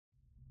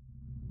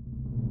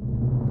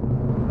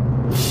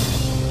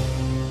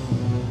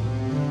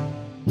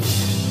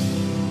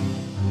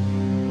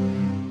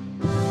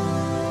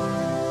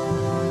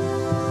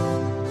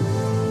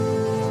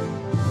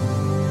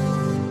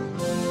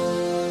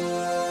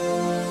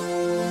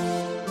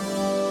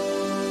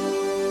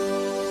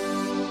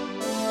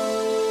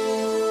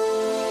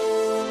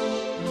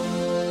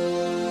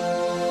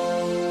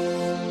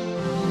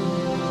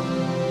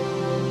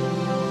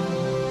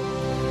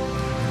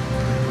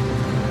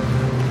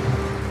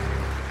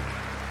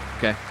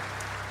Okay.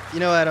 You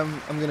know what?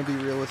 I'm gonna be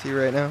real with you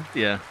right now.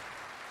 Yeah.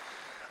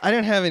 I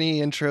didn't have any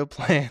intro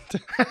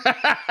planned.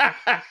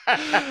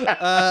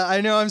 I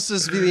know I'm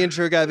supposed to be the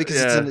intro guy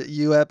because it's a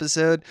you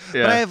episode,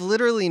 but I have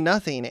literally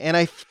nothing. And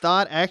I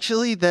thought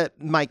actually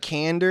that my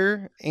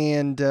candor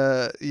and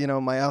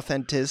my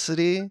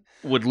authenticity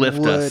would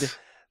lift us.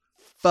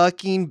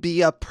 Fucking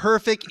be a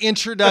perfect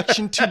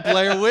introduction to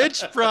Blair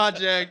Witch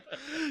Project.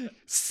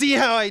 See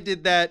how I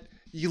did that?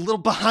 You little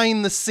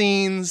behind the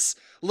scenes,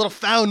 little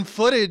found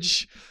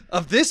footage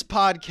of this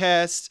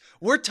podcast.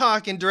 We're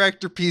talking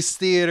Director Piece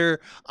Theater.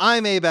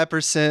 I'm Abe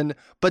Epperson,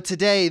 but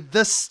today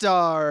the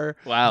star,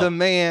 the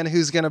man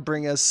who's going to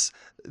bring us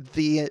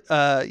the,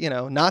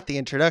 not the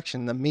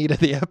introduction, the meat of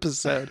the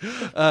episode.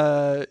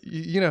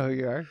 You know who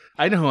you are.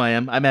 I know who I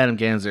am. I'm Adam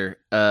Ganzer.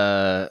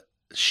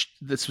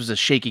 This was a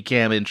shaky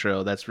cam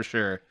intro, that's for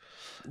sure.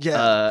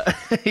 Yeah.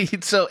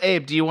 So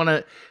Abe, do you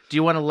want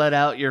to let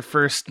out your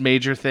first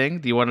major thing?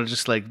 Do you want to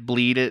just like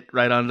bleed it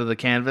right onto the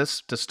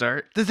canvas to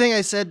start? The thing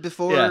I said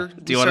before. Yeah.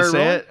 Do you want to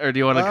say it, or do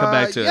you want to come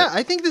back to it? Yeah,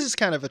 I think this is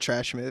kind of a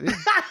trash movie.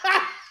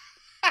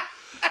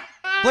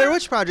 Blair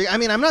Witch Project. I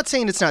mean, I'm not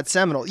saying it's not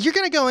seminal. You're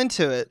gonna go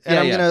into it, and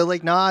I'm gonna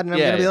like nod, and I'm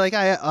gonna be like,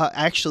 I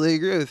actually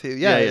agree with you.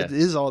 Yeah, it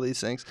is all these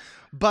things,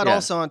 but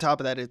also on top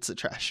of that, it's a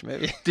trash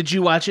movie. Did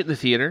you watch it in the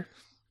theater?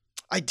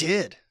 I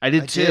did. I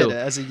did too.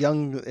 As a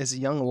young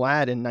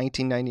lad in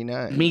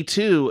 1999. Me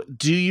too.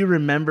 Do you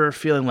remember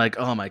feeling like,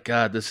 oh my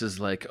God, this is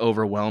like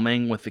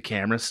overwhelming with the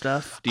camera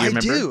stuff? Do you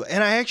remember? I do.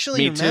 And I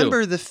actually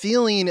remember the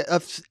feeling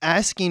of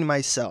asking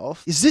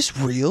myself, is this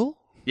real?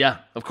 Yeah,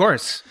 of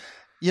course.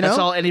 You know? That's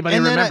all anybody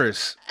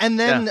remembers. And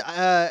then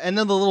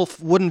the little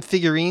wooden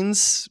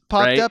figurines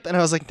popped up, and I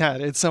was like,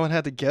 nah, someone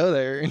had to go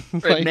there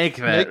and make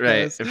that,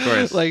 right, of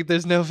course. Like,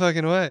 there's no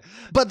fucking way.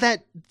 But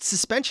that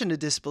suspension of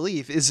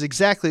disbelief is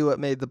exactly what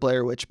made the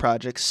Blair Witch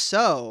Project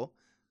so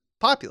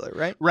popular,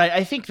 right? Right.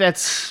 I think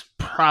that's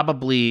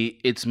probably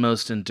its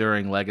most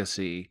enduring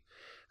legacy.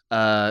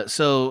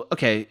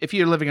 Okay, if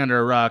you're living under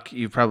a rock,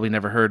 you've probably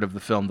never heard of the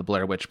film The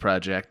Blair Witch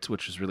Project,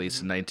 which was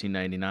released in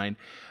 1999.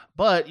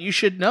 But you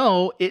should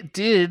know it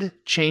did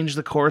change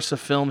the course of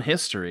film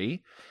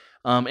history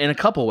in a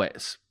couple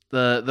ways.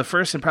 The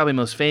first and probably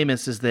most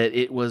famous is that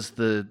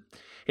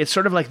it's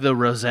sort of like the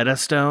Rosetta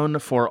Stone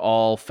for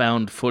all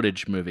found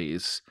footage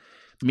movies,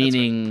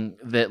 meaning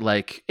that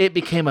like it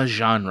became a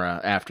genre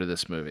after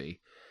this movie.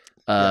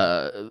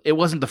 It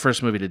wasn't the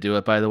first movie to do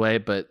it, by the way,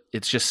 but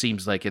it just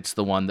seems like it's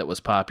the one that was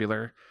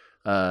popular,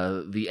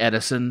 the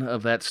Edison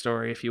of that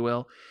story, if you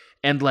will.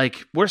 And,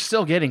 like, we're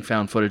still getting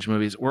found footage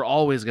movies. We're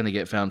always going to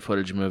get found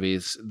footage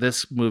movies.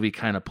 This movie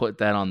kind of put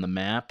that on the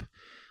map.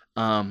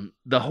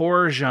 The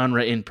horror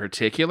genre in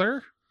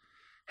particular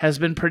has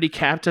been pretty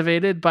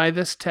captivated by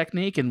this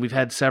technique, and we've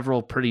had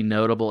several pretty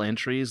notable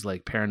entries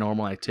like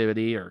Paranormal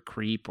Activity or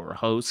Creep or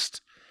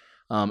Host,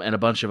 and a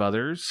bunch of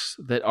others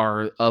that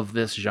are of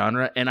this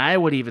genre. And I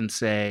would even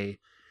say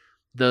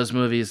those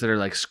movies that are,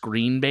 like,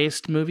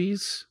 screen-based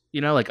movies,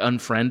 like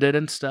Unfriended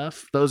and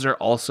stuff. Those are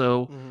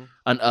also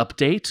an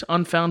update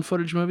on found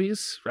footage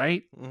movies,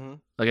 right? Mm-hmm.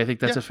 Like, I think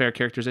that's a fair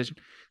characterization.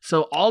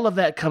 So all of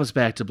that comes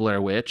back to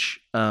Blair Witch.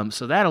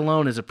 So that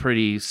alone is a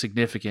pretty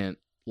significant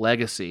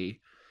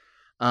legacy.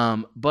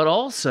 But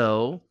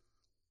also,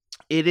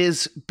 it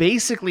is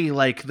basically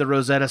like the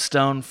Rosetta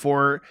Stone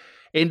for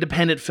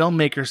independent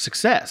filmmaker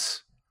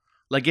success.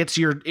 Like, it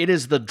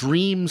is the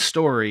dream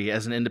story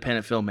as an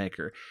independent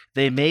filmmaker.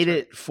 They made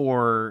it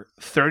for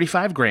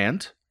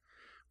 $35,000.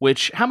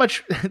 Which, how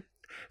much?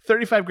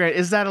 $35,000,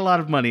 is that a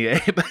lot of money,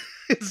 Abe?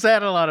 Is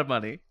that a lot of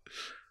money?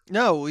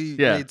 No, we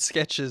made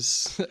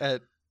sketches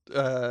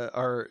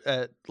for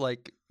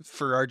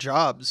our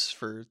jobs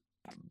for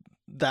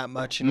that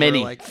much, and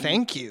we're like,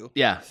 thank you.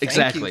 Yeah,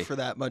 thank you for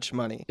that much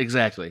money.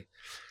 Exactly.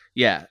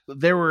 Yeah,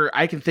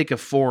 I can think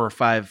of 4 or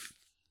 5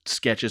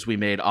 sketches we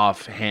made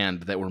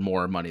offhand that were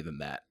more money than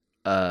that.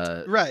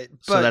 Right.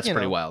 But, so that's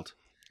pretty wild.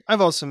 I've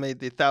also made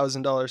the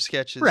 $1,000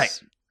 sketches.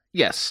 Right.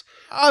 Yes.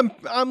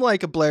 I'm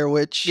like a Blair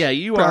Witch. Yeah,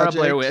 you project. are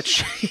a Blair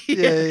Witch.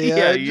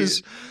 yeah.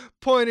 Just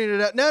pointing it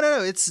out.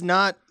 No. It's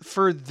not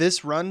for this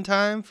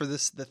runtime, for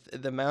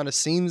the amount of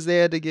scenes they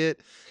had to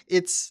get.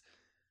 It's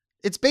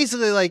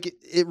basically like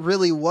it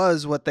really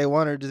was what they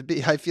wanted to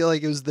be. I feel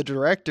like it was the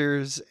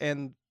directors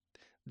and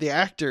the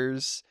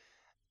actors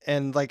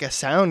and like a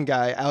sound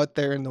guy out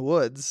there in the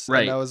woods.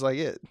 Right. And that was like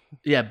it.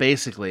 Yeah,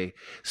 basically.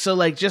 So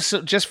like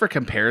just for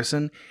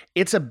comparison,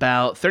 it's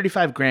about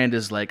 $35,000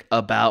 is like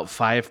about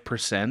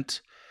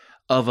 5%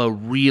 of a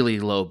really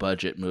low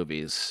budget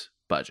movie's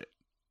budget.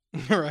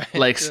 Right.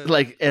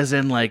 Like as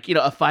in like, a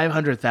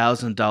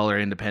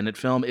 $500,000 independent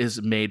film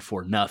is made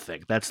for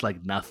nothing. That's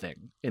like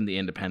nothing in the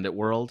independent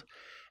world.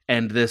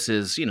 And this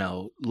is,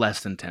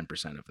 less than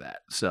 10% of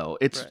that. So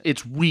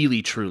it's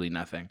really truly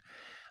nothing.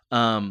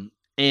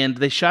 And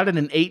they shot it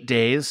in 8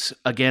 days.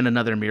 Again,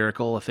 another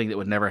miracle, a thing that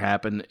would never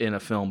happen in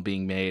a film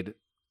being made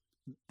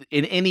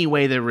in any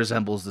way that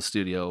resembles the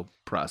studio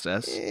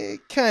process.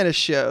 It kind of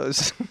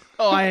shows.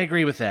 Oh, I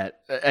agree with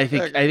that. I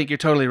think you're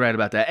totally right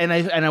about that. And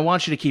I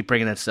want you to keep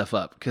bringing that stuff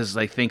up because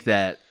I think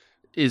that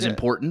is Yeah.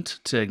 important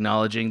to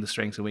acknowledging the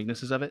strengths and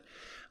weaknesses of it.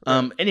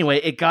 Anyway,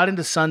 it got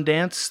into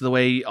Sundance the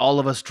way all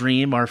of us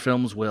dream our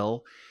films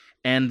will,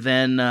 and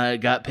then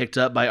got picked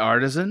up by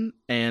Artisan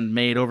and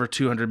made over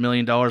 $200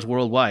 million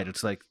worldwide.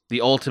 It's like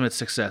the ultimate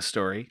success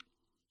story.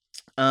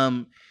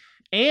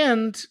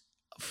 And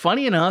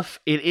funny enough,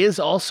 it is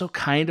also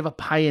kind of a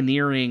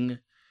pioneering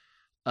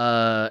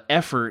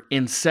effort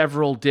in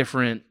several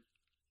different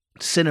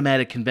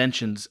cinematic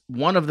conventions.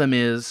 One of them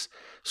is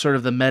sort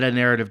of the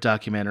meta-narrative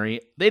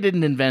documentary. They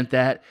didn't invent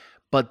that,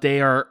 but they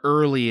are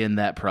early in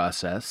that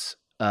process.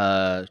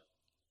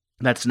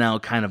 That's now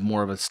kind of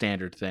more of a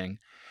standard thing.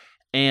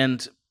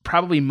 And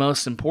probably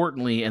most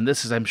importantly, and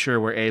this is, I'm sure,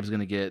 where Abe's going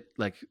to get,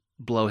 like,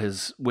 blow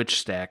his witch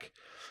stack,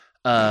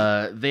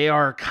 they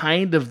are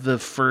kind of the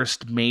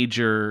first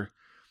major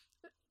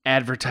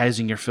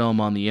advertising your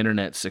film on the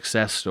internet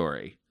success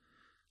story.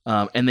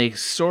 And they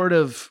sort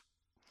of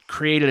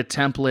created a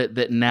template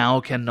that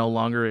now can no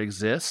longer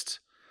exist.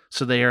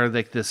 So they are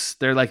like this,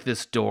 they're like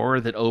this door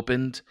that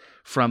opened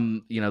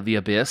from, the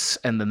abyss,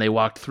 and then they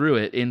walked through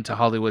it into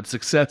Hollywood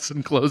success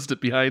and closed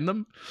it behind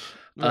them.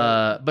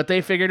 Right. But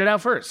they figured it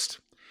out first.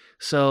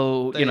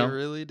 So, They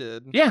really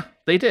did. Yeah,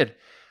 they did.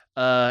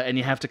 And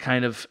you have to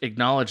kind of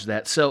acknowledge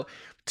that. So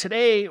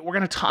today we're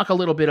going to talk a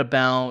little bit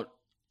about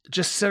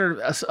just sort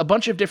of a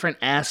bunch of different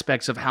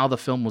aspects of how the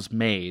film was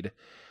made.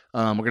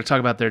 We're going to talk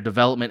about their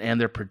development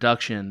and their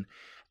production.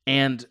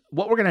 And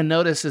what we're going to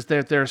notice is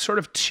that there are sort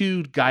of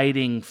two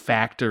guiding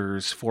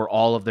factors for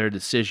all of their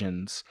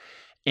decisions.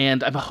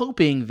 And I'm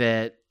hoping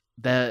that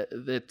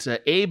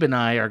Abe and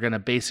I are going to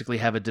basically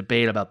have a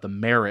debate about the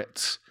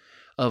merits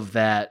of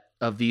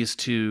these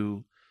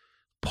two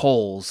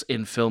poles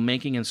in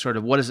filmmaking and sort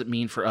of what does it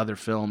mean for other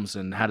films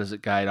and how does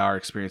it guide our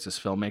experience as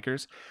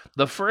filmmakers.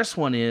 The first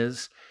one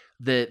is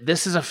that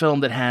this is a film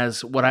that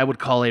has what I would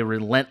call a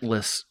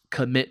relentless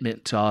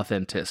commitment to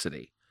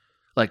authenticity,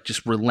 like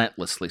just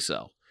relentlessly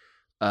so.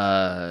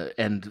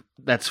 And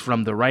that's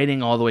from the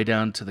writing all the way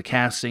down to the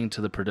casting,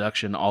 to the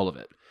production, all of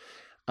it.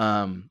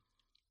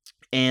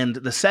 And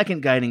the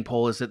second guiding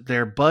pole is that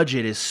their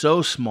budget is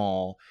so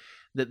small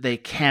that they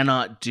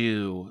cannot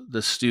do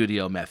the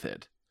studio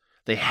method.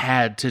 They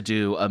had to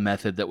do a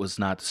method that was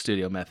not the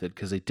studio method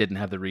because they didn't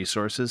have the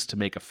resources to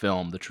make a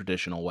film the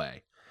traditional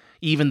way,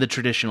 even the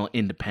traditional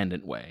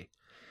independent way.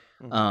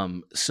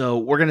 So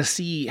we're going to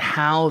see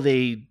how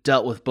they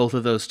dealt with both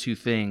of those two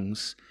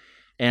things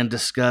and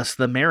discuss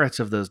the merits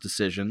of those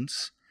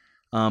decisions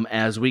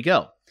as we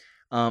go.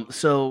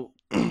 So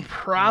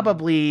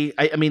probably,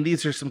 I mean,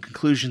 these are some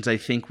conclusions I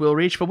think we'll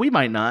reach, but we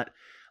might not.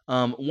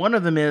 One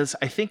of them is,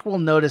 I think we'll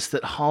notice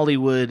that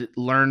Hollywood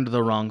learned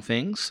the wrong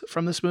things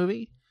from this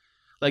movie.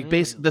 Like,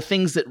 the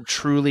things that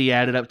truly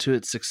added up to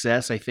its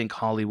success, I think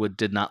Hollywood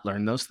did not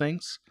learn those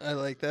things. I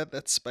like that.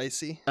 That's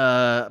spicy.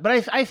 But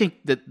I think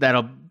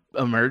that'll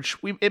emerge.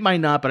 It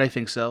might not, but I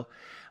think so.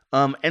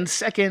 And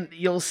second,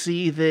 you'll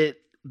see that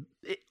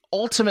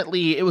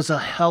ultimately it was a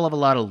hell of a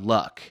lot of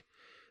luck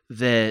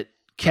that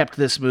kept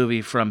this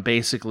movie from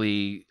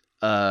basically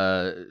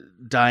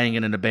dying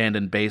in an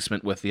abandoned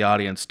basement with the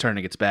audience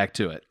turning its back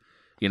to it.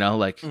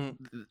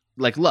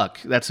 Like luck.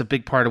 That's a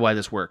big part of why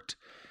this worked.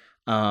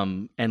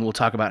 And we'll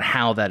talk about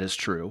how that is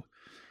true.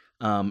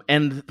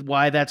 And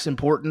why that's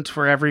important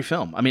for every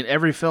film. I mean,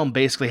 every film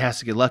basically has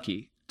to get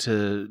lucky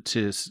to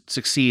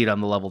succeed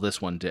on the level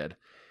this one did.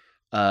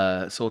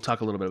 So we'll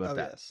talk a little bit about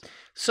that. Yes.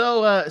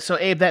 So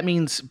Abe, that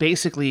means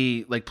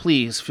basically, like,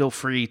 please feel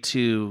free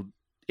to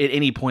at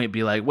any point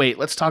be like, wait,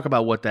 let's talk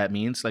about what that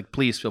means. Like,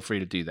 please feel free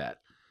to do that.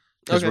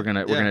 Because we're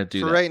gonna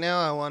do for that. right now.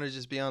 I want to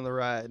just be on the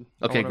ride.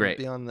 Okay, I wanna great.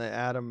 Be on the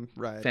Adam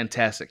ride.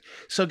 Fantastic.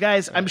 So,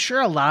 guys, I'm sure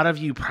a lot of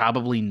you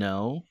probably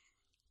know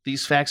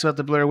these facts about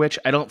the Blair Witch.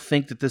 I don't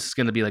think that this is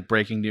going to be like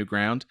breaking new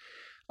ground,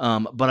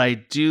 but I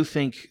do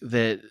think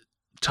that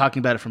talking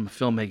about it from a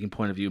filmmaking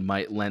point of view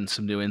might lend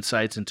some new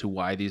insights into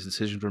why these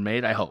decisions were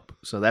made. I hope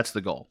so. That's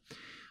the goal.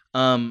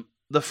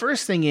 The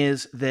first thing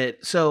is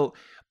that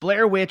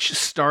Blair Witch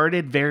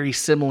started very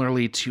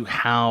similarly to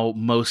how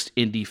most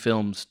indie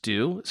films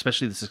do,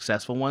 especially the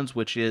successful ones,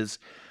 which is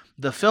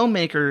the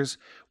filmmakers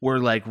were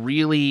like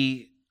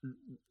really,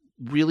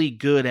 really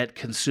good at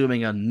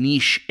consuming a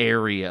niche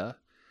area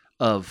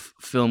of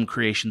film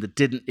creation that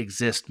didn't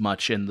exist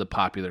much in the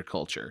popular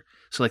culture.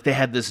 So like they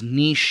had this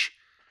niche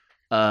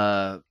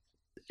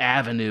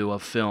avenue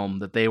of film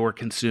that they were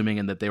consuming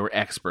and that they were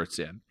experts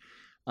in.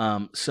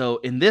 So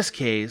in this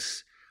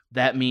case,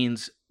 that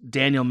means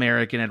Daniel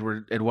Myrick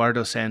and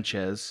Eduardo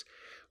Sanchez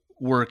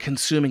were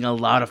consuming a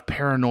lot of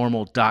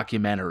paranormal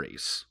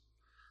documentaries.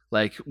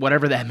 Like,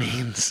 whatever that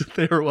means.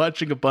 They were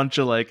watching a bunch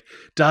of, like,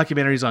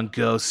 documentaries on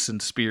ghosts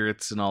and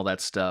spirits and all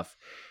that stuff.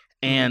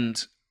 And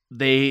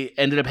they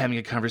ended up having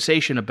a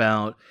conversation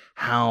about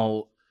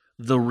how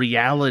the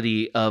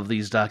reality of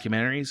these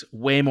documentaries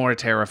way more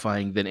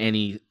terrifying than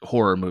any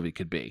horror movie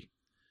could be.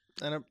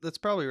 And that's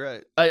probably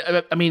right.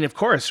 I mean, of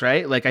course,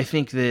 right? Like, I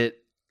think that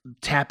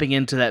tapping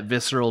into that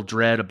visceral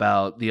dread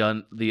about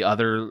the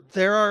other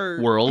There are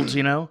worlds,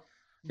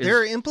 there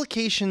are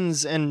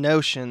implications and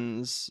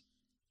notions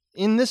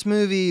in this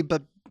movie,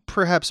 but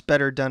perhaps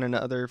better done in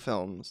other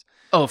films.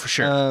 Oh, for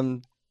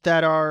sure.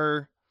 That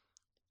are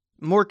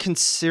more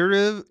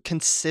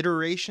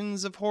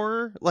considerations of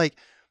horror, like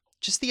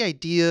just the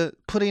idea,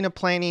 putting a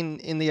planning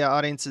in the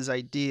audience's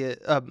idea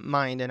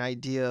mind, an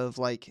idea of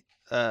like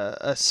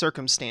a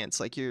circumstance,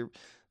 like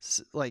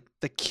like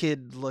the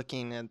kid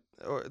looking at,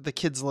 or the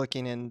kid's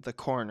looking in the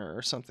corner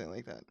or something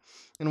like that,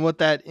 and what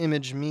that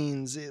image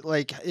means.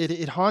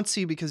 It haunts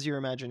you because your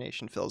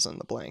imagination fills in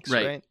the blanks,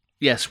 right?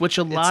 Yes, which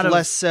a lot it's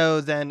less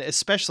so than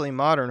especially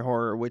modern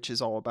horror, which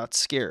is all about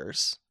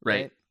scares,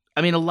 right?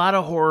 I mean, a lot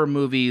of horror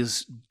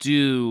movies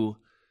do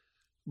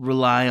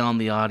rely on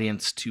the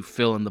audience to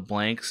fill in the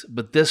blanks,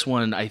 but this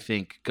one, I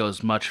think,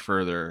 goes much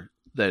further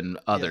than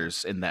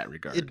others in that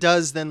regard. It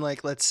does than,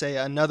 like, let's say,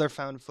 another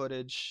found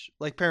footage,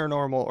 like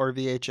Paranormal or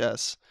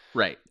VHS.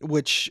 Right.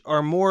 Which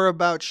are more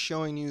about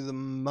showing you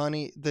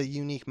the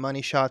unique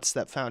money shots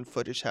that found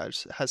footage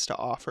has to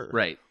offer.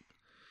 Right.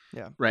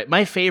 Yeah. Right.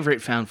 My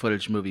favorite found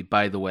footage movie,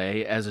 by the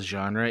way, as a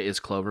genre, is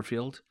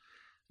Cloverfield.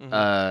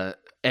 Mm-hmm.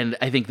 And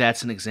I think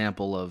that's an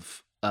example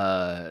of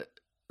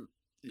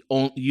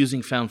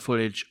using found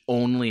footage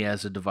only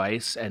as a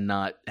device and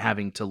not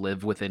having to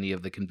live with any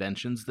of the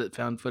conventions that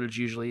found footage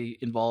usually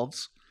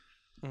involves.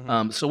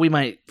 Mm-hmm. So we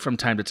might, from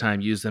time to time,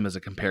 use them as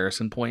a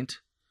comparison point,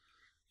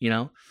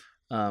 because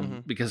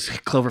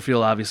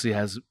Cloverfield obviously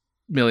has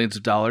millions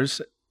of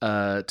dollars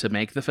to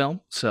make the film.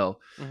 So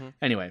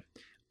anyway,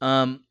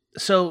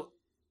 so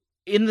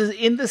in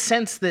the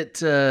sense that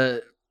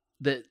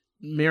that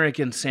Myrick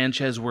and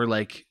Sanchez were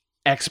like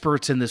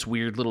experts in this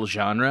weird little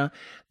genre,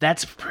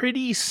 that's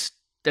pretty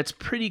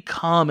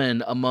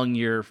common among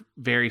your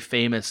very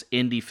famous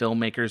indie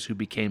filmmakers who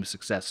became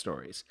success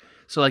stories.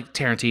 So like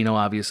Tarantino,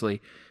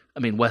 obviously.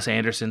 I mean, Wes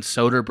Anderson,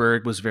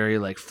 Soderbergh was very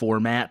like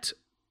format,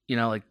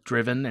 like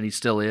driven, and he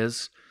still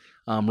is.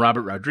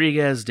 Robert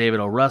Rodriguez, David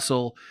O.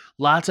 Russell,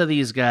 lots of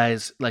these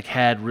guys like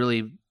had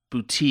really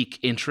boutique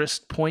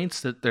interest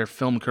points that their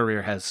film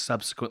career has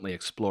subsequently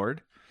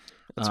explored.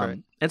 That's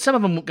right. And some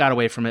of them got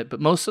away from it, but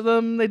most of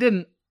them, they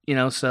didn't,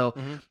 so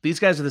these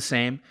guys are the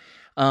same.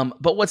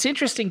 But what's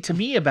interesting to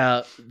me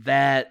about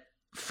that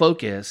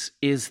focus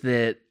is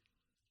that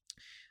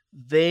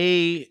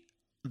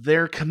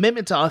their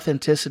commitment to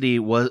authenticity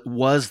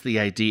was the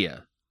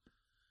idea,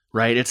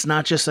 right? It's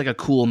not just like a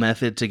cool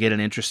method to get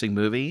an interesting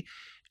movie.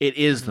 It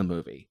is the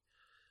movie,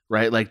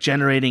 right? Like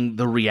generating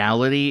the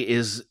reality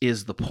is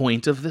the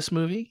point of this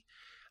movie.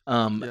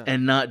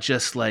 And not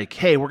just like,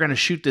 hey, we're going to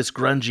shoot this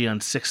grungy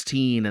on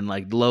 16 and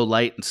like low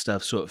light and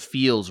stuff so it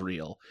feels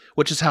real,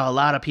 which is how a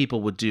lot of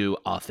people would do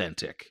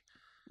authentic.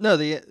 No,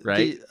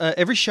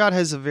 every shot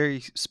has a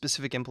very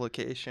specific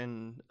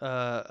implication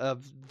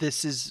of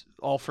this is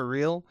all for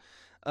real.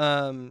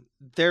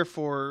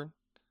 Therefore,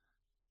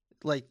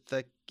 like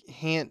the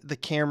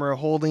camera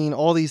holding,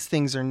 all these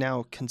things are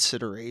now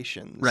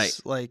considerations. Right.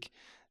 Like,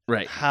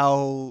 right.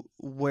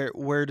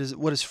 What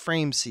does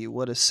frame see?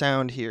 What does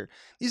sound hear?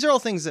 These are all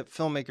things that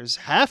filmmakers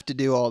have to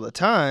do all the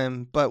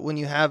time. But when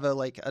you have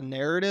a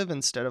narrative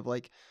instead of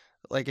like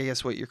I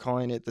guess what you're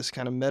calling it, this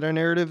kind of meta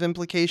narrative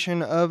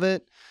implication of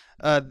it,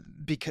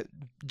 because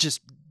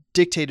just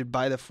dictated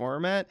by the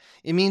format,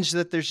 it means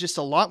that there's just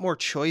a lot more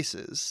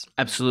choices.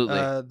 Absolutely.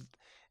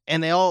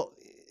 And they all,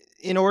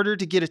 in order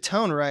to get a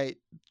tone right,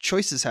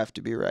 choices have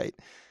to be right.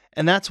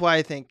 And that's why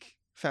I think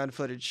found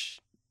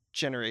footage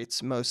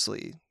generates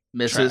mostly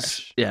misses.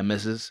 Trash. Yeah,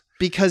 misses.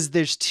 Because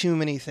there's too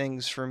many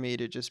things for me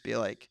to just be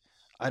like,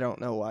 I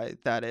don't know why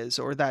that is,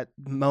 or that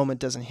moment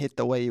doesn't hit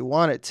the way you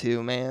want it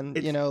to, man.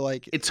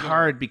 It's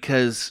hard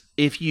because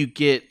if you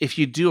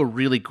do a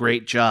really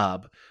great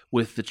job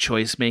with the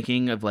choice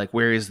making of like,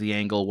 where is the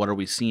angle? What are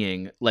we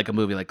seeing? Like a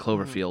movie like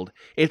Cloverfield,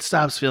 it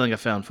stops feeling a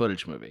found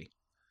footage movie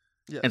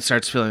and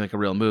starts feeling like a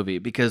real movie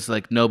because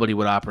like nobody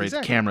would operate the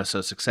camera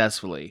so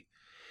successfully,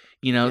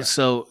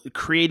 So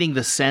creating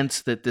the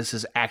sense that this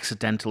is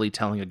accidentally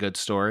telling a good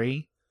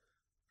story.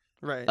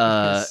 Right.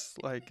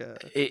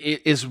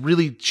 It is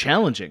really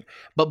challenging.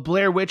 But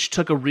Blair Witch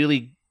took a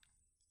really,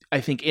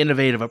 I think,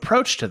 innovative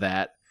approach to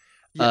that.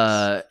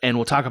 Yes. And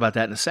we'll talk about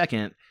that in a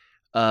second,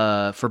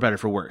 for better,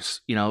 for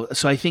worse.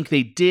 So I think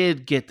they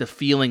did get the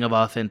feeling of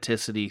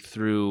authenticity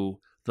through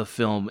the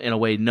film in a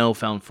way no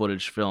found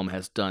footage film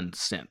has done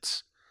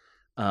since,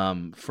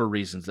 for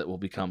reasons that will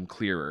become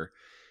clearer.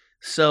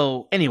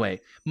 So anyway,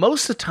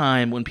 most of the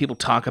time when people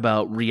talk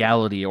about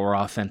reality or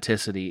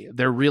authenticity,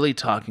 they're really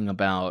talking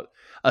about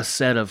a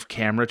set of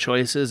camera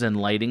choices and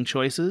lighting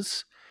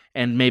choices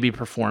and maybe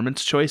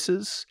performance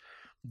choices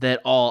that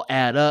all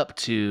add up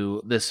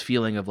to this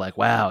feeling of like,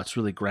 wow, it's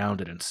really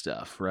grounded and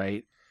stuff,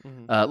 right?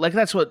 Mm-hmm. Like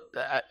that's what,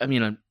 I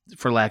mean,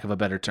 for lack of a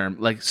better term,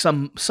 like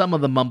some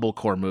of the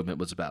mumblecore movement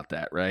was about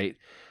that, right?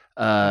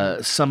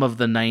 Some of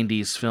the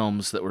 90s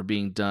films that were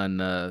being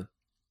done,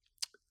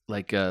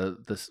 like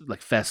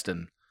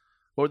Festen.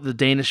 What were the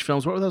Danish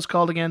films? What were those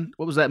called again?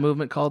 What was that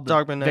movement called?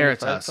 Dogma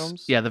Veritas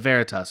films? Yeah, the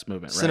Veritas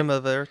movement, right? Cinema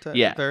Verite?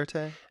 Yeah.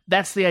 Verite?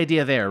 That's the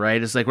idea there,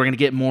 right? Is like we're going to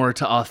get more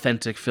to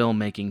authentic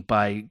filmmaking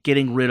by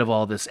getting rid of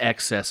all this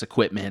excess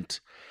equipment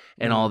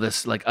and all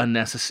this like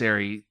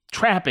unnecessary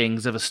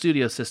trappings of a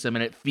studio system,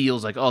 and it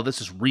feels like, oh,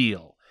 this is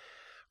real,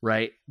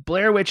 right?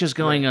 Blair Witch is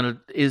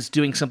is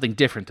doing something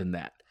different than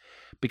that,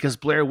 because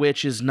Blair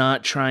Witch is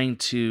not trying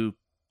to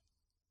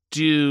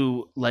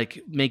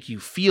make you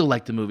feel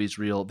like the movie's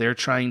real. They're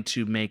trying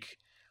to make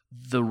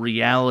the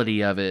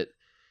reality of it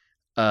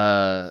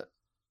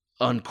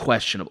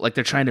unquestionable. Like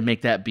they're trying to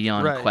make that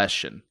beyond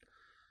question.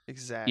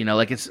 Exactly.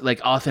 Like it's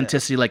like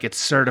authenticity, like it's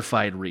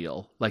certified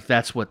real. Like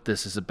that's what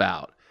this is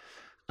about.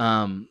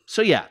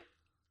 So yeah.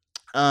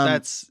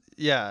 That's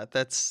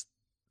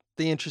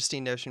the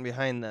interesting notion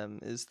behind them,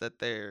 is that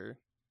they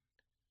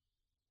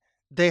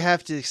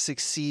have to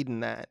succeed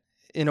in that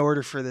in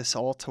order for this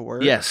all to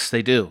work. Yes,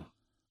 they do.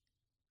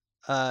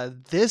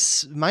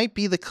 This might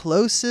be the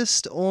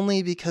closest,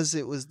 only because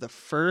it was the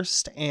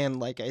first, and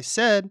like I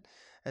said,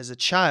 as a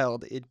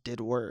child, it did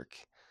work.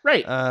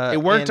 Right.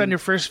 It worked on your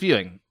first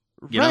viewing.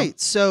 Right. Know?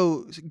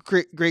 So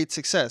great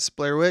success.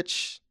 Blair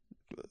Witch,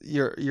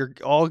 you're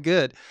all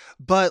good.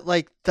 But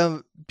like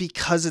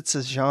because it's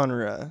a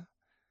genre,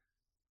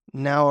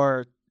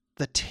 now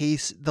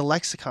the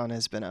lexicon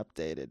has been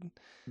updated.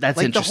 That's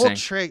like interesting. The whole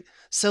trick.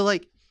 So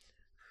like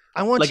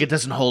I want it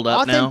doesn't hold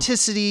up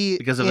authenticity now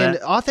because of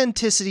that.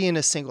 Authenticity in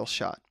a single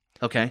shot.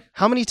 Okay.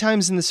 How many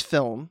times in this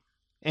film,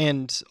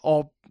 and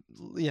all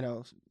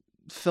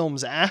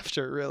films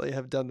after really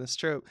have done this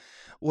trope,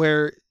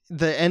 where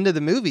the end of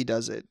the movie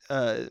does it,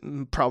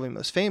 probably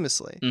most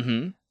famously.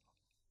 Mm-hmm.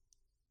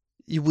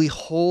 We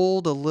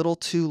hold a little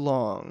too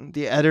long.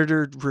 The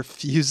editor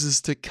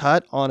refuses to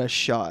cut on a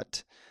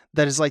shot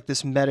that is like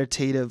this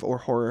meditative or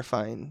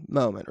horrifying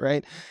moment,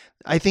 right?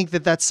 I think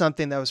that that's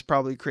something that was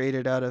probably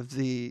created out of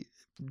the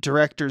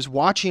directors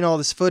watching all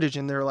this footage,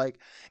 and they're like,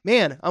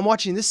 man, I'm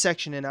watching this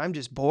section and I'm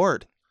just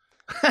bored.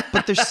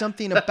 But there's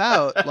something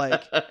about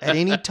like at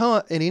any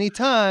time,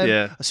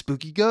 a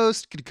spooky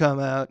ghost could come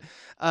out.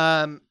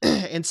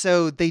 And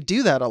so they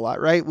do that a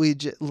lot, right?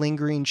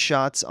 Lingering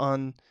shots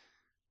on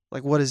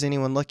like, what is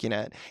anyone looking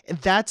at? And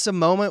that's a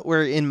moment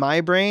where in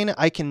my brain,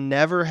 I can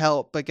never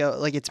help but go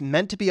like, it's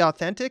meant to be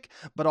authentic,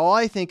 but all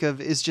I think of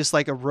is just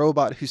like a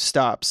robot who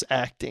stops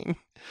acting.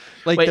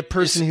 Like the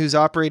person who's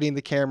operating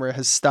the camera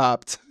has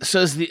stopped. So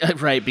is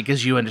right,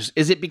 because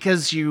is it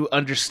because you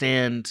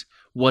understand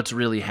what's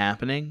really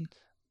happening?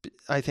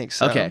 I think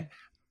so. Okay.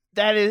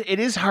 It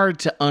is hard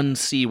to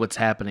unsee what's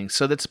happening.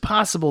 So it's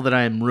possible that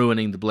I am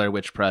ruining the Blair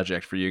Witch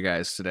Project for you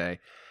guys today.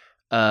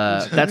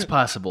 That's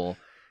possible.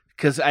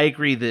 Because I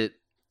agree that,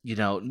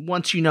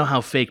 once you know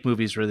how fake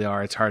movies really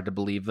are, it's hard to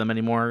believe them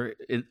anymore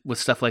with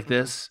stuff like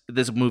this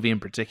movie in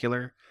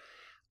particular.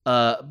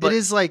 But it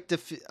is like,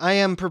 I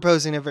am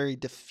proposing a very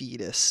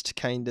defeatist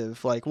kind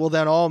of like, well,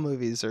 then all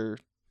movies are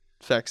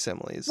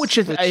facsimiles. Which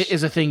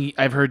is a thing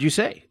I've heard you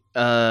say.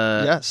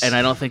 Yes. And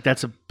I don't think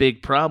that's a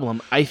big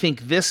problem. I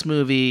think this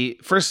movie,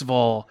 first of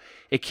all,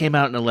 it came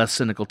out in a less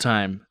cynical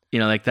time.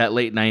 Like that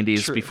late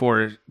 90s. True.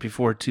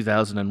 before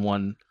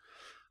 2001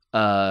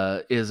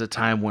 is a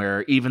time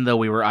where even though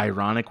we were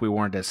ironic, we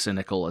weren't as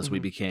cynical as we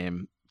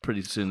became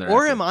pretty soon thereafter.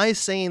 Or am I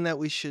saying that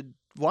we should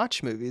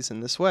watch movies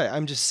in this way?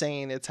 I'm just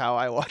saying it's how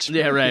I watch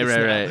movies. Yeah,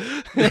 right.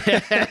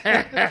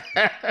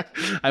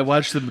 I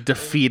watch them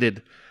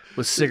defeated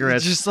with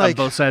cigarettes just like,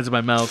 on both sides of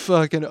my mouth.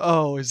 Fucking,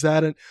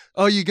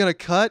 you're gonna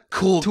cut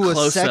cool to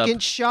a second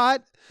up.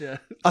 Shot? Yeah.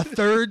 A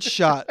third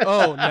shot.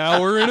 Oh,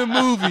 now we're in a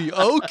movie.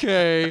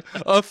 Okay.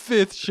 A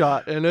fifth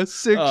shot and a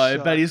sixth shot. I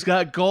bet he's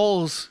got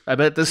goals. I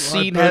bet the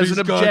scene has an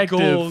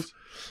objective.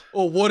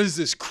 Oh, what is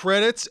this?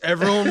 Credits?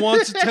 Everyone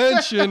wants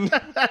attention.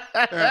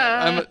 All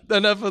right,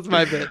 enough with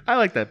my bit. I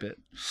like that bit.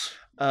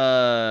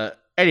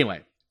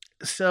 Anyway,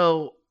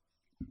 so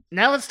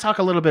now let's talk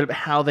a little bit about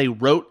how they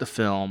wrote the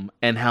film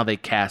and how they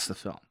cast the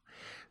film.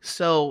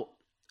 So,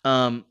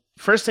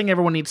 first thing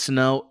everyone needs to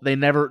know,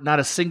 not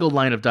a single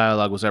line of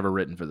dialogue was ever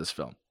written for this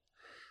film.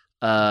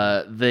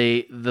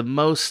 The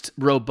most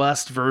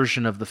robust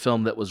version of the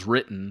film that was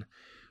written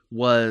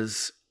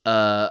was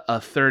a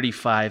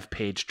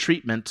 35-page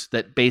treatment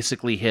that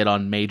basically hit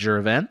on major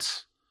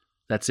events.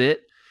 That's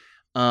it.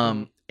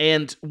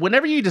 And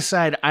whenever you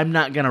decide I'm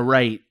not going to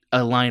write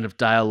a line of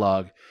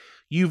dialogue,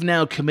 you've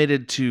now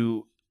committed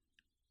to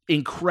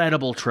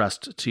incredible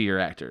trust to your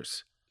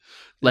actors.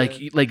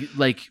 Like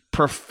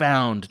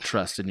profound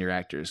trust in your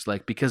actors,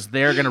 like, because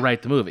they're going to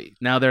write the movie.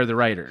 Now they're the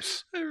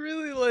writers. I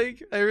really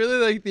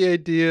like the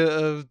idea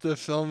of the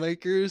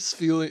filmmakers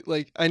feeling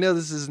like, I know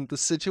this isn't the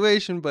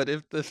situation, but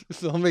if the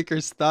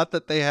filmmakers thought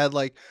that they had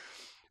like,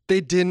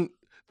 they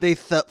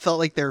felt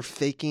like they're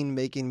faking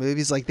making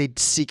movies, like they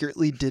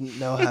secretly didn't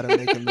know how to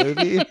make a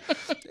movie.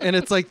 And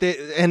it's like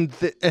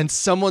and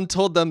someone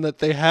told them that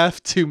they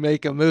have to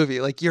make a movie.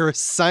 Like your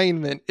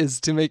assignment is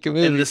to make a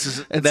movie.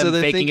 And so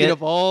they're thinking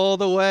of all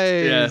the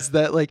ways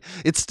that like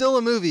it's still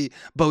a movie,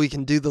 but we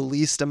can do the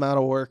least amount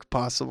of work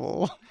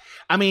possible.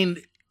 I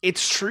mean,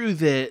 it's true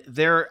that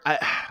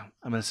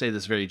I'm going to say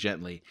this very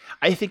gently.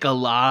 I think a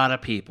lot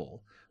of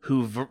people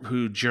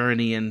who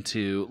journey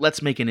into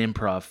let's make an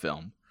improv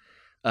film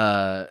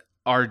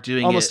are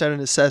doing almost it out of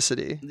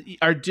necessity.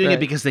 are doing Right. it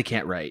because they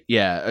can't write.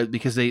 Yeah,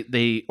 because they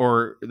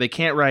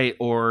can't write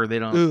or they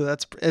don't. Ooh,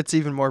 it's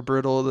even more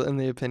brutal than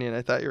the opinion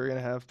I thought you were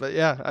gonna have. But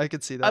yeah, I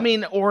could see that. I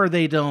mean, or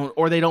they don't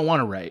want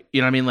to write.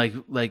 You know what I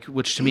mean? Like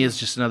which to me is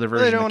just another They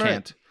version don't of wanna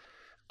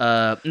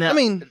can't. Now, I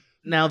mean,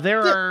 now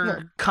there yeah, are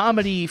no.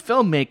 comedy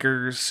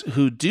filmmakers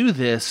who do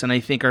this, and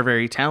I think are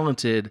very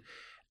talented,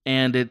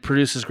 and it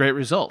produces great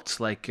results.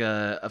 Like,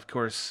 of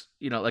course,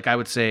 like I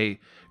would say,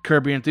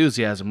 Curb Your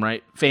Enthusiasm,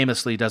 right?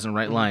 Famously doesn't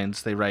write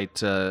lines; they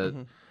write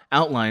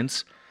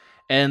outlines.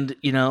 And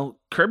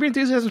Curb Your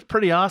Enthusiasm is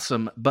pretty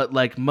awesome, but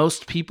like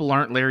most people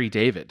aren't Larry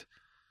David.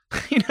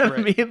 You know what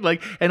I mean?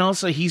 Like, and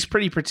also he's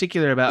pretty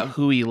particular about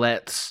who he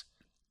lets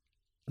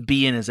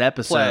be in his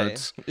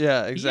episodes. Play.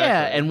 Yeah, exactly.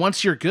 Yeah, and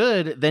once you're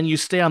good, then you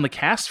stay on the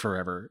cast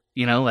forever.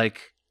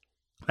 Like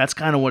that's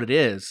kind of what it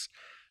is.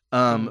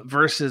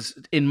 Versus,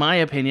 in my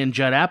opinion,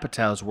 Judd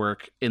Apatow's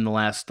work in the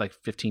last like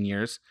 15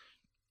 years,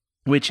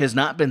 which has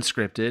not been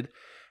scripted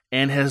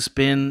and has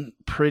been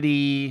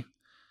pretty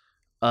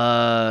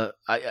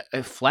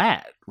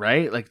flat,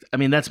 right? Like, I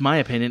mean, that's my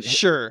opinion.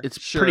 Sure,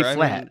 it's pretty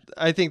flat. I mean,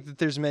 I think that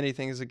there's many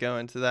things that go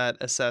into that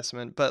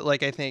assessment, but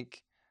like I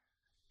think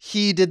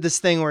he did this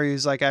thing where he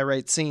was like, I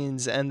write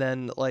scenes and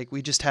then like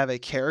we just have a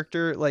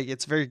character. Like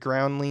it's very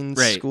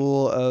Groundlings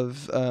school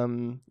of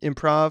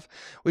improv,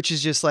 which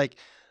is just like,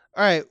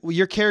 all right, well,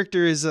 your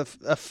character is a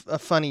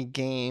funny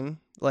game.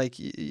 Like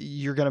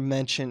you're gonna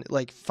mention,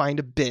 like, find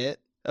a bit.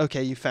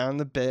 Okay, you found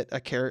the bit,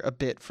 a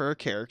bit for a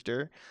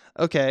character.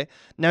 Okay,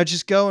 now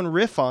just go and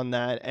riff on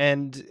that,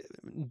 and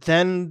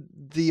then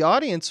the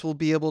audience will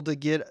be able to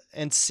get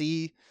and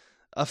see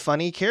a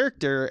funny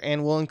character,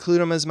 and we'll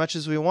include them as much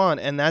as we want,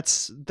 and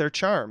that's their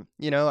charm.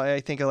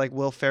 I think of like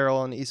Will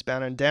Ferrell and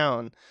Eastbound and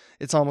Down.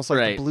 It's almost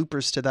like the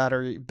bloopers to that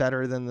are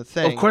better than the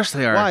thing. Of course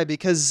they are. Why?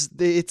 Because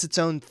it's its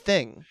own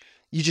thing.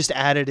 You just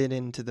added it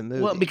into the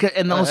movie. Well, because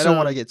and also I don't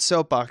want to get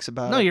soapbox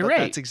about it. No, you're right.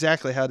 That's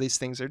exactly how these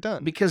things are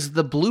done. Because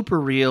the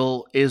blooper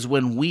reel is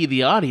when we,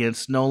 the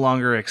audience, no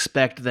longer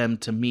expect them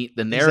to meet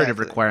the narrative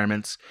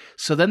requirements.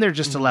 So then they're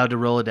just allowed to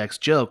Rolodex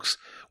jokes,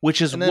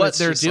 which is what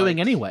they're doing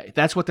anyway.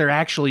 That's what they're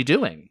actually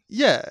doing.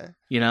 Yeah.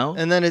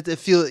 And then it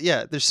feels,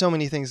 there's so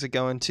many things that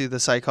go into the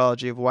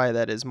psychology of why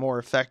that is more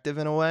effective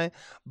in a way.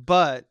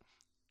 But,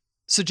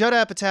 so Judd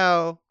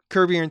Apatow,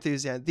 Curb Your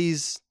Enthusiasm,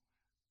 these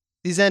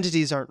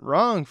entities aren't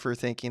wrong for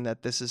thinking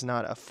that this is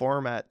not a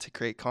format to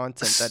create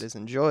content that is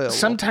enjoyable.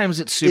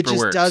 Sometimes it super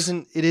works.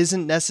 It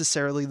isn't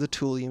necessarily the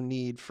tool you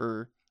need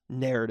for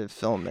narrative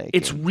filmmaking.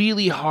 It's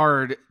really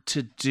hard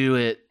to do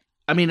it.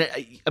 I mean,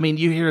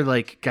 you hear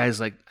like guys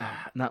like,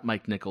 not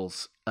Mike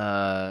Nichols.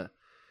 There's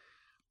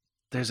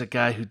a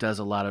guy who does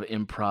a lot of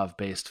improv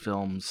based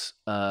films,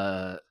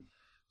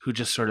 who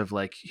just sort of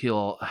like,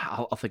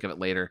 I'll think of it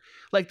later.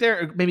 Like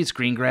maybe it's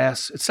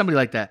Greengrass. It's somebody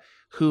like that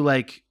who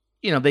like,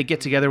 they get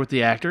together with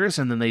the actors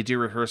and then they do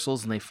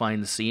rehearsals and they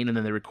find the scene and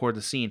then they record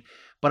the scene.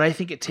 But I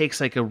think it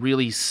takes like a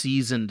really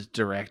seasoned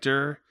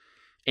director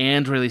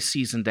and really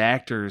seasoned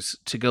actors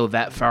to go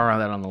that far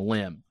out on the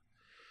limb.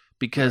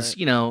 Because,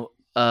 you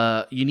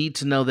need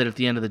to know that at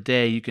the end of the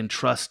day, you can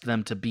trust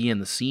them to be in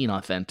the scene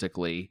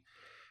authentically.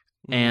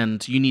 Mm-hmm.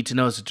 And you need to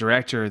know as a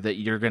director that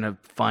you're going to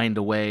find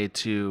a way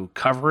to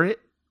cover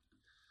it.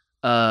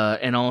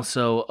 And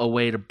also a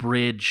way to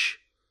bridge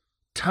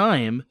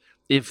time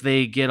if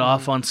they get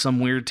off on some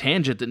weird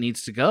tangent that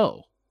needs to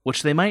go,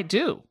 which they might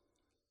do.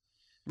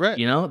 Right.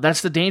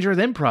 That's the danger with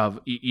improv.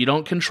 You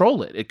don't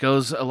control it. It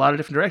goes a lot of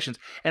different directions.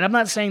 And I'm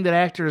not saying that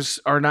actors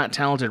are not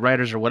talented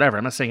writers or whatever.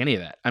 I'm not saying any of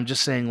that. I'm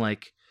just saying,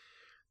 like,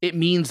 it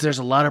means there's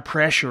a lot of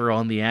pressure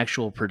on the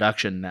actual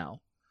production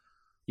now.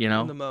 In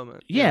the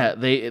moment. Yeah.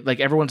 They like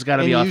everyone's got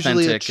to be authentic.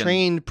 Usually a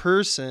trained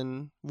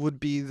person would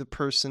be the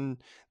person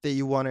that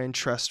you want to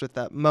entrust with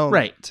that moment.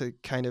 Right. To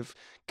kind of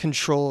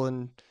control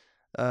and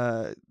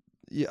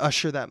you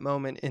usher that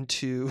moment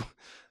into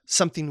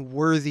something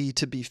worthy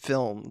to be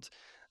filmed.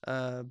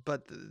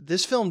 But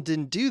this film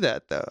didn't do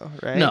that, though,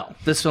 right? No,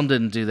 this film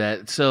didn't do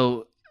that.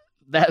 So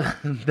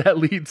that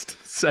leads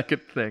to the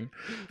second thing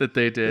that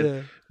they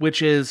did,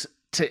 which is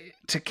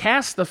to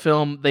cast the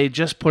film. They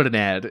just put an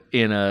ad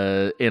in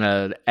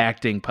a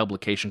acting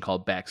publication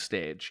called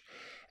Backstage,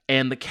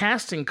 and the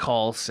casting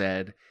call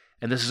said,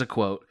 and this is a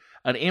quote: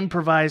 "An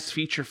improvised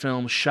feature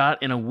film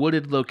shot in a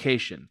wooded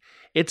location.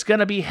 It's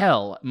gonna be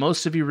hell.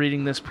 Most of you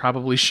reading this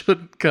probably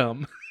shouldn't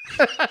come."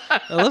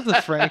 I love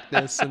the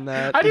frankness in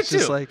that. I did it's too.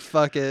 Just like,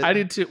 fuck it. I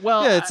did too.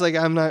 Well, yeah, it's like,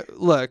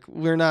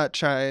 we're not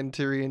trying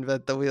to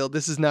reinvent the wheel.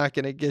 This is not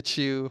going to get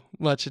you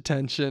much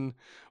attention.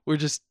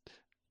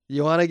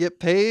 You want to get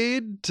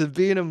paid to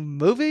be in a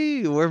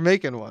movie? We're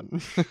making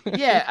one.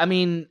 Yeah, I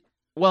mean,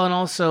 well, and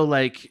also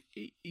like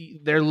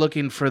they're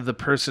looking for the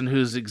person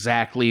who's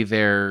exactly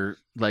their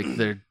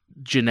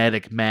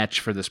genetic match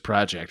for this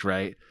project,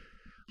 right?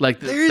 Like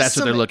that's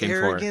what they're looking for.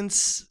 There's some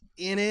arrogance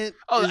in it.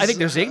 Oh, I think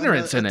there's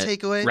ignorance in it.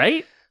 Takeaway,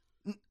 right?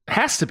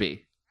 Has to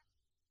be.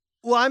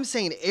 Well, I'm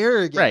saying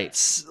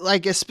arrogance, right?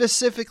 Like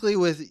specifically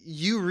with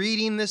you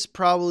reading this,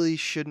 probably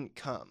shouldn't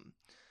come.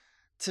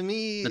 to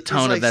me, The it's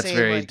tone like of that's saying,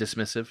 very like,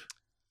 dismissive.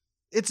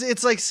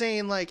 it's like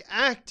saying, like,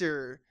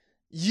 actor,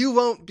 you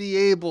won't be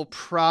able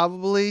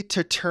probably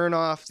to turn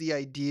off the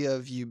idea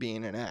of you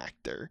being an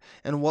actor.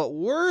 And what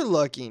we're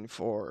looking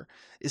for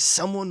is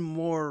someone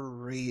more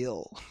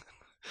real.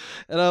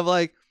 And I'm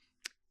like,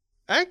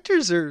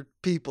 actors are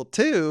people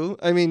too.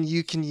 I mean,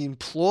 you can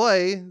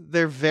employ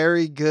their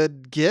very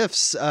good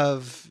gifts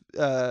of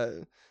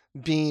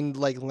being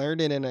like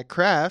learned in a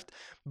craft,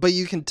 but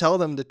you can tell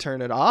them to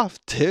turn it off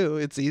too.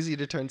 It's easy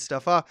to turn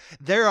stuff off.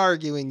 They're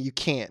arguing you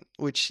can't,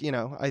 which,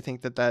 I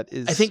think that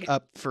is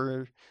up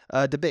for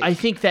debate. I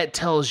think that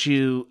tells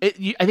you,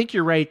 I think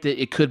you're right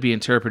that it could be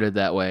interpreted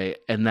that way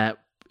and that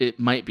it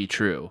might be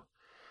true.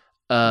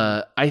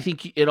 I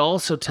think it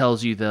also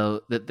tells you,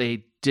 though, that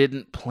they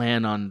didn't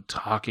plan on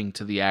talking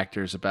to the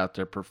actors about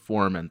their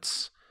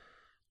performance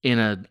in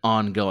an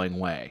ongoing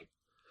way.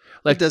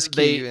 Like, it does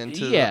key you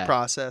into the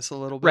process a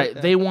little bit. Right.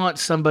 Yeah. They want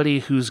somebody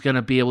who's going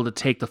to be able to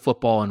take the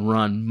football and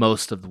run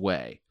most of the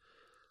way.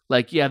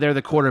 Like, yeah, they're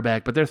the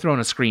quarterback, but they're throwing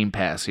a screen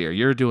pass here.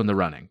 You're doing the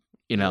running,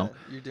 Yeah,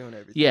 you're doing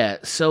everything. Yeah.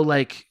 So,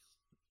 like,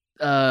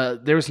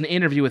 there was an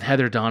interview with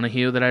Heather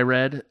Donahue that I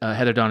read.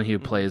 Heather Donahue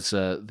plays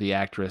the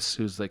actress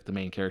who's like the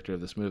main character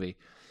of this movie.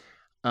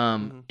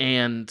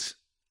 And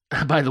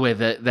by the way,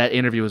 that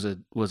interview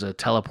was a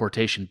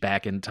teleportation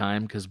back in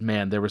time because,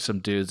 man, there were some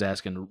dudes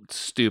asking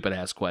stupid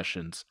ass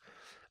questions.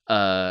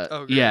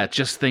 Yeah,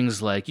 just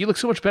things like, you look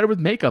so much better with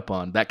makeup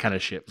on, that kind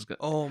of shit.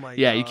 Oh my god.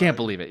 Yeah, you can't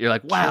believe it. You're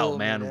like, wow,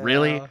 man,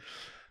 really?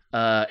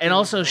 And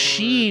also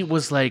she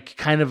was like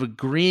kind of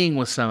agreeing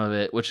with some of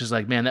it, which is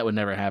like, man, that would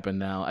never happen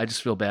now. I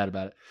just feel bad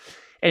about it.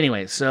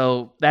 Anyway,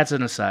 so that's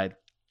an aside.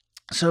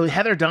 So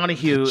Heather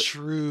Donahue, the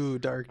true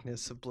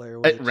darkness of Blair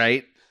Witch.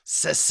 Right?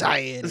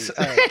 Society.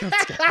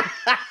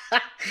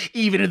 Right,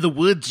 even in the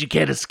woods, you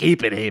can't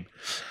escape it, Abe.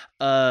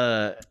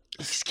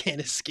 You just can't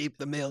escape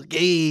the male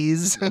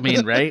gaze. I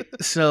mean, right?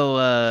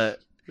 So,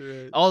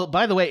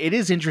 by the way, it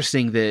is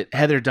interesting that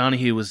Heather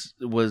Donahue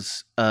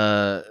was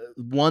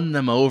won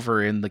them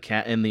over in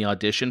the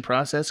audition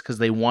process because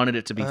they wanted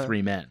it to be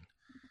three men.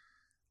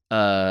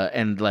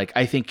 And like,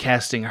 I think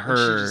casting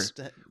her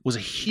was a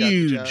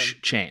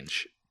huge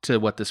change to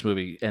what this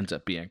movie ends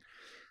up being.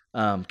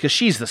 Because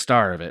she's the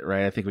star of it,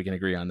 right? I think we can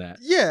agree on that.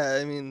 Yeah,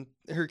 I mean,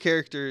 her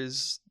character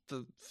is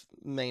the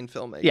main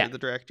filmmaker, the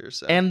director.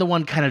 So. And the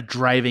one kind of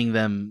driving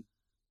them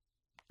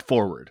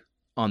forward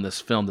on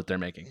this film that they're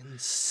making.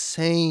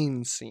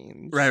 Insane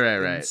scenes.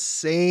 Right.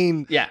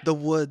 Insane. Yeah. The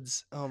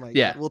woods. Oh my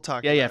God. We'll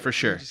talk about it. For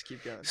sure. Just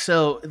keep going.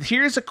 So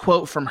here's a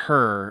quote from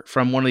her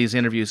from one of these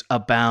interviews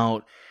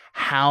about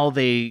how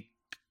they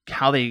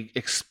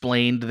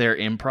explained their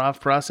improv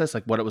process,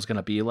 like what it was going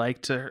to be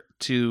like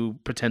to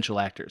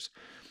potential actors.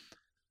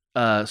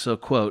 So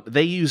quote,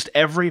 they used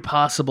every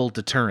possible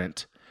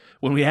deterrent.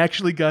 When we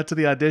actually got to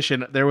the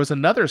audition, there was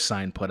another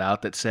sign put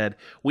out that said,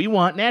 we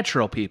want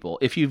natural people.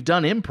 If you've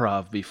done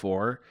improv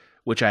before,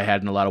 which I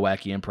had in a lot of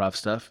wacky improv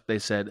stuff, they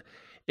said,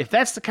 if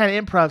that's the kind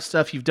of improv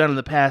stuff you've done in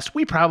the past,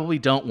 we probably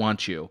don't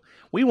want you.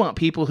 We want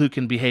people who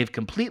can behave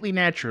completely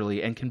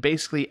naturally and can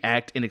basically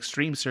act in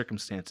extreme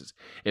circumstances.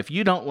 If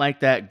you don't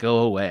like that, go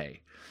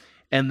away.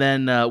 And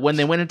then when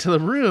they went into the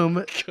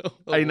room,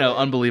 I know,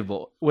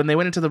 unbelievable. When they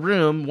went into the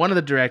room, one of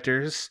the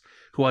directors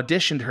who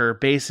auditioned her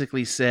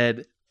basically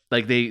said,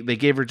 like they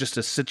gave her just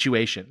a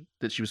situation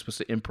that she was supposed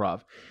to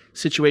improv.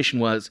 Situation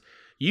was,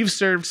 you've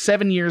served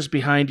 7 years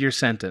behind your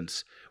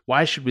sentence.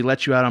 Why should we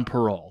let you out on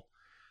parole?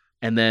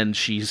 And then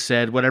she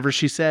said whatever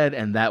she said,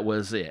 and that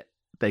was it.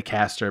 They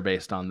cast her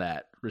based on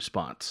that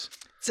response.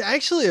 It's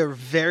actually a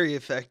very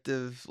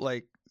effective,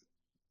 like,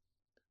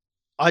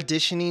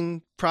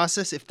 auditioning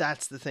process if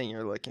that's the thing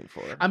you're looking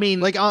for. I mean,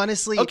 like,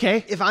 honestly,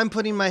 okay, if I'm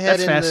putting my head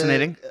that's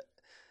fascinating.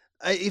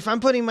 If I'm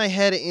putting my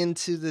head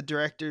into the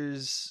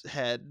director's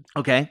head,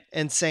 okay,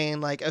 and saying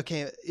like,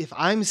 okay, if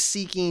I'm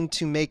seeking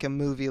to make a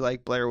movie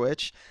like Blair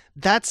Witch,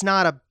 that's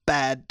not a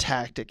bad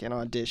tactic in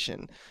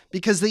audition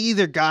because they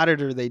either got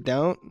it or they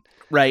don't.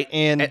 Right.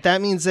 And that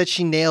means that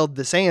she nailed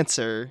this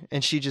answer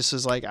and she just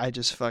was like, I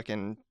just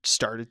fucking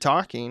started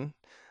talking.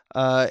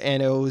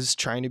 And it was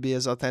trying to be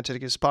as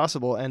authentic as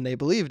possible, and they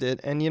believed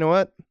it. And you know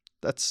what?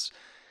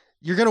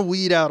 You're gonna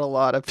weed out a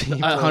lot of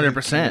people.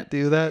 100%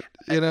 do that.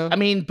 You know. I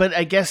mean, but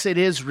I guess it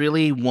is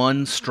really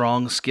one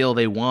strong skill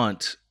they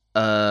want,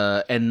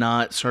 and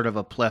not sort of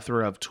a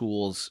plethora of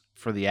tools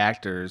for the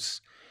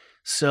actors.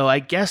 So I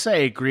guess I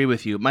agree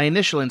with you. My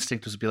initial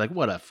instinct was to be like,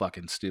 "What a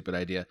fucking stupid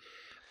idea,"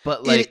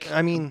 but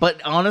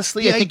but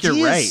honestly, I think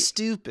you're right.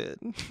 Stupid,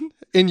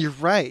 and you're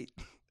right.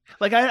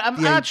 Like,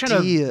 I'm not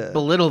trying to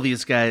belittle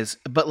these guys,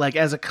 but like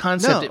as a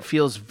concept, it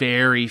feels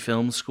very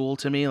film school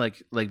to me.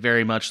 Like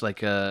very much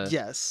like a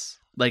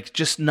like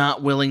just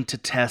not willing to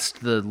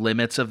test the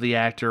limits of the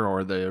actor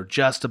or the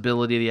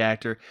adjustability of the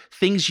actor.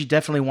 Things you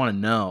definitely want to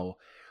know.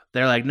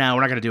 They're like, no,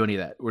 we're not going to do any of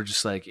that. We're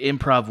just like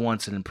improv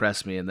once and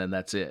impress me, and then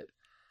that's it.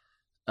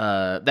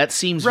 That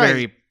seems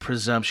very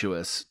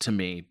presumptuous to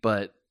me,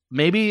 but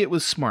maybe it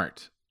was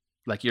smart,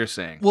 like you're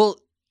saying. Well,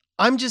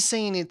 I'm just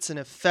saying it's an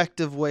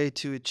effective way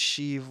to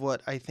achieve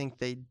what I think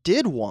they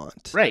did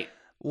want. Right.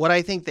 What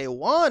I think they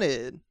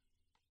wanted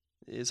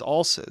is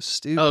also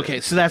stupid.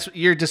 Okay, so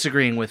you're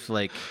disagreeing with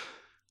like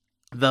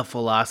the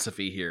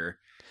philosophy here,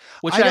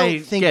 which I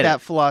don't think get that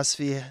it.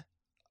 philosophy.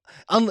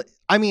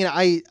 I mean,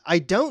 I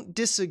don't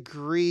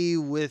disagree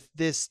with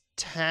this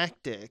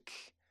tactic.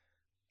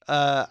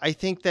 I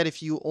think that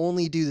if you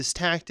only do this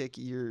tactic,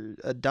 you're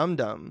a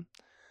dum-dum.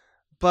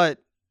 But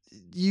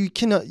you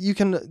can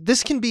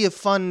this can be a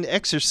fun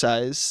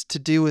exercise to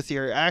do with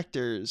your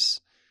actors.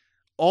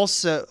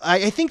 Also,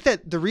 I think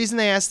that the reason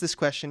they asked this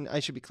question, I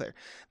should be clear.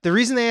 The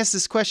reason they asked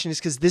this question is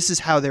because this is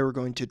how they were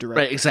going to direct.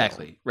 Right,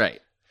 exactly. Right.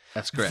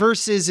 That's correct.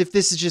 Versus if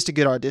this is just a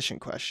good audition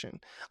question.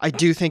 I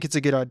do think it's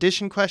a good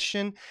audition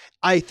question.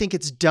 I think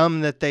it's dumb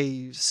that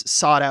they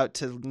sought out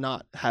to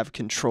not have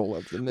control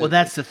of the movie. Well,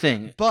 that's the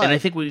thing. But and I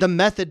think the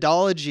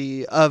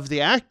methodology of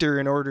the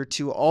actor in order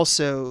to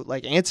also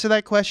like answer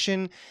that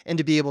question and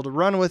to be able to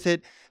run with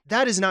it,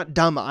 that is not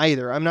dumb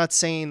either. I'm not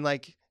saying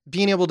like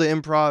being able to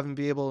improv and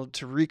be able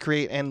to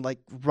recreate and like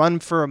run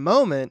for a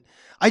moment.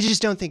 I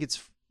just don't think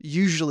it's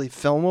usually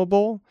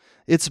filmable.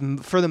 It's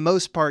for the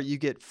most part, you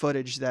get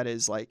footage that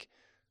is like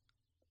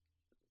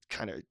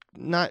kind of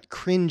not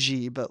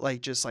cringy, but like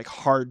just like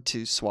hard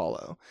to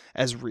swallow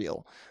as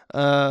real.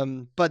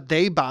 But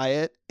they buy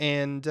it,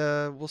 and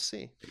we'll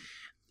see.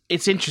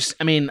 It's interesting.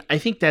 I mean, I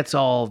think that's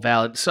all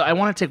valid. So I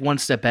want to take one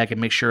step back and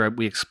make sure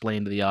we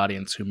explain to the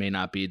audience who may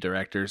not be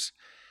directors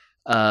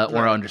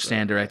or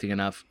understand directing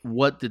enough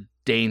what the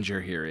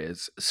danger here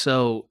is.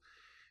 So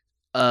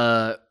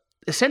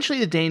essentially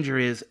the danger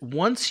is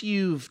once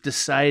you've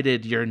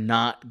decided you're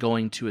not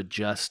going to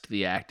adjust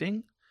the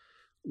acting,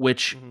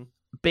 which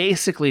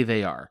basically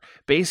they are.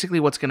 Basically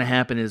what's going to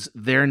happen is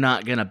they're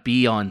not going to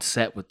be on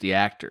set with the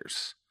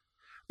actors.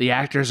 The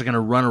actors are going to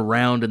run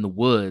around in the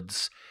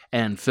woods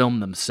and film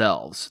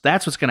themselves.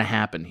 That's what's going to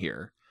happen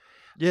here.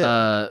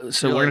 Yeah.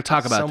 So we're going to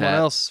talk about someone that.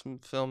 else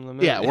film the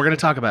movie. Yeah, we're going to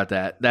talk about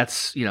that.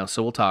 That's,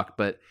 so we'll talk.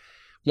 But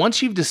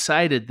once you've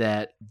decided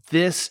that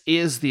this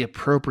is the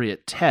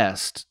appropriate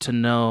test to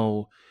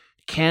know,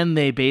 can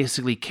they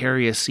basically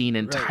carry a scene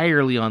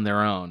entirely on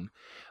their own?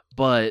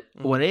 But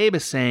what Abe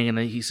is saying, and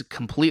he's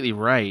completely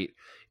right,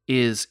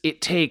 is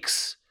it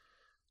takes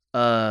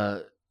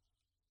it's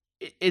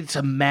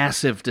a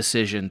massive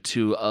decision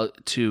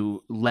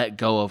to let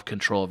go of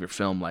control of your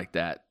film like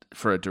that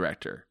for a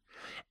director.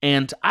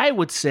 And I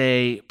would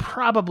say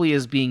probably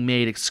is being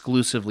made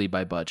exclusively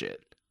by budget.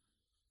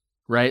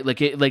 Right?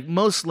 Like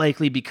most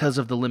likely because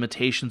of the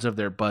limitations of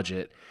their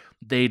budget,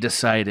 they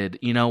decided,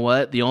 you know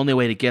what? The only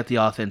way to get the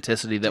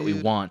authenticity that we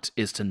want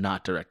is to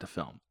not direct a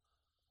film.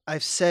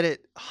 I've said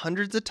it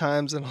hundreds of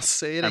times, and I'll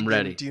say it again.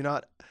 Ready.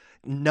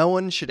 No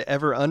one should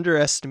ever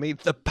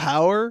underestimate the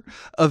power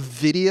of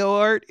video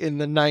art in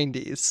the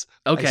 90s.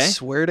 Okay. I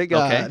swear to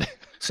God. Okay.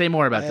 Say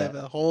more about that. I have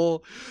a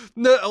whole...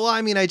 No, well,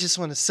 I mean, I just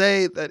want to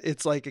say that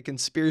it's like a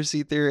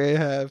conspiracy theory I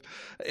have.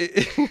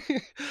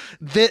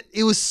 That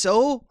it was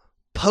so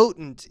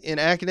potent in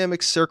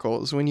academic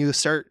circles when you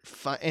start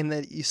and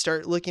that you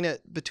start looking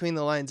at between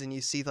the lines and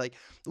you see, like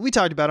we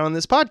talked about on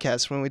this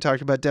podcast when we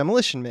talked about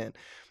Demolition Man,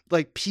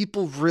 like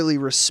people really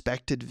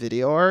respected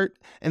video art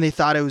and they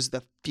thought it was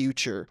the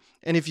future.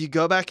 And if you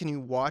go back and you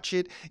watch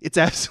it, it's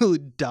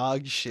absolute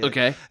dog shit.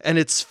 Okay. And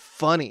it's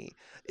funny.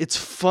 It's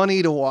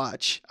funny to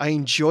watch. I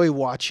enjoy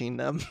watching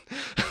them.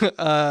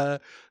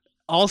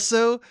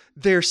 Also,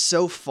 they're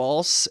so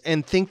false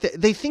and think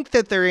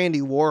that they're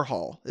Andy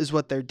Warhol is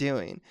what they're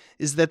doing.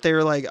 Is that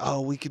they're like, oh,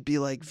 we could be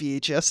like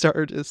VHS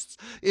artists.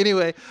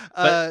 Anyway,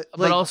 but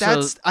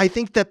also, I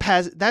think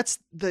that's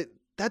the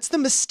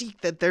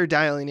mystique that they're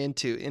dialing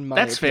into. In my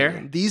opinion,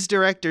 fair. These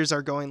directors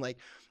are going like,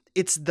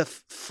 it's the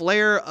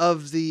flair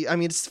of the. I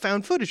mean, it's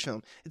found footage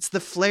film. It's the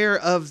flair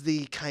of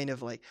the kind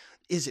of like,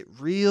 is it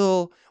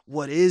real?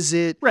 What is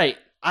it? Right.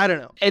 I don't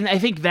know. And I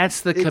think that's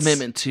the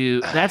commitment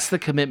to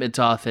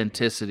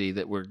authenticity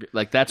that we're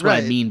like, that's what I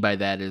mean by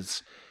that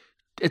is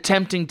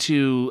attempting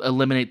to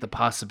eliminate the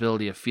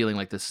possibility of feeling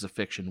like this is a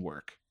fiction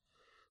work,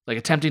 like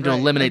attempting to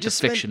eliminate the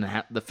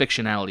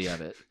fictionality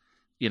of it,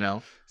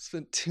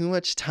 Spent too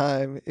much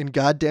time in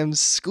goddamn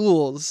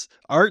schools,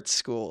 art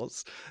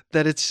schools,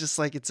 that it's just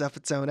like it's up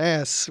its own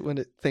ass when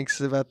it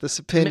thinks about this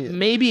opinion.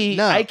 Maybe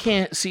I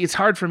can't see. It's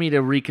hard for me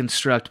to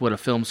reconstruct what a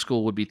film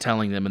school would be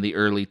telling them in the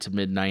early to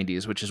mid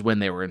 90s, which is when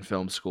they were in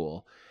film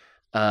school.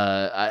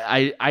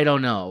 I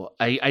don't know.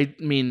 I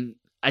mean,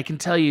 I can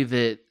tell you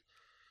that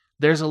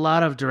there's a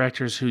lot of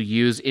directors who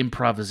use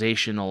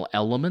improvisational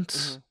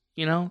elements,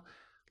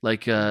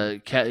 like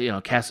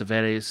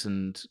Cassavetes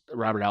and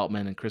Robert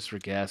Altman and Christopher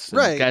Guest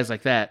and guys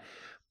like that.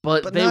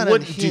 But they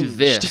wouldn't do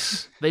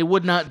this. They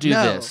would not do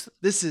this.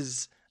 This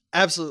is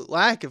absolute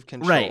lack of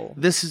control.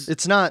 Right.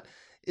 It's not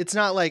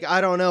like,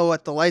 I don't know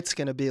what the light's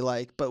going to be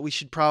like, but we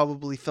should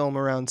probably film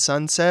around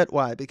sunset.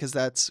 Why? Because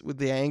that's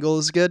the angle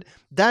is good.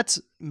 That's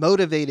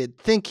motivated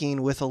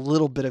thinking with a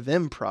little bit of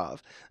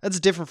improv. That's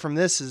different from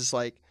this is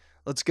like,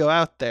 let's go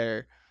out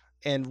there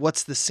and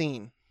what's the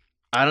scene?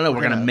 I don't know.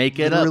 We're gonna make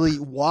it up. Literally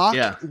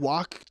Yeah.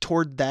 walk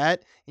toward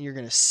that, and you're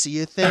gonna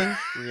see a thing,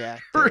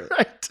 react to it.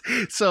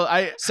 Right. So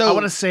I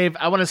want to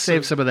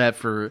save some of that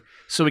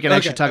so we can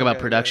actually talk about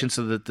production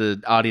so that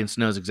the audience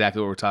knows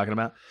exactly what we're talking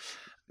about.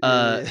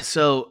 Yeah.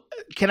 So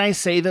can I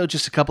say though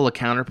just a couple of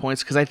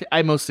counterpoints, because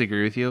I mostly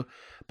agree with you,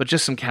 but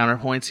just some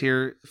counterpoints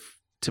here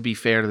to be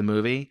fair to the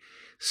movie.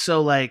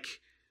 So like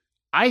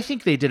I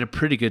think they did a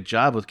pretty good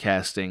job with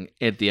casting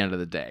at the end of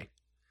the day.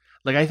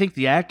 Like I think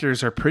the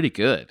actors are pretty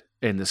good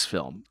in this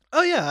film.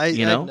 Oh yeah, I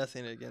know? have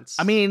nothing against.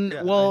 I mean,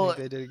 yeah, well, I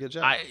think they did a good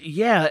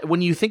job.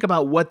 When you think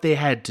about what they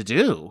had to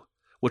do,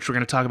 which we're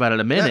going to talk about in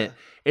a minute,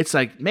 it's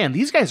like, man,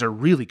 these guys are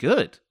really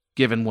good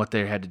given what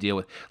they had to deal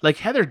with. Like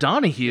Heather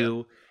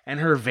Donahue and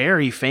her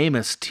very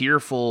famous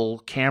tearful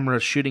camera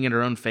shooting in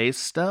her own face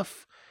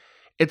stuff.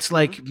 It's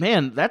like,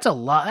 man, that's a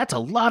lot. That's a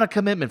lot of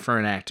commitment for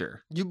an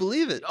actor. You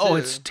believe it? Oh, too.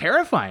 it's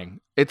terrifying.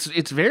 It's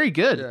very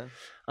good. Yeah.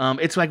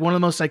 It's like one of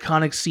the most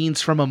iconic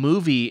scenes from a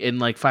movie in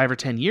like 5 or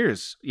 10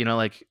 years,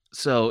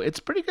 so it's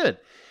pretty good.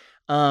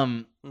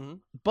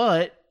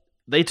 But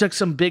they took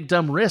some big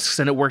dumb risks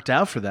and it worked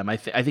out for them. I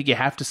think you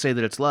have to say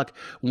that it's luck.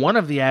 One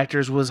of the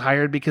actors was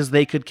hired because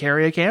they could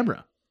carry a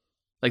camera.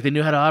 Like they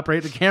knew how to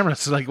operate the camera.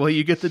 So like, well,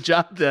 you get the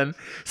job then.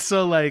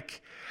 So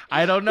like,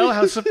 I don't know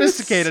how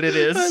sophisticated it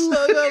is. I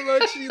love how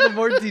much the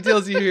more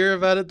details you hear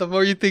about it, the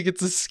more you think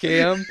it's a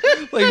scam.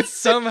 Like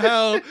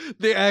somehow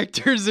the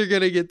actors are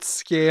gonna get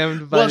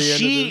scammed by the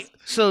end of this.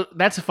 So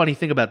that's a funny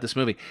thing about this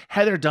movie.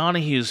 Heather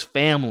Donahue's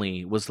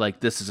family was like,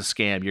 "This is a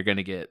scam. You're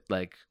gonna get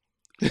like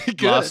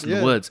lost in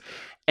the woods."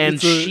 And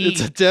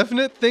it's a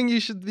definite thing you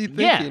should be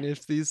thinking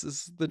if these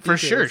is the details for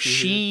sure.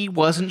 She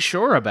wasn't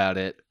sure about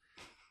it.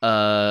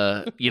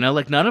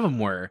 Like none of them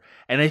were.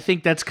 And I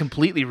think that's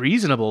completely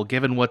reasonable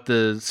given what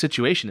the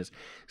situation is.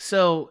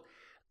 So,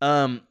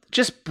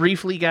 just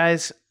briefly,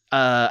 guys,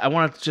 I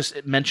want to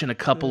just mention a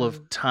couple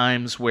of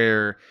times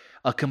where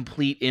a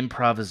complete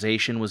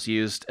improvisation was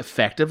used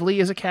effectively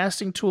as a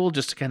casting tool,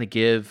 just to kind of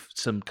give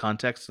some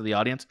context to the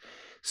audience.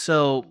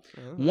 So,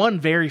 one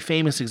very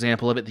famous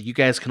example of it that you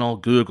guys can all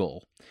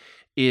Google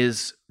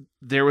is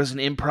there was an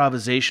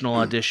improvisational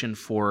audition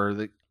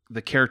for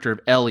the character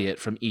of Elliot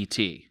from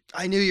E.T.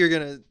 I knew you were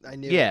gonna. I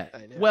knew.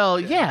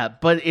 Yeah.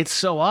 But it's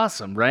so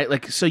awesome, right?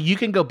 Like, so you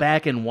can go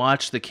back and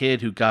watch the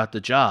kid who got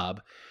the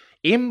job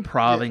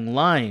improving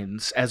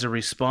lines as a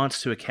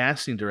response to a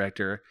casting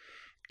director,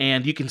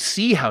 and you can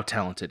see how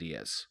talented he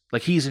is.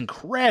 Like, he's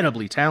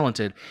incredibly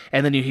talented.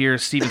 And then you hear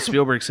Steven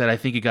Spielberg said, "I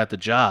think you got the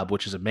job,"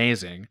 which is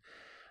amazing.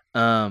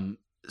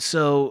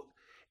 So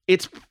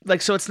it's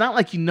like, so it's not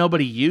like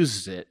nobody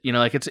uses it.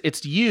 Like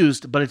it's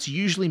used, but it's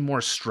usually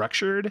more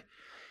structured.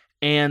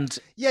 And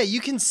yeah, you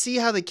can see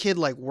how the kid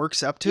like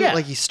works up to it.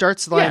 Like he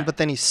starts the line, but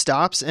then he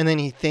stops and then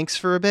he thinks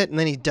for a bit and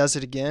then he does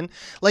it again.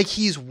 Like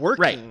he's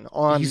working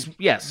on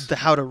the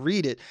how to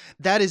read it.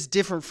 That is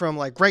different from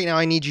like right now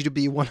I need you to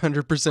be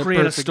 100% create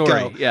perfect. A story.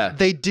 Go. Yeah.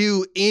 They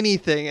do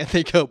anything and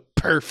they go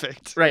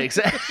perfect. Right,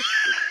 exactly.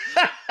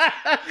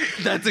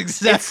 That's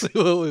exactly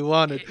what we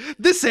wanted.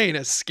 This ain't a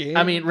scam.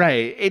 I mean,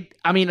 right.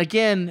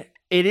 Again,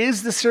 it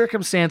is the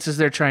circumstances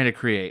they're trying to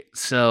create.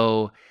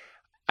 So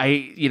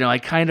I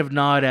kind of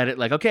nod at it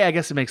like, okay, I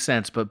guess it makes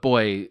sense, but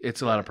boy, it's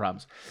a lot of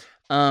problems.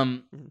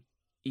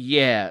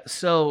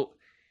 So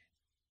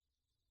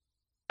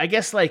I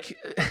guess like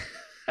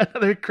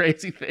another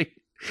crazy thing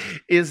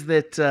is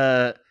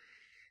that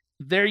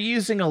they're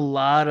using a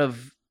lot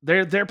of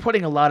they're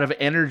putting a lot of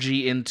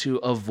energy into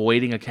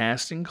avoiding a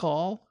casting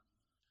call,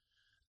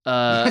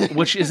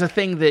 which is a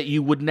thing that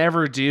you would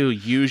never do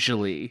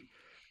usually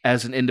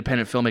as an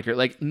independent filmmaker.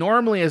 Like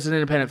normally as an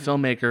independent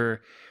filmmaker,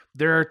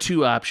 there are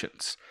two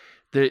options.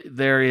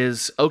 There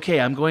is, okay,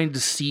 I'm going to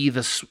see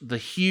the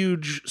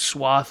huge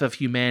swath of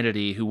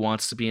humanity who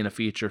wants to be in a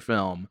feature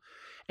film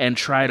and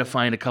try to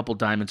find a couple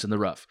diamonds in the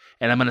rough.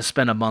 And I'm going to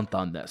spend a month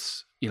on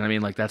this. You know what I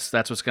mean? Like that's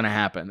what's going to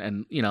happen.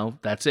 And,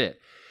 that's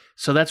it.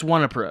 So that's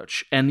one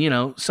approach. And,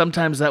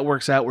 sometimes that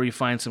works out where you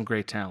find some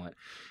great talent.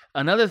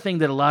 Another thing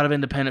that a lot of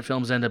independent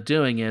films end up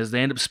doing is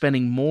they end up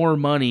spending more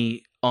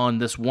money on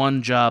this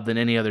one job than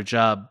any other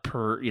job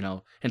per,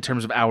 in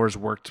terms of hours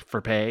worked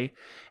for pay.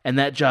 And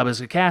that job is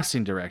a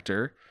casting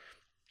director,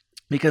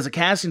 because a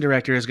casting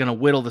director is going to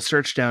whittle the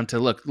search down to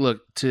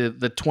look to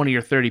the 20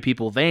 or 30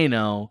 people they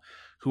know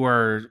who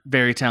are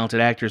very talented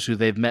actors who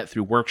they've met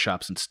through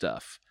workshops and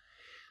stuff.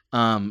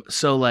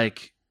 So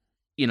like,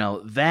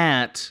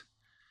 that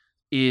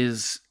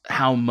is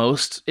how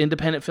most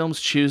independent films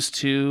choose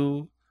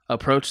to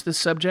approach this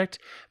subject,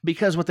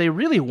 because what they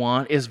really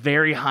want is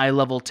very high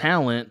level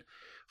talent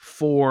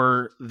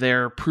for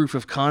their proof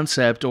of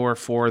concept or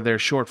for their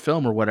short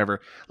film or whatever.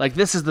 Like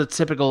this is the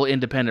typical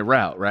independent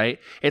route, right?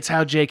 It's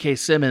how J.K.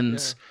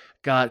 Simmons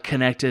got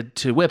connected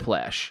to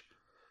Whiplash.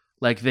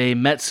 Like they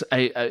met,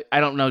 I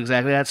don't know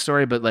exactly that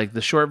story, but like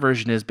the short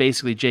version is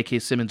basically J.K.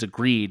 Simmons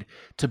agreed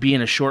to be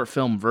in a short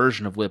film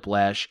version of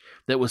Whiplash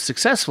that was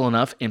successful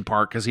enough, in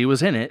part because he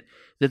was in it,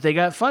 that they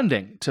got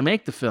funding to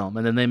make the film,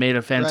 and then they made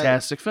a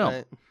fantastic film.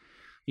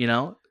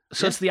 Right.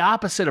 So it's the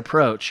opposite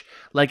approach.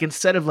 Like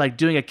instead of like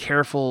doing a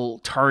careful,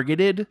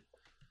 targeted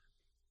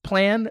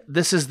plan,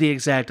 this is the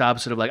exact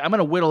opposite of like I'm going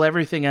to whittle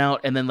everything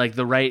out, and then like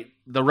the right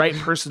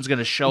person's going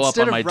to show up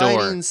on my door. Instead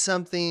of writing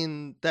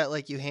something that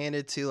like you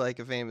handed to like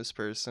a famous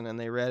person and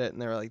they read it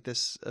and they're like,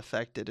 this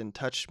affected and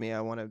touched me,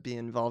 I want to be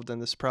involved in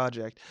this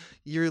project.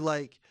 You're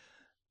like,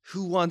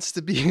 who wants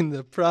to be in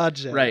the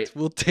project? Right.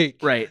 We'll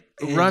take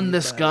Run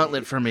this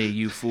gauntlet for me,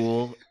 you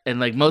fool. And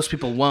like most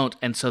people won't,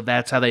 and so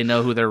that's how they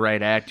know who their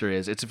right actor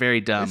is. It's very I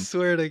dumb.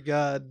 swear to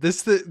God,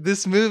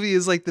 this movie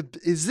is like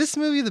is this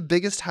movie the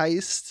biggest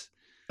heist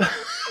of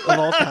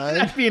all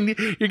time? I mean,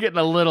 you're getting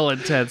a little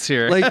intense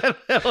here. Like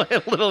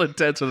a little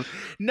intense.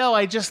 No,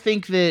 I just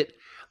think that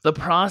the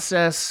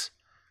process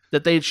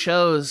that they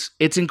chose,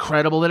 it's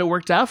incredible that it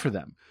worked out for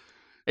them.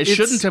 It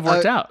shouldn't have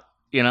worked out,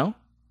 you know?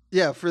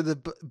 Yeah, for the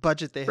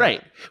budget they had.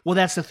 Right. Well,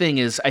 that's the thing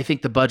is I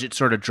think the budget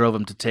sort of drove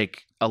them to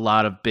take a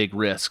lot of big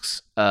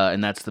risks,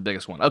 and that's the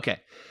biggest one. Okay,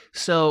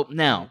 so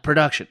now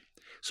production.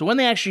 So when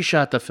they actually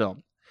shot the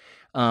film,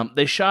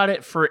 they shot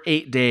it for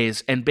 8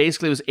 days, and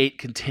basically it was 8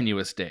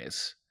 continuous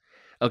days.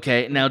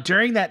 Okay, now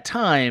during that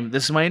time,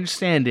 this is my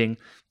understanding,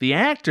 the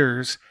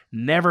actors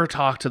never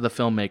talked to the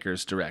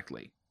filmmakers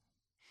directly.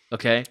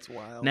 Okay? It's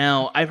wild.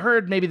 Now, I've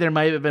heard maybe there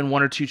might have been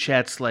one or two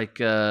chats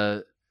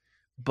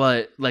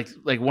but like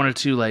one or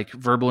two like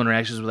verbal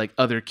interactions with like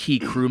other key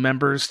crew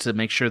members to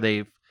make sure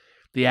the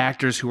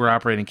actors who were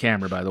operating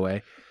camera, by the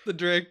way. The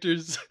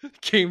directors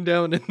came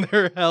down in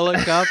their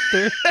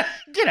helicopter.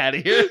 Get out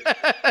of here.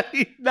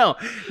 No,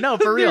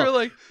 for real. They were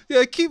like,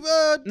 yeah, keep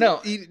No.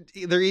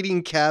 They're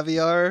eating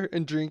caviar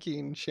and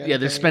drinking champagne. Yeah,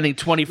 they're spending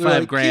 25 They're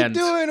like, grand.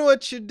 Keep doing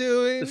what you're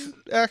doing,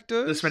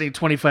 actors. They're spending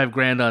 25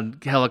 grand on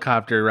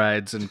helicopter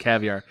rides and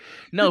caviar.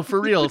 No,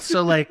 for real.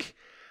 So like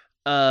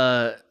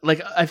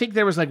I think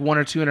there was like one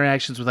or two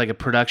interactions with like a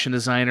production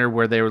designer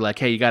where they were like,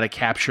 hey, you got to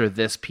capture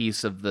this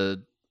piece of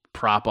the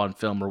prop on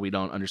film or we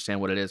don't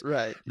understand what it is.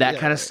 Right. That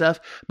kind of stuff.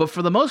 But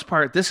for the most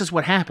part, this is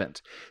what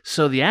happened.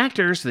 So the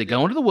actors, they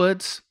go into the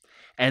woods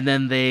and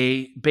then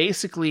they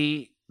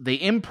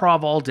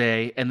improv all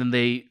day and then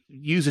they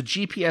use a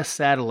GPS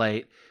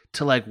satellite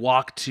to like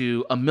walk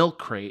to a milk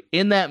crate.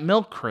 In that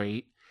milk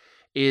crate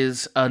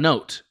is a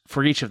note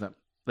for each of them.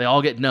 They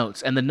all get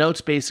notes, and the notes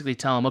basically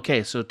tell them,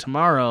 okay, so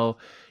tomorrow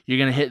you're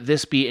going to hit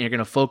this beat and you're going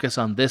to focus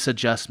on this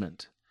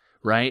adjustment,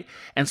 right?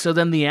 And so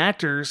then the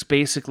actors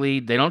basically,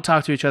 they don't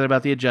talk to each other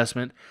about the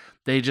adjustment.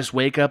 They just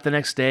wake up the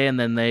next day and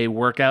then they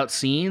work out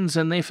scenes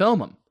and they film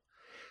them.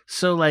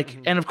 So like,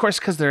 and of course,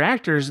 because they're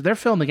actors, they're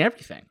filming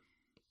everything.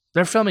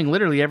 They're filming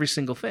literally every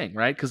single thing,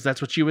 right? Because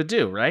that's what you would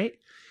do, right?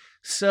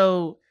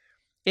 So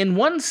in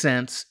one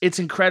sense, it's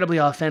incredibly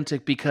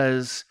authentic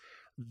because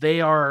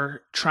they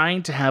are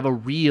trying to have a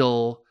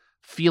real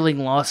feeling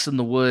lost in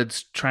the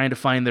woods, trying to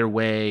find their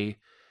way,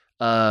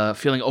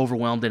 feeling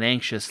overwhelmed and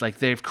anxious. Like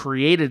they've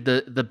created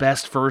the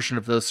best version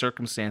of those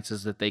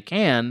circumstances that they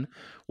can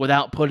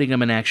without putting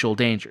them in actual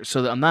danger.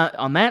 So on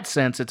that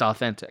sense, it's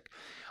authentic.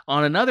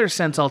 On another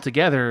sense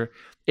altogether,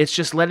 it's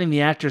just letting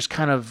the actors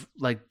kind of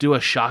like do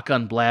a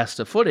shotgun blast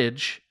of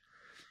footage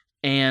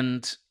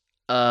and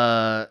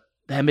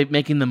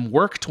making them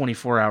work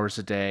 24 hours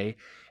a day.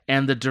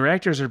 And the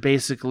directors are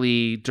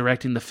basically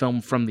directing the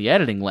film from the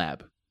editing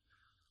lab.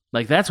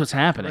 Like, that's what's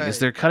happening, is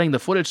they're cutting the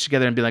footage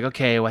together and be like,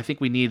 okay, well, I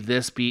think we need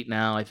this beat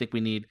now. I think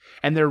we need...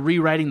 And they're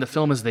rewriting the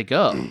film as they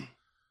go.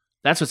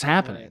 That's what's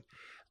happening.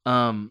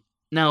 Right.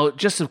 Now,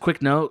 just a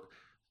quick note.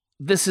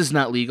 This is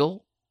not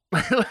legal.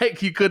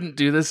 Like, you couldn't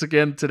do this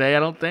again today, I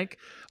don't think.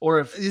 Or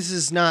if... This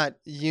is not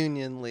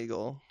union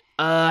legal.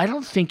 I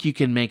don't think you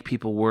can make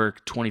people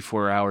work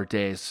 24-hour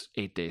days,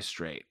 8 days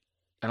straight.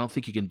 I don't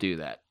think you can do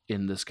that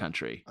in this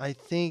country. I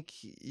think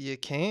you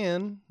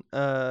can.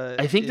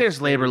 I think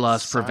there's labor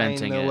laws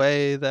preventing it.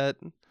 Way that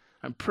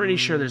I'm pretty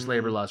sure there's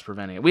labor laws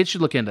preventing it. We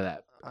should look into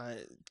that.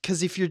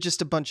 Because if you're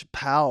just a bunch of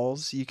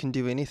pals, you can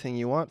do anything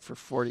you want for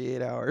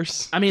 48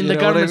 hours. I mean, the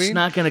government's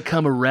not going to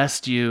come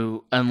arrest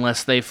you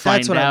unless they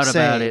find out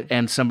about it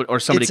and somebody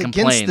complains. It's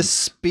against the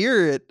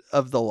spirit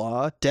of the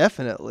law,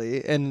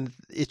 definitely, and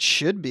it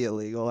should be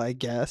illegal, I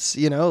guess.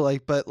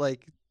 But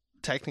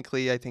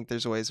technically, I think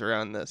there's ways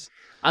around this.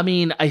 I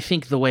mean, I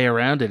think the way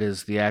around it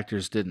is the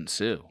actors didn't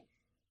sue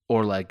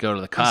or go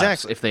to the cops.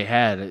 Exactly. If they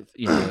had, it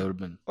would have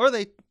been. Or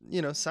they,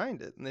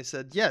 signed it and they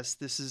said, yes,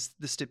 this is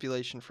the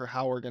stipulation for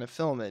how we're going to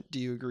film it. Do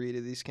you agree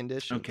to these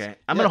conditions? Okay.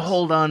 I'm going to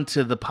hold on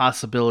to the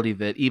possibility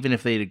that even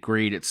if they'd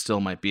agreed, it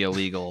still might be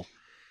illegal.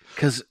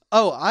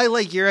 I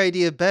like your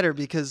idea better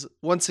because,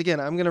 once again,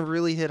 I'm going to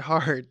really hit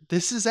hard.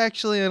 This is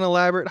actually an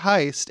elaborate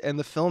heist and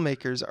the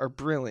filmmakers are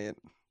brilliant.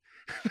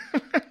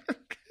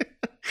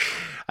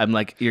 I'm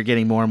like, you're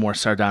getting more and more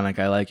sardonic.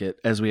 I like it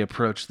as we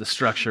approach the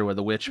structure where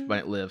the witch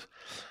might live.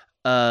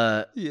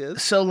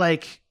 Yes. So,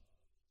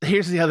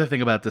 here's the other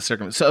thing about this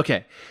circumstance. So,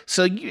 okay.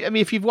 So,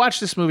 if you've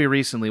watched this movie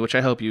recently, which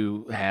I hope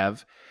you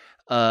have,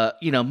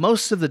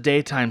 most of the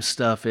daytime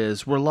stuff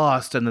is we're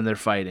lost and then they're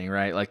fighting,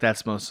 right? Like,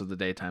 that's most of the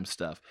daytime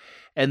stuff.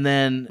 And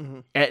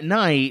then at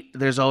night,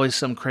 there's always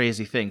some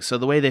crazy thing. So,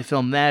 the way they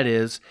film that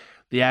is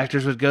The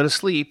actors would go to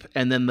sleep,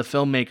 and then the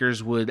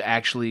filmmakers would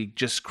actually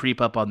just creep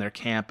up on their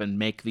camp and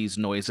make these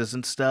noises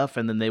and stuff,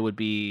 and then they would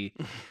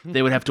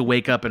have to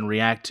wake up and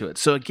react to it.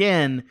 So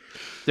again,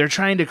 they're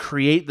trying to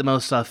create the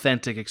most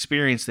authentic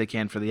experience they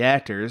can for the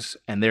actors,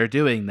 and they're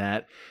doing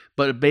that.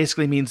 But it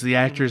basically means the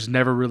actors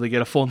never really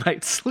get a full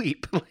night's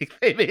sleep. Like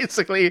they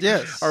basically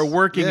are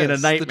working in a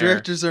nightmare. The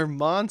directors are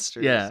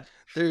monsters. Yeah.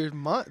 They're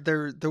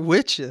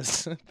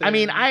witches. I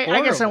mean,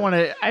 I guess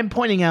I'm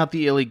pointing out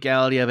the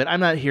illegality of it. I'm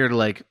not here to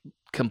like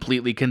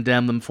completely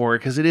condemn them for it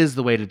because it is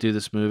the way to do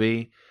this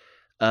movie.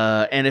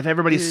 And if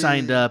everybody's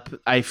signed up,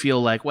 I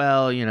feel like,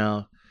 well,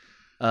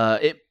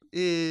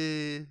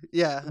 maybe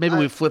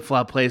we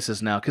flip-flop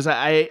places now because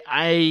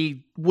I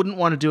wouldn't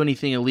want to do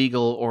anything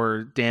illegal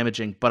or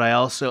damaging, but I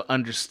also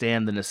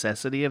understand the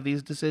necessity of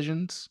these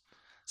decisions.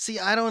 See,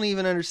 I don't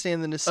even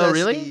understand the necessity.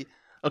 Oh, really?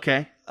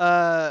 Okay.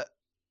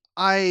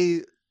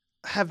 I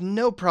have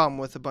no problem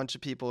with a bunch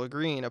of people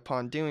agreeing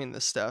upon doing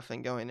this stuff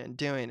and going and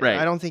doing it. Right.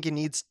 I don't think it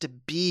needs to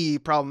be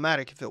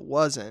problematic if it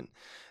wasn't.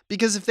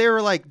 Because if they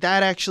were like,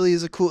 that actually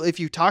is if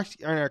you talk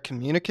and are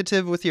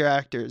communicative with your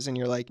actors and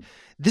you're like,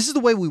 this is the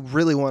way we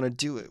really want to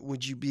do it,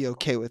 would you be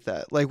okay with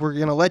that? Like, we're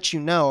going to let you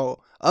know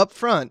up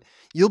front,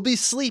 you'll be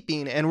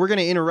sleeping and we're going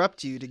to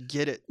interrupt you to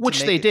get it.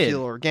 Which they did,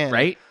 feel organic.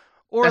 Right?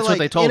 Or that's like what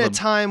they told in them. A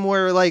time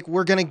where like,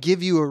 we're going to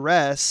give you a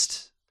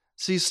rest.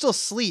 So you still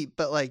sleep,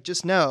 but like,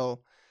 just know,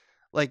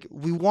 like,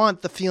 we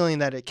want the feeling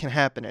that it can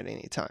happen at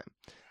any time,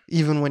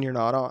 even when you're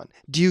not on.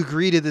 Do you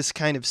agree to this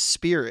kind of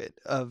spirit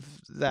of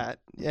that?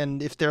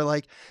 And if they're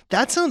like,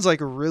 that sounds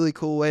like a really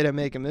cool way to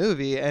make a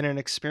movie and an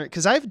experience,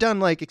 because I've done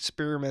like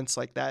experiments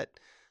like that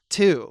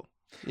too.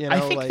 I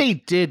think they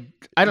did.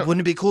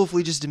 Wouldn't it be cool if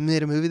we just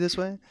made a movie this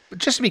way?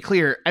 Just to be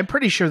clear, I'm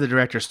pretty sure the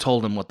directors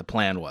told him what the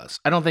plan was.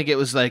 I don't think it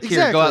was like,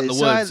 here, go out in the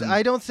woods.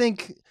 I don't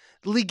think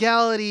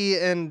legality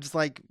and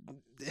like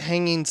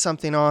hanging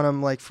something on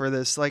them like for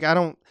this, like I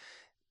don't.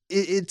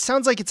 It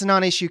sounds like it's a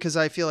non-issue because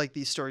I feel like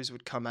these stories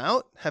have come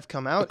out.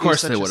 Of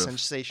course, they would have. Such a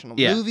sensational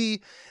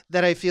movie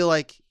that I feel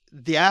like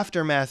the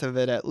aftermath of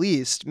it, at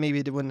least, maybe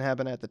it wouldn't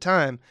happen at the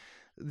time.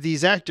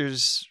 These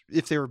actors,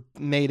 if they were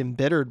made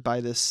embittered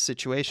by this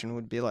situation,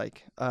 would be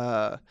like,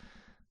 I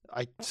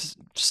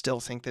still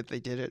think that they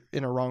did it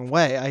in a wrong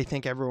way. I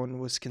think everyone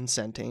was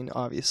consenting,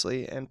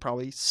 obviously, and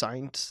probably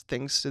signed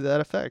things to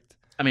that effect.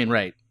 I mean,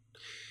 right.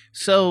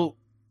 So,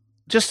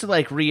 just to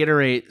like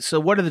reiterate, so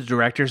what are the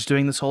directors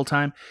doing this whole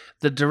time?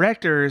 The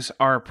directors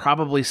are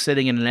probably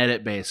sitting in an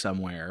edit bay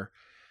somewhere.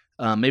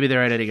 Maybe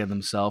they're editing it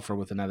themselves or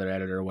with another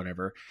editor or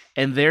whatever.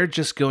 And they're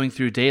just going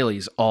through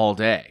dailies all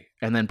day.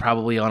 And then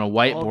probably on a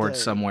whiteboard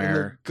somewhere. In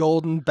the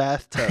golden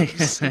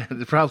bathtubs.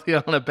 probably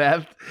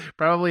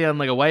on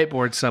like a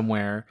whiteboard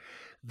somewhere.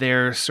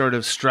 They're sort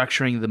of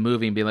structuring the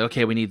movie and being like,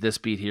 okay, we need this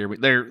beat here.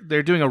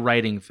 They're doing a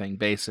writing thing,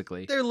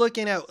 basically. They're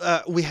looking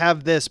at, we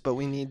have this, but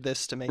we need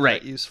this to make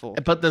it useful.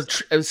 But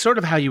it's sort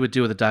of how you would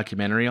do with a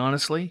documentary,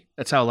 honestly.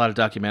 That's how a lot of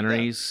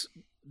documentaries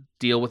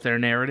deal with their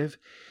narrative.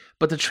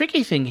 But the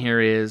tricky thing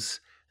here is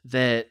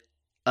that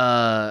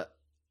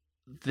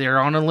they're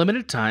on a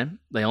limited time.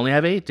 They only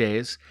have 8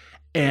 days.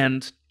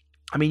 And,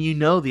 I mean,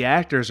 the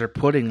actors are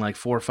putting like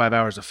 4 or 5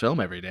 hours of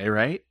film every day,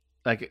 right?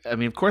 Like, I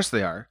mean, of course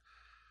they are.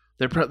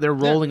 They're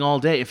rolling all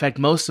day. In fact,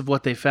 most of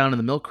what they found in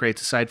the milk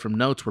crates, aside from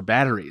notes, were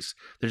batteries.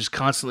 They're just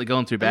constantly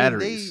going through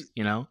batteries,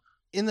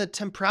 In the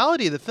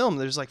temporality of the film,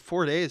 there's like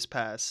 4 days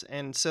pass.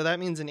 And so that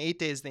means in 8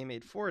 days, they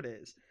made 4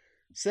 days.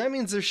 So that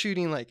means they're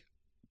shooting like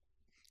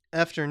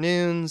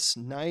afternoons,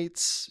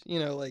 nights,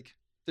 like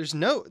there's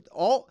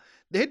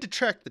they had to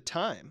track the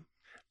time.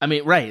 I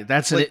mean, right.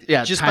 That's like,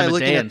 just by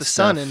looking at the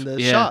sun and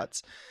the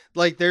shots.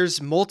 Like there's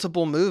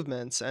multiple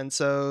movements. And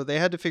so they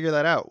had to figure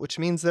that out, which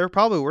means they're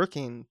probably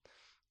working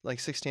like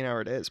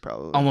 16-hour days,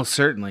 probably. Almost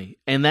certainly.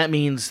 And that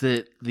means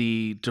that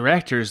the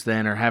directors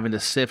then are having to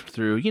sift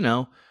through,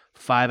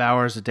 5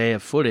 hours a day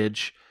of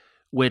footage,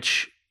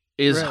 which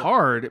is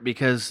hard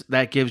because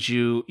that gives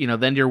you,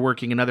 then you're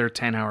working another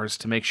 10 hours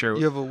to make sure.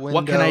 You have a window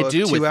what can I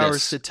do of 2 with hours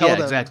this? to tell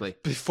them exactly.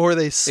 before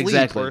they sleep.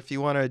 Exactly. Or if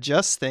you want to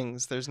adjust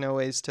things, there's no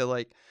ways to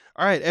like,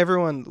 all right,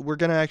 everyone, we're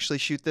going to actually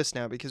shoot this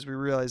now because we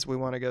realize we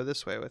want to go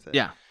this way with it.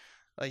 Yeah.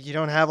 Like you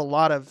don't have a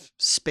lot of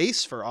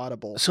space for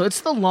audible. So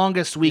it's the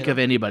longest week of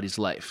anybody's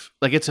life.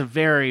 Like it's a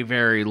very,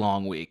 very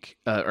long week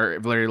or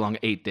very long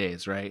 8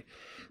 days, right?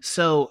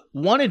 So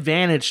one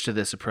advantage to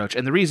this approach,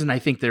 and the reason I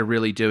think they're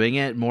really doing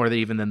it more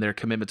even than their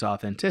commitment to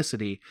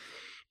authenticity,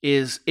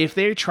 is if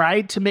they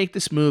tried to make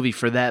this movie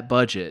for that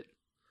budget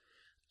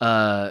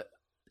and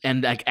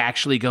like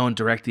actually go and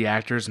direct the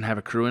actors and have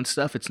a crew and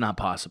stuff, it's not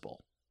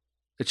possible.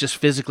 It's just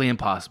physically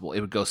impossible.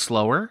 It would go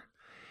slower.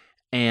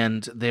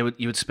 And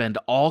you would spend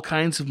all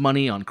kinds of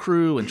money on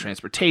crew and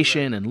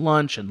transportation and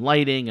lunch and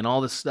lighting and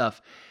all this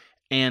stuff.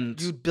 And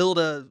you'd build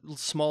a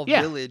small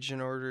village in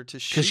order to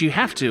shoot. Because you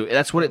have to.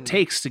 That's what it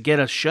takes to get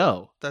a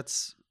show.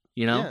 That's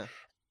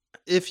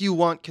If you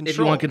want control. If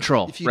you want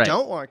control. If you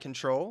don't want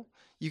control,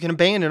 you can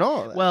abandon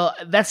all of that. Well,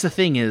 that's the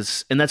thing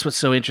is, and that's what's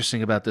so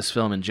interesting about this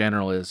film in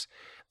general is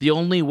the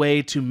only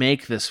way to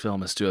make this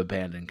film is to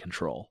abandon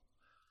control.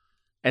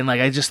 And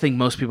like, I just think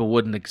most people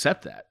wouldn't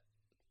accept that.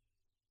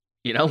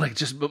 You know, like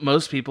just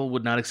most people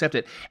would not accept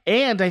it.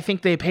 And I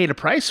think they paid a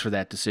price for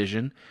that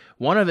decision.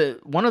 One of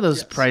those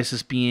Yes.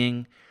 prices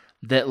being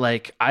that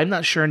like I'm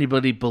not sure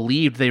anybody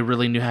believed they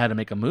really knew how to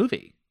make a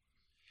movie.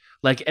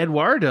 Like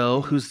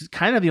Eduardo, who's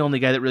kind of the only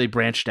guy that really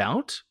branched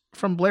out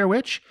from Blair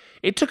Witch,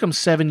 it took him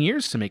 7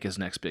 years to make his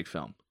next big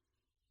film.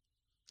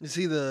 Is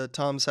he the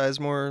Tom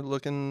Sizemore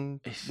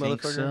looking I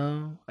think motherfucker?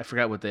 so. I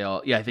forgot what they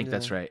all. Yeah, I think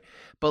that's right.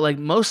 But like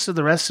most of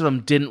the rest of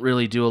them didn't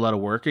really do a lot of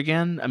work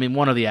again. I mean,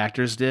 one of the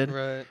actors did.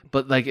 Right.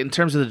 But like in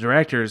terms of the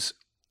directors,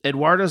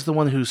 Eduardo's the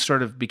one who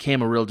sort of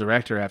became a real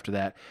director after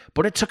that.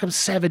 But it took him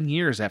 7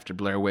 years after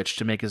Blair Witch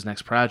to make his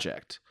next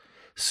project.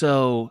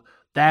 So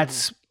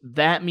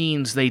that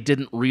means they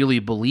didn't really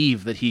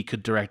believe that he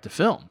could direct a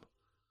film,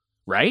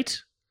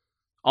 right?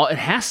 It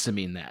has to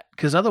mean that,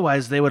 because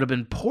otherwise they would have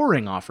been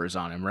pouring offers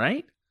on him,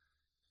 right?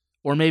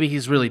 Or maybe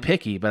he's really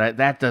picky, but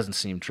that doesn't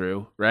seem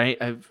true, right?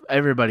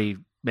 Everybody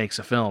makes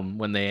a film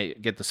when they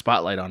get the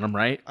spotlight on them,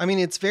 right? I mean,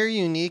 it's very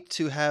unique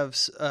to have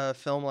a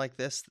film like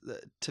this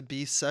to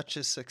be such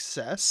a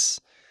success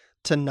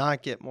to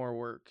not get more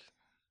work.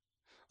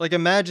 Like,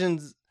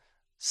 imagine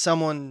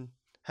someone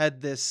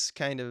had this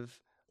kind of,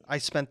 I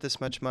spent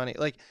this much money.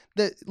 Like,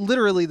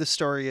 literally the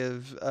story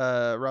of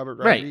Robert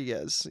Right.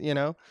 Rodriguez, you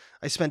know?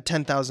 I spent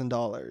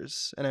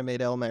 $10,000 and I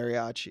made El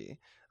Mariachi.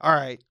 All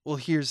right, well,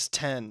 here's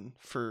 10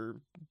 for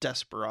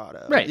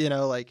Desperado. Right. You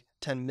know, like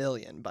 10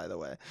 million, by the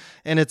way.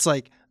 And it's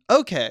like,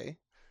 okay,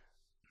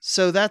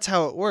 so that's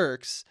how it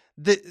works.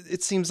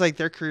 It seems like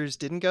their careers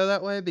didn't go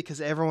that way because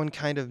everyone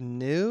kind of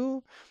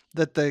knew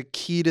that the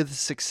key to the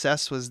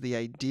success was the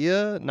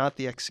idea, not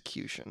the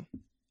execution.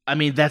 I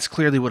mean, that's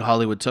clearly what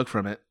Hollywood took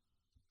from it.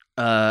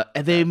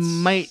 And they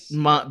might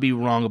not be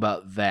wrong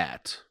about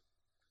that.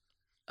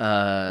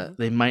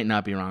 They might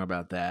not be wrong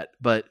about that.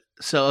 But,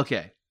 so,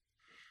 okay.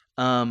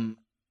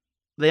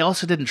 They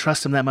also didn't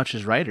trust him that much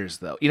as writers,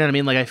 though. You know what I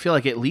mean? Like, I feel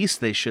like at least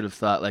they should have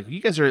thought, like,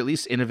 you guys are at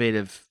least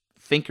innovative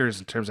thinkers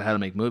in terms of how to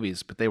make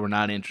movies, but they were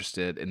not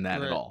interested in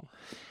that at all.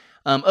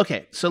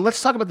 Okay, so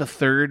let's talk about the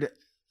third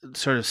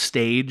sort of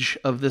stage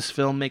of this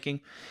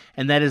filmmaking,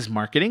 and that is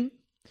marketing.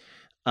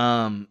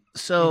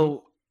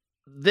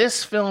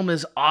 This film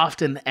is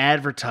often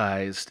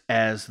advertised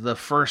as the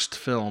first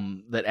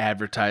film that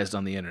advertised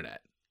on the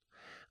internet.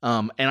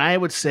 And I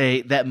would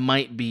say that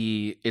might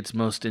be its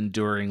most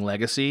enduring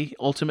legacy,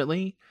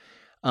 ultimately.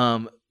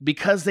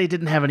 Because they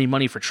didn't have any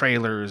money for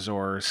trailers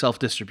or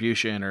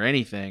self-distribution or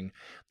anything,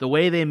 the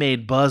way they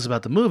made buzz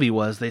about the movie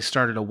was they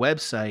started a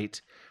website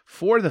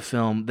for the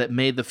film that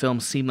made the film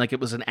seem like it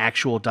was an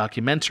actual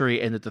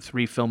documentary and that the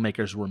three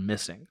filmmakers were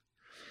missing.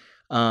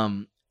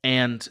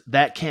 And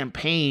that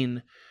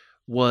campaign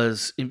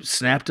was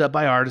snapped up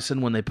by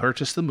Artisan when they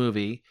purchased the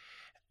movie,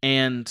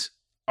 and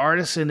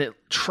Artisan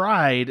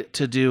tried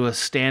to do a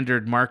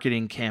standard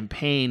marketing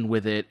campaign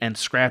with it and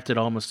scrapped it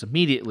almost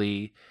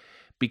immediately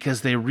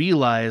because they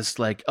realized,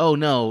 like, oh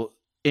no,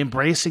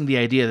 embracing the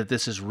idea that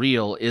this is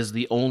real is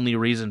the only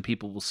reason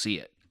people will see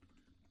it.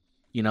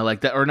 You know,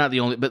 like that, or not the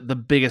only, but the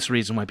biggest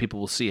reason why people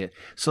will see it.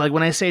 So like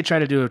when I say try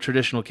to do a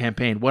traditional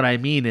campaign, what I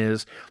mean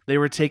is they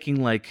were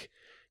taking like,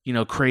 you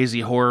know,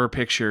 crazy horror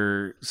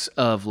pictures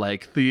of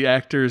like the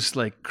actors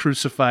like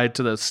crucified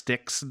to those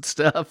sticks and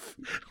stuff.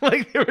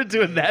 Like they were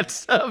doing that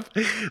stuff.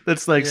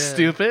 That's like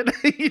stupid,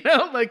 you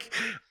know, like,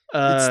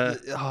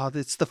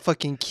 it's the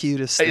fucking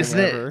cutest thing isn't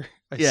ever. it?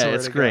 I Yeah, swear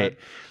it's to great.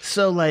 God.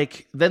 So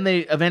like then they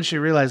eventually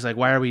realized like,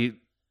 why are we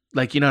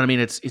like, you know what I mean?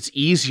 It's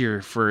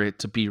easier for it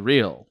to be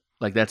real.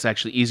 Like that's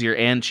actually easier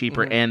and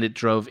cheaper, and it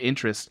drove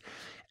interest.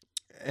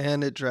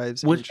 And it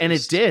drives and it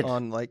interest did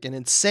on like an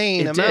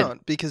insane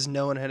amount because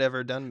no one had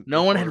ever done.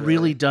 No one had before,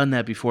 really done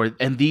that before,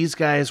 and these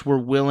guys were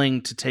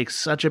willing to take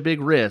such a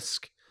big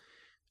risk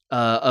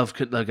of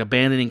like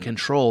abandoning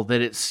control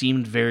that it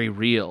seemed very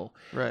real.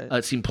 Right.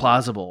 It seemed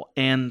plausible,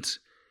 and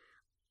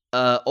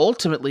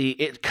ultimately,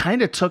 it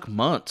kind of took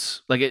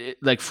months,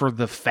 like for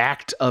the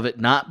fact of it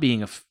not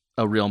being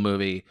a real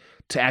movie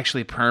to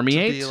actually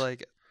permeate, to be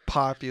like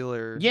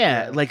popular.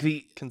 Like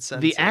the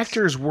consensus. The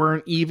actors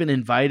weren't even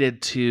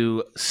invited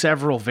to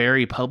several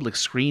very public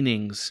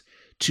screenings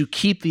to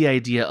keep the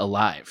idea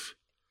alive.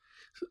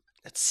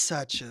 It's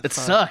such a. It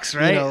sucks,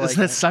 right? You know,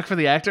 Doesn't it suck for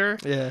the actor?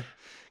 Yeah,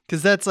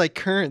 because that's like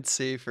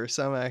currency for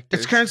some actors.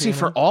 It's currency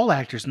for all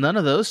actors. None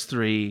of those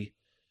three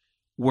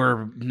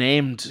were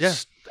named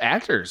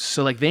actors,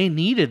 so like they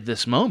needed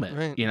this moment,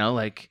 right. You know,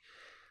 like,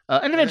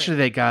 and eventually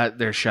they got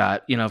their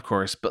shot, you know, of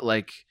course, but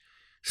like.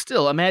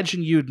 Still,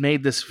 imagine you'd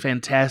made this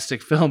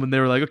fantastic film, and they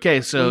were like, "Okay,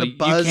 so you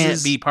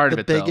can't be part of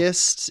it." The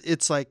biggest,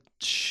 it's like,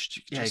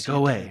 go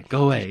away,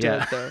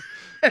 yeah, go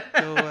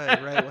away.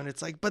 Right when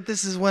it's like, but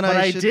this is when but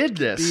I should did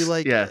this. Be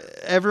like,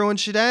 everyone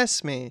should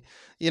ask me.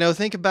 You know,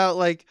 think about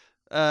like,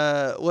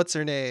 what's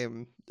her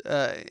name,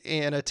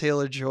 Anna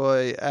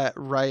Taylor-Joy at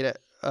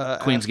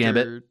Queen's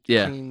Gambit.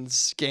 Yeah,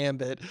 Queen's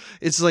Gambit.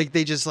 It's like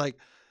they just like,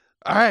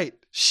 all right.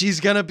 She's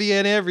gonna be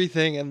in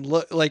everything, and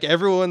look, like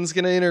everyone's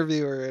gonna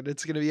interview her, and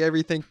it's gonna be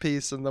everything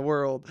piece in the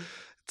world.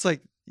 It's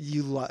like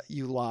you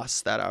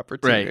lost that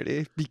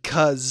opportunity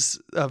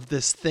because of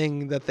this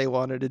thing that they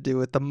wanted to do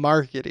with the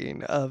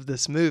marketing of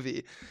this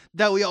movie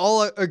that we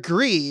all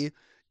agree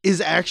is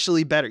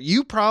actually better.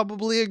 You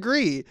probably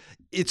agree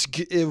it's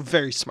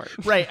very smart.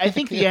 Right. I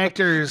think the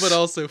actors but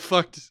also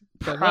fucked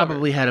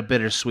probably had a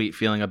bittersweet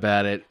feeling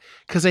about it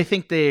because I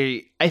think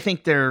they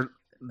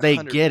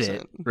get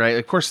it, right?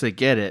 Of course they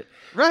get it.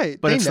 Right.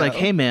 But it's like,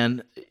 hey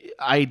man,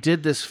 I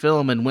did this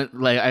film and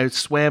I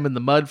swam in the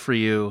mud for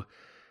you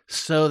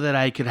so that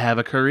I could have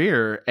a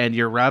career, and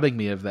you're robbing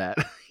me of that.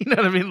 You know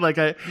what I mean?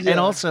 And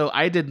also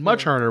I did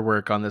much harder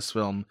work on this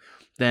film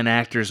than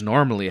actors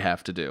normally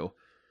have to do.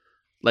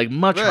 Like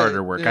much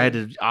harder work. I had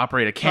to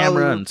operate a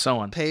camera and so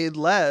on. Paid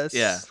less.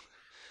 Yeah.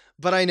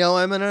 But I know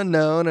I'm an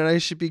unknown and I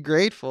should be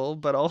grateful,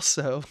 but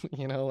also,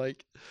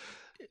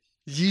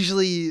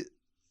 usually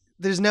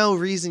there's no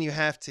reason you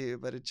have to,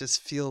 but it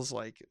just feels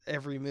like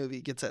every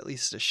movie gets at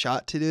least a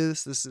shot to do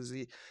this. This is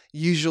the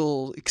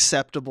usual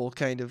acceptable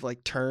kind of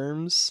like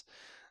terms.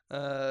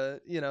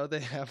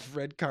 They have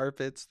red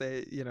carpets.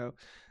 They,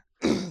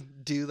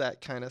 do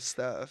that kind of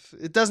stuff.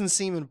 It doesn't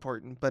seem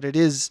important, but it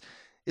is.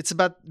 It's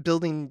about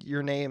building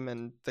your name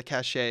and the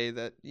cachet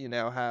that you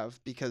now have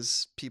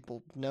because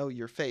people know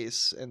your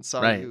face and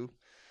saw you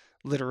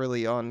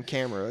literally on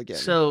camera again.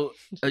 So,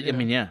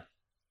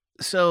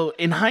 So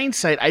in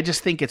hindsight, I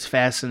just think it's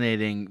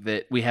fascinating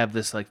that we have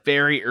this like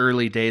very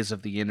early days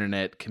of the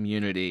internet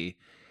community,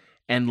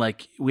 and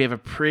like we have a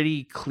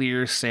pretty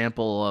clear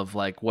sample of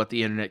like what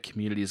the internet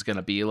community is going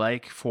to be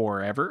like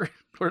forever,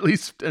 or at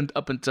least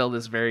up until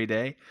this very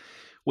day,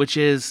 which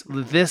is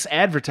this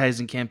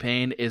advertising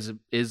campaign is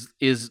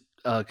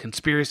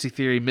conspiracy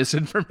theory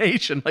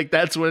misinformation. Like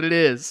that's what it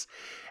is,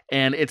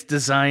 and it's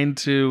designed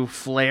to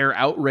flare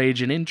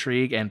outrage and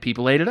intrigue, and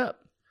people ate it up.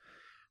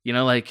 In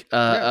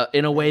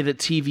a way that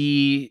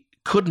TV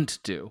couldn't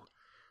do,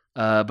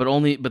 but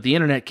the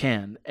internet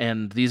can,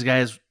 and these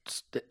guys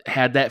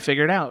had that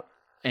figured out,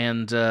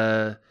 and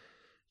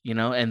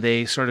and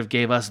they sort of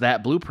gave us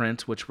that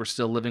blueprint, which we're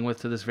still living with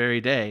to this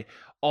very day.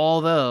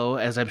 Although,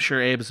 as I'm sure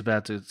Abe's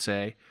about to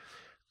say,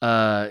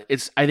 I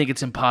think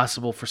it's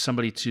impossible for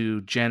somebody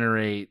to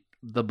generate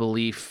the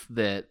belief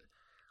that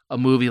a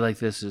movie like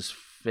this is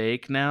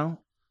fake now.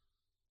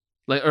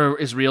 Or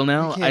is real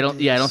now? I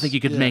don't think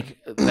you could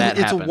make that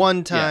it's happen. A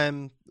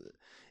one-time. Yeah.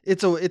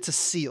 It's a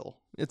seal.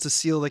 It's a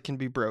seal that can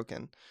be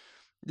broken.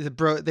 They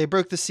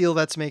broke the seal.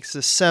 That makes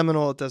this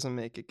seminal. It doesn't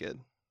make it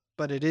good.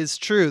 But it is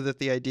true that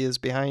the ideas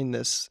behind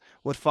this,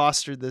 what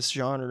fostered this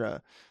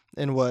genre,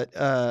 and what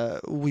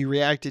we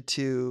reacted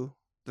to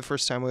the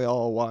first time we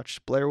all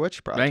watched Blair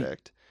Witch Project.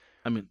 Right.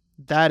 I mean,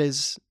 that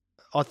is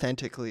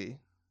authentically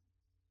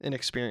an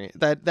experience.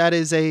 That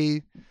is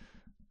a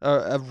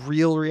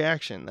real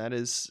reaction. That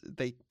is,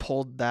 they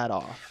pulled that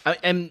off.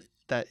 And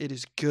that it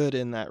is good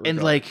in that regard.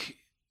 And like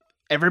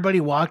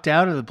everybody walked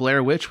out of the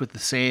Blair Witch with the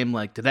same,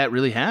 like, did that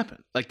really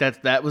happen? Like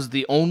that was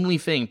the only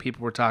thing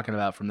people were talking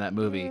about from that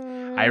movie.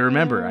 I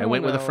remember I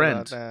went with a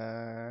friend.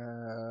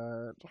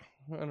 I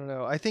don't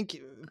know. I think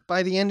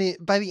by the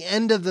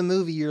end of the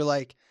movie, you're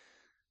like,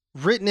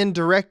 written and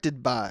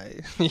directed by,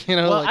 Well,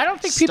 like I don't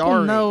think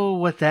people know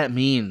what that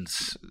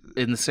means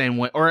in the same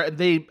way, or I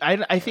think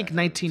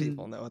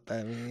people know what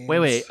that means.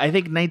 Wait, I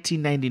think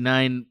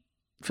 1999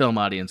 film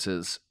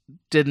audiences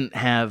didn't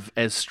have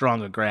as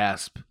strong a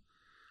grasp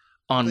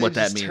on what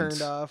that means.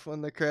 Turned off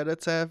when the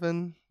credits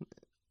happen.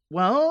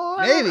 Well,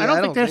 maybe I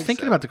don't think they're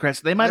thinking about the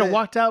credits. They might have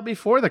walked out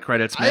before the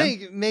credits. Man. I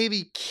think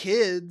maybe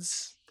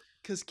kids,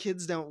 because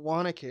kids don't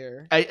want to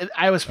care.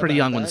 I was pretty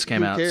young when this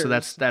came out, so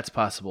that's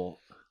possible.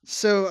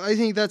 So I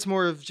think that's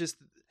more of just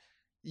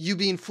you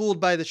being fooled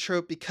by the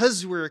trope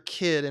because we're a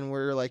kid and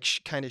we're like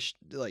kind of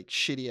like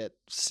shitty at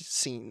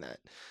seeing that.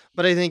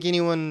 But I think any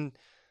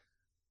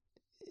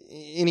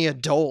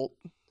adult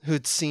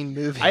who'd seen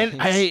movies,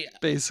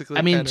 basically.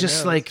 I mean, just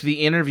knows. Like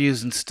the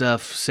interviews and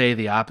stuff say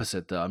the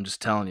opposite, though. I'm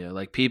just telling you,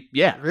 like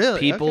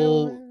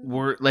people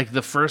were like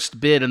the first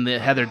bit in the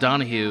Heather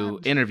Donahue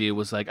interview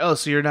was like, "Oh,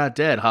 so you're not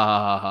dead? Ha ha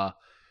ha ha."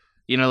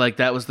 Like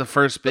that was the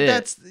first bit.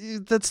 But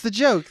that's the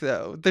joke,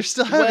 though. They're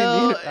still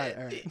having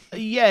right.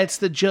 Yeah, it's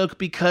the joke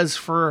because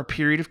for a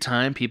period of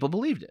time, people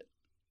believed it.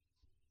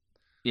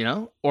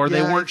 Or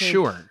they weren't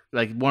sure.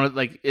 Like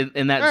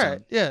in that zone.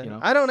 Right, yeah.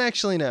 I don't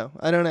actually know.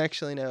 I don't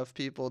actually know if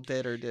people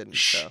did or didn't.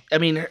 So. I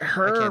mean,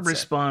 her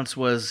response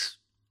was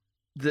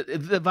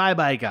the vibe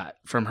I got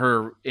from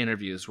her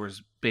interviews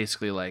was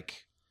basically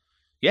like,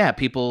 yeah,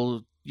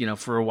 people.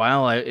 For a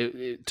while,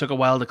 it took a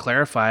while to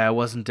clarify I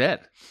wasn't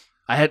dead.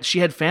 She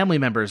had family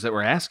members that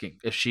were asking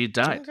if she had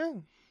died. Okay.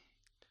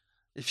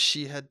 If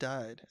she had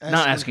died.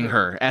 Not asking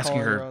her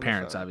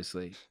parents,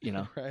 obviously,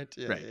 Right.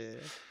 Yeah, right. Yeah.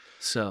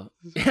 So,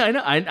 yeah, I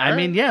know. I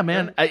mean, yeah,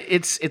 man, right.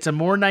 It's a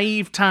more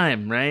naive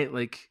time, right?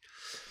 Like,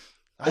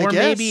 or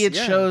maybe it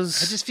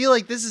shows. I just feel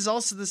like this is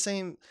also the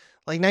same.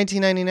 Like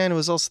 1999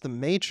 was also The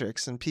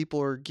Matrix, and people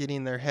were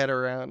getting their head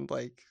around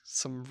like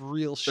some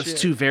real shit.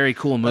 That's two very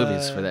cool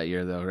movies for that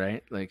year, though,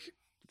 right? Like,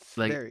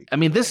 I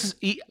mean, this is.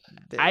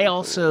 I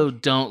also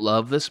don't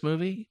love this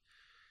movie,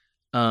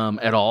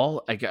 at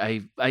all.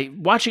 I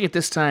watching it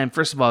this time.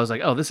 First of all, I was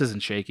like, oh, this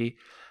isn't shaky.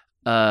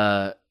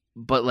 But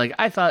like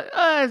I thought,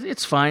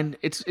 it's fine.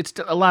 It's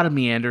a lot of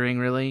meandering,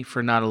 really,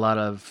 for not a lot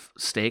of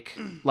steak.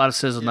 A lot of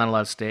sizzle, not a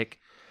lot of steak.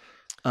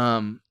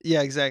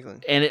 Yeah, exactly.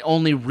 And it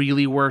only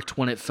really worked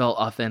when it felt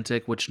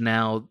authentic, which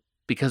now,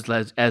 because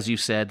as you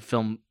said,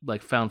 film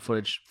like found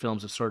footage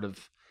films have sort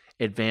of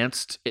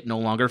advanced, it no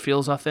longer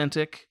feels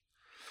authentic.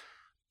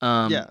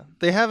 Yeah,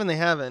 they have and they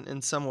haven't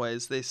in some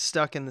ways. They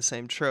stuck in the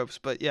same tropes,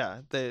 but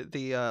yeah,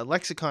 the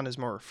lexicon is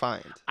more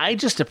refined. I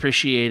just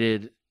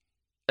appreciated,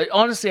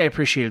 honestly, I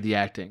appreciated the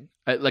acting.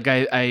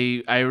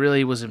 I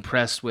really was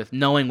impressed with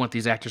knowing what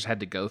these actors had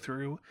to go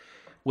through.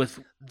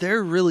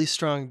 They're really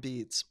strong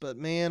beats, but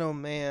man, oh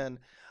man,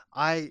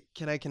 I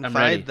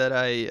confide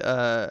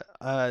that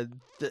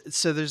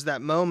so there's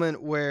that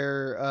moment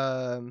where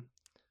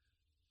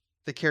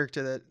the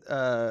character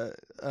that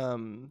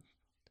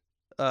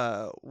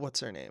what's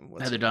her name?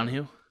 Heather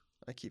Donahue.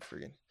 I keep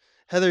forgetting.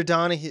 Heather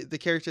Donahue, the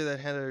character that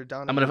Heather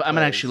Donahue. I'm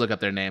gonna actually look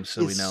up their names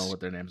so we know what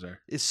their names are.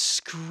 Is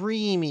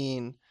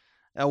screaming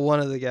at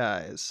one of the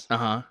guys.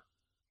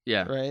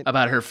 Yeah. Right.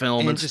 About her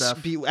film and just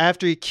stuff.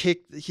 After he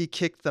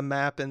kicked the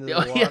map into the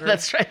water. Yeah,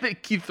 that's right.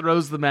 He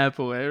throws the map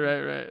away.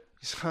 Right.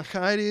 He's like,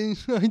 I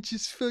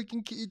just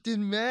fucking, it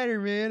didn't matter,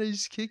 man. I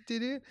just kicked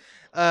it in.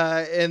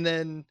 And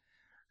then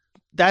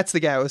that's the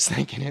guy I was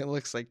thinking. It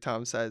looks like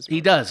Tom Sizemore. He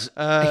does.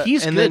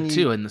 He's good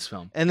too in this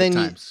film. And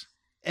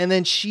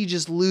then she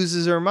just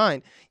loses her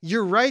mind.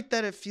 You're right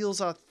that it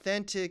feels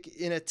authentic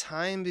in a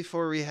time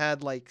before we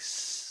had like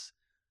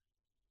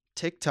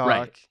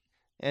TikTok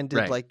and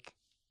did like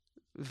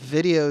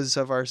videos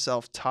of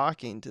ourselves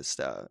talking to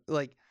stuff.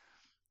 Like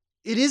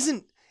it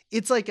isn't,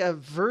 it's like a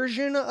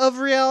version of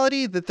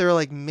reality that they're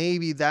like,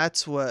 maybe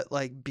that's what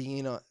like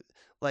being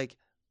like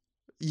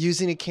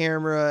using a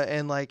camera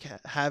and like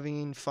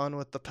having fun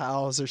with the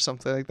pals or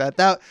something like that.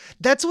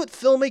 That's what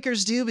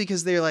filmmakers do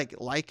because they're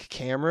like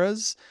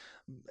cameras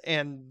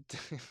and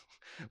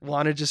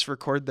want to just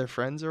record their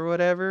friends or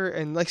whatever.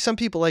 And like some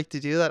people like to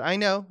do that. I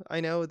know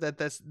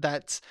that's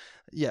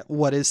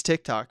what is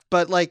TikTok.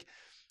 But like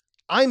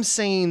I'm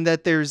saying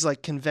that there's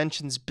like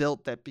conventions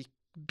built that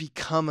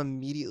become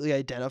immediately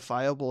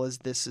identifiable as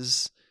this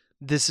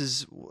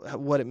is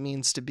what it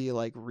means to be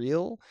like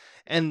real.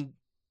 And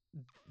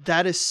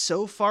that is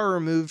so far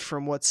removed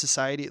from what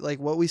society, like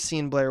what we see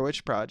in Blair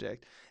Witch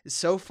Project, is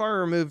so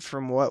far removed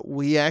from what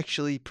we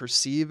actually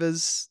perceive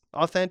as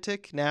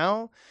authentic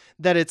now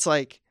that it's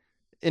like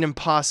an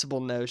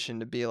impossible notion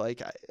to be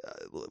like,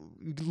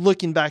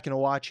 looking back and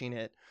watching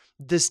it,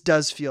 this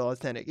does feel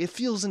authentic. It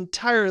feels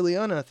entirely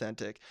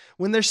unauthentic.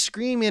 When they're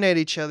screaming at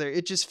each other,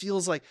 it just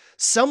feels like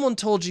someone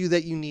told you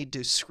that you need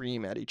to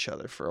scream at each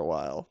other for a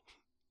while,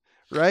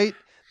 right?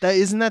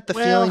 Isn't that the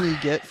feeling you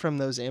get from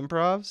those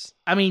improvs?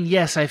 I mean,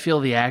 yes, I feel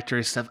the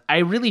actors stuff. I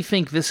really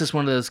think this is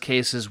one of those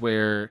cases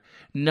where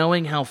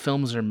knowing how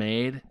films are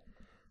made,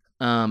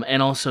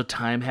 and also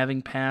time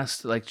having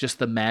passed, like just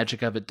the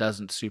magic of it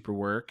doesn't super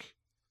work.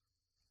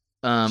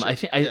 Sure.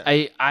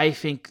 I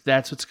think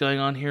that's what's going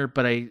on here,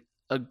 but I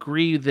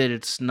agree that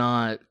it's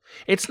not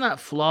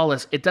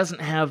flawless. It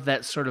doesn't have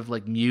that sort of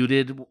like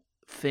muted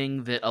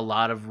thing that a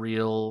lot of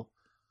real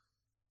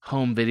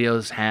home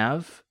videos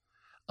have,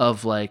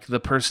 of like the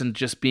person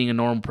just being a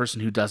normal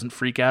person who doesn't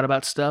freak out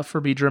about stuff or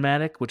be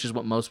dramatic, which is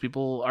what most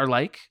people are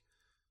like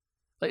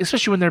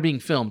especially when they're being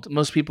filmed.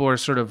 Most people are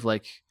sort of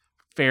like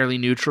fairly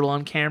neutral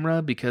on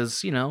camera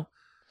because, you know.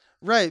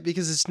 Right,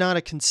 because it's not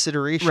a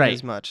consideration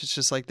as much. It's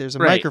just like there's a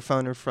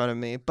microphone in front of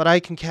me, but I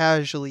can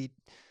casually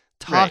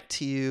talk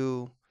to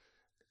you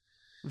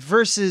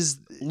versus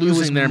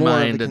losing their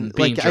mind and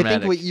being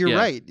dramatic. I think you're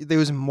right. There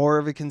was more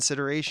of a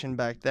consideration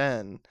back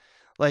then.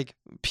 Like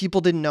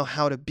people didn't know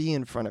how to be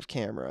in front of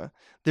camera.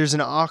 There's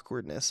an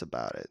awkwardness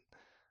about it.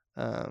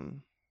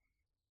 And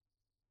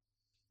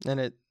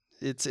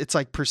it's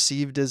like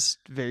perceived as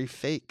very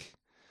fake.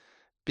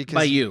 Because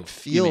by you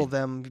feel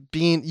them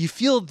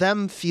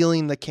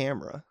feeling the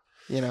camera,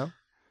 you know?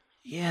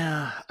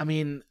 Yeah. I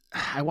mean,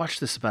 I watched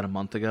this about a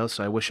month ago,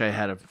 so I wish I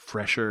had a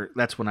fresher.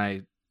 That's when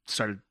I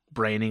started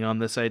braining on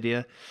this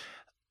idea.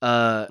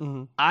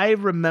 I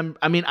remember,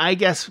 I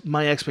guess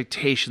my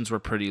expectations were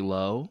pretty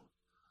low.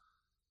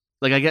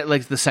 Like I get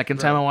like the second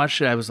time I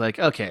watched it, I was like,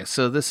 okay,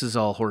 so this is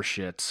all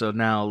horseshit. So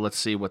now let's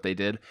see what they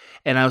did.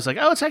 And I was like,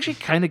 oh, it's actually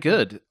kind of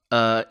good.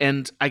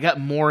 And I got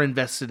more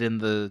invested in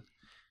the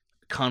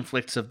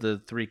conflicts of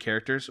the three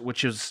characters,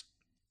 which is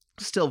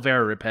still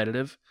very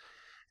repetitive,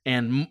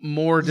 and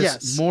more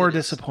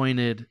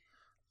disappointed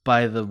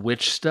by the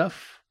witch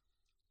stuff.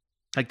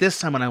 Like this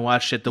time when I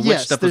watched it, the witch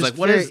stuff was like,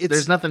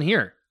 there's nothing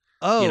here.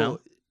 Oh, you know?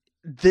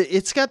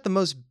 It's got the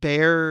most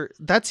bare.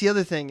 That's the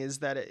other thing, is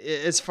that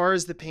as far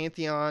as the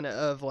pantheon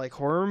of like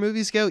horror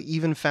movies go,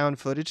 even found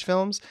footage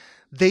films,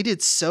 they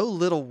did so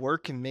little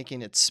work in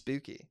making it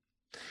spooky.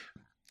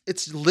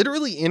 It's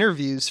literally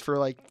interviews for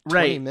like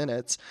 20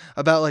 minutes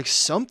about like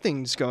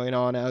something's going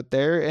on out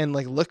there, and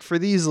like look for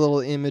these little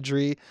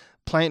imagery,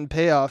 plant and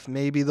payoff.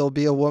 Maybe there'll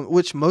be a woman,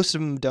 which most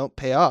of them don't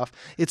pay off.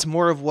 It's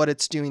more of what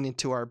it's doing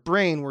into our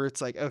brain, where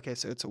it's like, okay,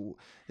 so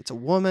it's a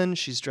woman.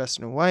 She's dressed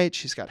in white.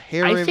 She's got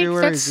hair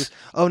everywhere. It's just,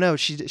 oh no,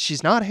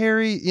 she's not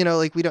hairy. You know,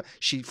 like we don't.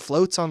 She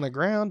floats on the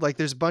ground. Like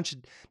there's a bunch of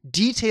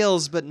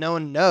details, but no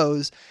one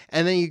knows.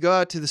 And then you go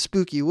out to the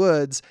spooky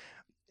woods,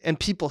 and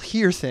people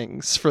hear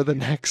things for the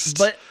next.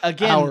 But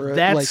again, hour.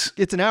 that's like,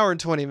 it's an hour and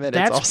 20 minutes.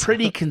 That's also.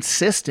 pretty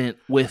consistent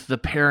with the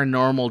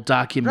paranormal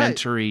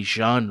documentary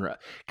genre.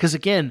 Because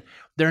again,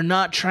 they're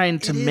not trying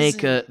to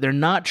make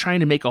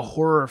a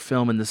horror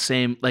film in the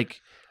same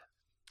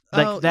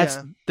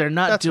they're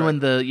not doing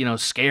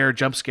the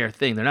jump scare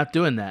thing. They're not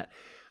doing that.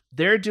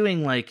 They're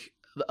doing like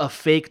a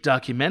fake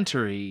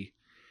documentary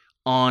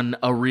on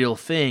a real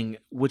thing,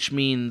 which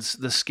means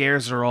the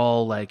scares are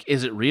all like,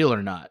 is it real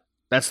or not?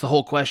 That's the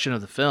whole question of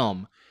the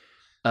film.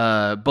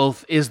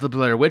 Both is the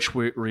Blair Witch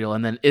real,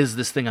 and then is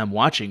this thing I'm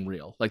watching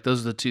real? Like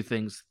those are the two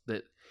things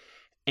that,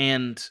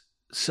 and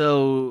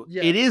so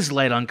it is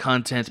light on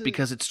content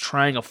because it's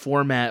trying a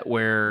format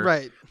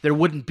where there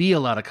wouldn't be a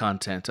lot of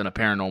content in a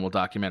paranormal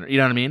documentary. You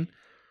know what I mean?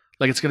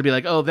 Like it's going to be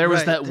like, oh, there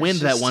was that wind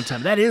that one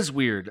time. That is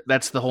weird.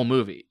 That's the whole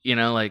movie. You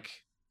know, like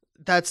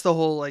that's the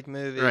whole like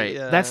movie. Right.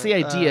 That's the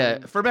idea.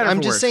 For better. I'm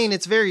for just worse. saying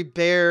it's very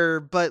bare,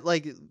 but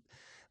like.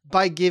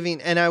 By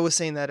giving, and I was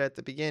saying that at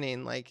the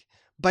beginning, like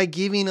by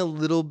giving a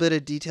little bit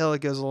of detail,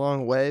 it goes a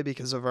long way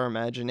because of our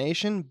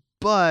imagination.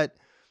 But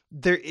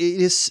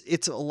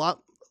it's a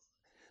lot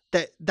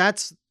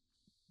that's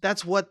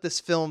what this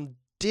film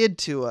did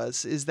to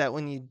us, is that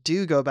when you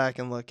do go back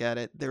and look at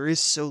it, there is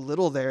so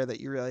little there that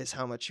you realize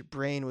how much your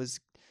brain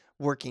was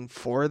working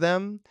for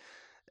them.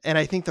 And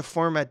I think the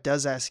format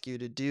does ask you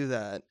to do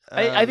that.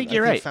 I think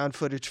you're right. Found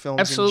footage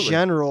films in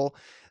general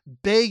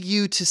beg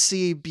you to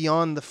see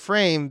beyond the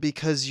frame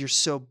because you're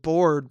so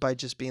bored by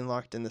just being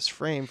locked in this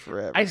frame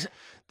forever.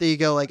 There you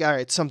go, like, all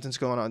right, something's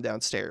going on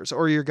downstairs.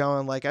 Or you're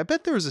going like, I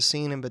bet there was a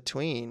scene in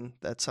between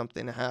that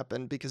something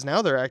happened because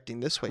now they're acting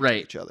this way to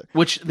each other.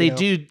 Which they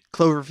do.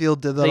 Cloverfield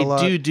did that a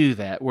lot. They do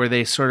that where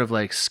they sort of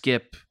like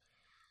skip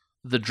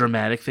the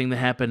dramatic thing that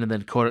happened and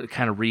then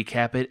kind of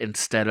recap it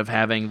instead of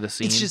having the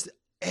scene. It's just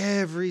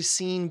every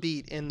scene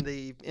beat in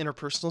the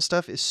interpersonal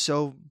stuff is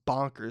so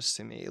bonkers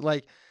to me.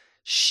 Like,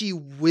 she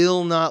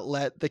will not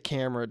let the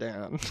camera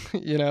down,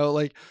 you know,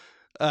 like,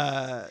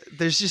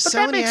 there's just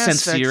so many aspects. That makes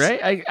sense to you,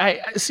 right?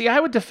 I see. I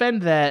would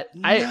defend that.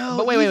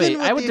 But wait.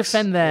 I would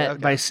defend that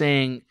by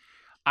saying,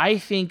 I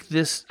think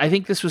this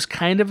was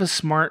kind of a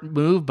smart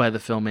move by the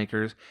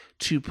filmmakers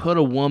to put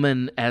a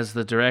woman as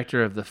the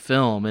director of the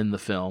film in the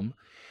film,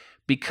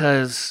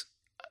 because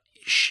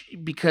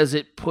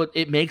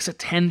it makes a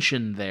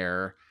tension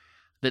there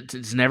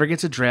that never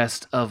gets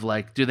addressed of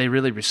like, do they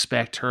really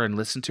respect her and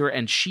listen to her?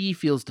 And she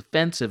feels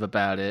defensive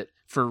about it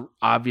for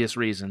obvious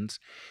reasons.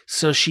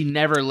 So she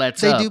never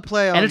lets up. They do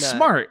play on that. And it's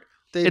smart.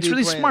 It's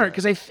really smart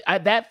because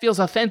that feels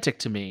authentic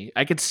to me.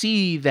 I could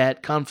see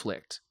that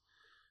conflict,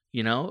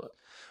 you know?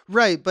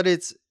 Right, but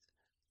it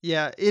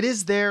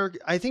is there.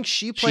 I think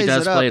she plays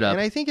it up, and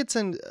I think it's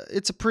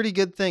a pretty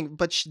good thing,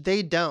 but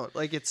they don't.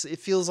 Like it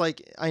feels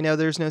like, I know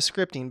there's no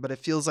scripting, but it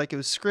feels like it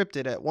was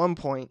scripted at one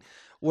point,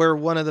 where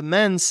one of the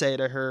men say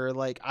to her,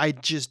 like, I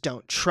just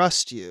don't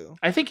trust you.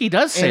 I think he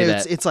does say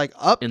that. It's like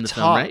up in the top,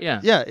 film, right?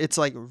 Yeah. Yeah, it's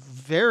like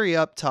very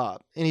up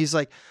top. And he's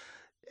like,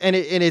 and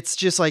it's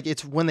just like,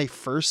 it's when they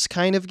first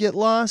kind of get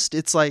lost.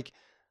 It's like,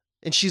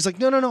 and she's like,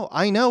 no,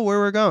 I know where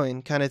we're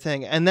going, kind of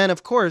thing. And then,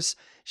 of course,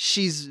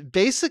 she's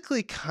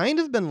basically kind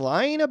of been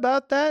lying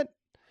about that.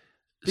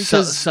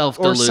 Because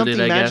self-deluded, or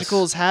something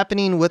magical is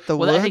happening with the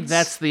woods. I think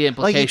that's the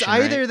implication. Like, it's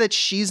either that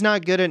she's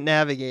not good at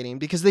navigating,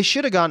 because they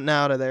should have gotten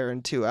out of there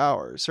in 2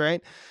 hours,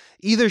 right?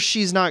 Either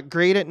she's not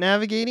great at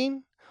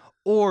navigating,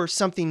 or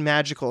something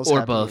magical is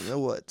happening in the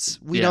woods.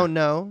 We don't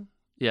know.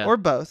 Yeah. Or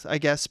both, I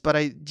guess.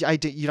 But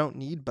you don't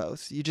need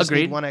both. You just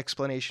need one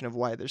explanation of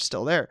why they're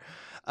still there.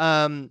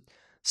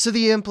 So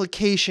the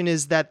implication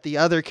is that the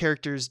other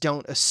characters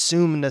don't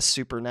assume the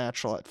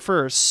supernatural at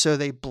first, so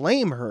they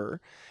blame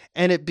her.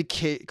 And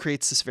it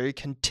creates this very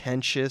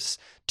contentious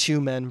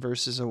 2 men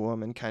versus a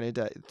woman kind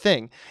of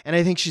thing. And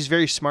I think she's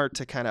very smart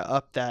to kind of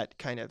up that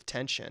kind of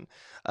tension.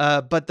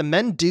 But the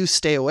men do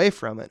stay away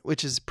from it,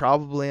 which is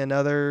probably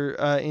another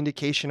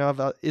indication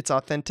of its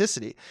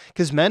authenticity.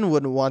 Because men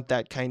wouldn't want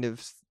that kind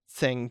of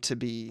thing to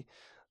be,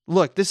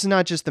 look, this is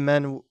not just the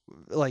men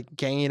like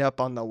ganging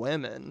up on the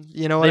women.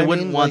 You know what I mean? They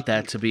wouldn't want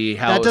that to be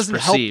how it was perceived. That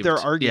doesn't help their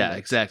argument. Yeah,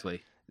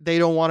 exactly. They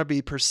don't want to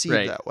be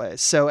perceived that way.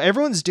 So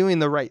everyone's doing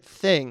the right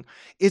thing.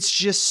 It's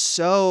just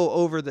so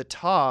over the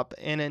top.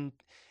 And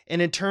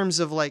in terms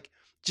of like,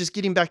 just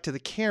getting back to the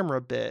camera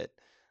bit,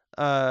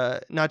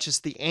 not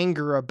just the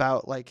anger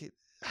about like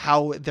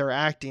how they're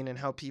acting and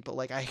how people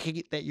like, I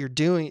hate that you're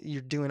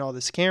doing all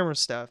this camera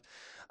stuff.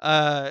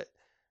 It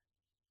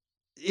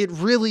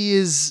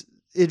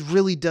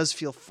really does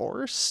feel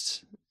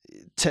forced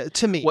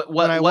to me.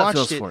 When I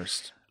watched it.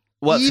 Forced?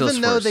 What even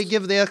feels though forced? they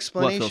give the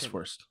explanation. What feels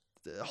forced?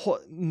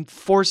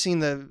 Forcing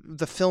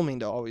the filming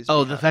to always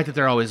the fact that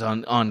they're always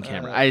on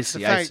camera. I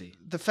see.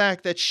 The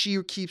fact that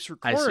she keeps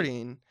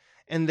recording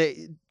and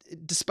they,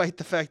 despite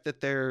the fact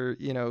that they're,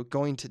 you know,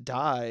 going to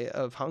die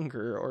of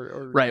hunger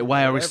or right.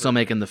 Why are we whatever. still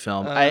making the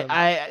film?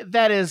 I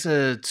that is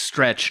a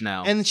stretch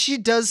now. And she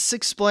does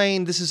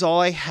explain, this is all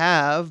I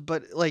have,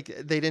 but like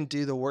they didn't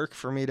do the work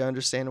for me to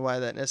understand why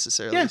that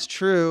necessarily is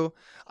true.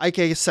 I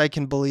guess I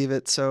can believe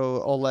it,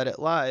 so I'll let it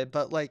lie.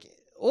 But like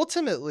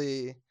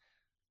ultimately,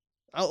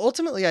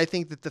 I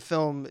think that the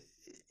film,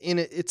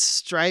 it's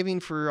striving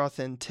for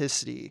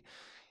authenticity.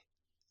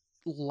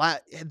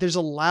 There's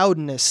a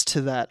loudness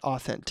to that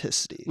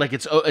authenticity. Like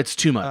it's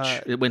too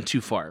much. It went too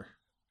far,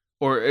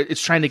 or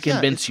it's trying to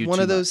convince you. One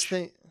too of those much.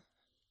 things.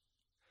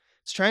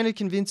 It's trying to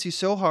convince you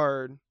so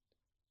hard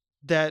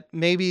that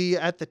maybe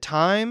at the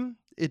time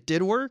it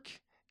did work,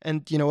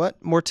 and you know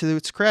what? More to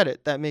its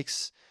credit, that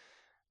makes,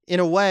 in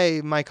a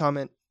way, my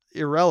comment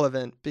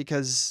irrelevant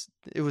because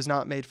it was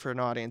not made for an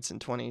audience in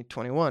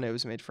 2021. It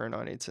was made for an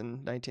audience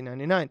in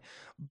 1999,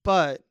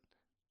 but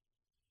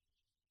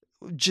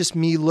just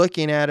me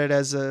looking at it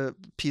as a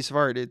piece of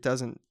art, it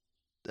doesn't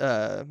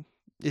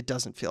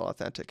feel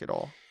authentic at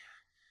all.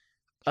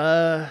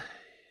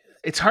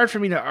 It's hard for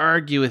me to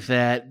argue with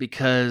that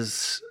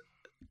because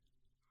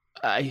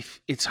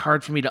it's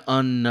hard for me to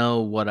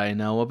unknow what I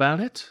know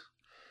about it.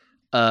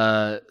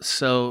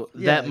 So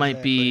that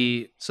might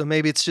be. So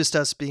maybe it's just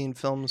us being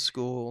film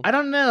school. I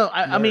don't know.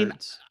 I mean,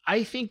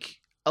 I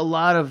think a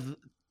lot of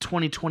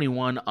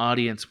 2021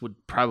 audience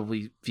would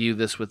probably view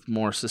this with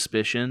more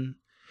suspicion.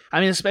 I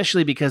mean,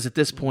 especially because at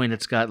this point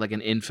it's got like an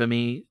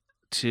infamy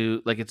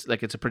to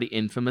it's a pretty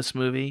infamous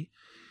movie.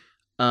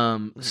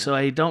 So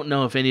I don't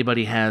know if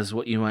anybody has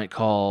what you might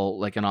call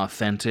like an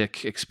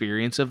authentic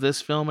experience of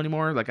this film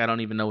anymore. Like I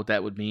don't even know what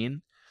that would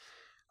mean.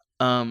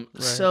 Right.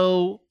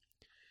 So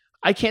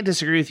I can't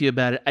disagree with you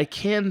about it. I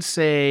can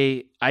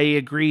say I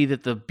agree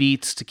that the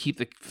beats to keep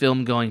the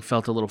film going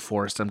felt a little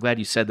forced. I'm glad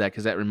you said that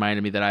because that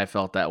reminded me that I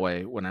felt that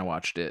way when I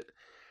watched it.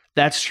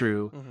 That's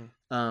true. Mm-hmm.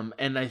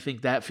 And I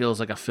think that feels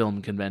like a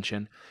film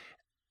convention.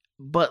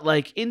 But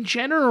like in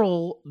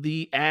general,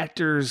 the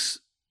actors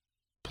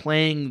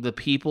playing the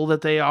people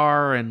that they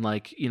are and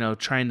like, you know,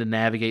 trying to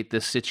navigate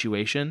this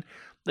situation,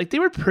 like they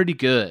were pretty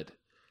good.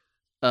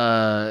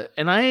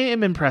 And I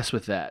am impressed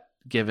with that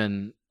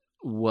given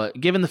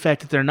the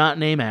fact that they're not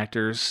name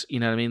actors,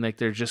 you know what I mean? Like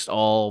they're just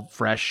all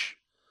fresh,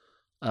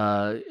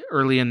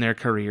 early in their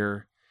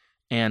career,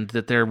 and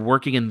that they're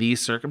working in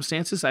these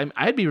circumstances.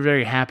 I'd be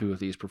very happy with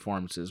these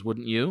performances,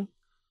 wouldn't you?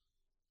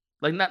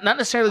 Like not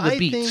necessarily the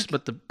beats,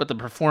 but the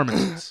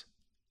performances.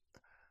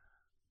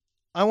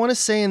 I want to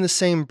say in the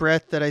same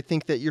breath that I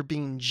think that you're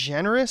being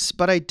generous,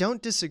 but I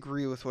don't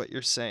disagree with what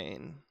you're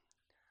saying.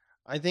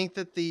 I think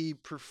that the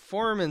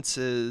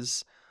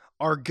performances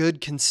are good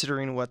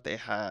considering what they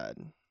had.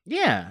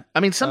 Yeah. I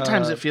mean,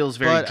 sometimes it feels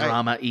very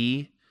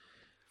drama-y,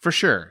 for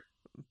sure.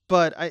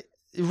 But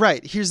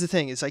right, here's the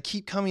thing, is I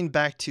keep coming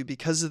back to,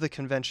 because of the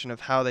convention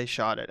of how they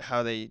shot it,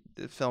 how they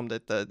filmed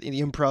it, the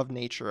improv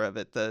nature of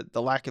it, the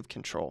lack of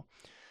control.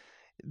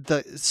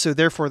 So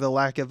therefore the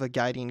lack of a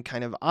guiding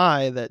kind of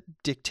eye that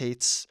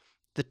dictates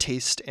the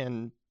taste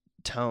and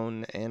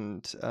tone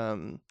and,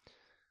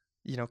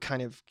 you know,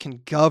 kind of can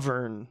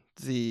govern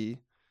the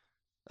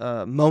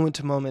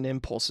moment-to-moment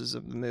impulses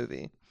of the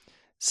movie.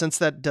 Since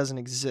that doesn't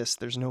exist,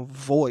 there's no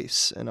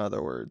voice, in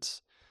other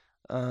words.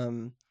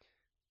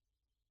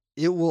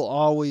 It will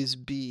always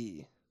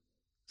be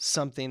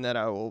something that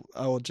I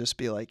will just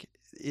be like,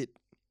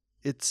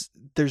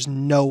 there's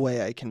no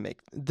way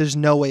there's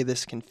no way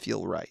this can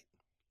feel right.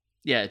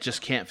 Yeah, it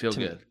just can't feel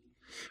good.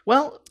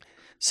 Well,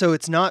 so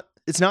it's not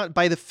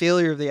by the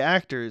failure of the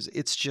actors,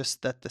 it's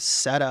just that the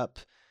setup,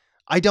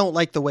 I don't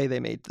like the way they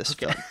made this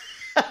film.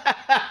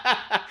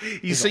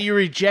 So you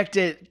reject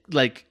it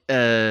like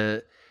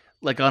on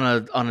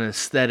an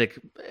aesthetic,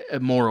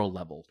 moral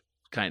level,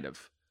 kind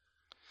of.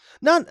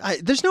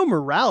 There's no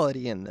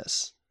morality in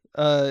this.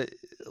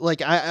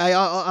 Like I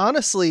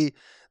honestly,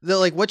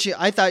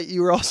 I thought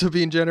you were also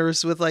being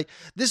generous with, like,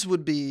 this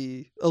would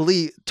be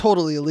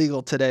totally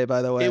illegal today,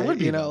 by the way. It would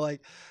be,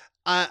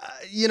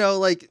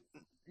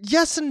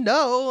 yes and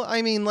no.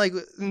 I mean, like,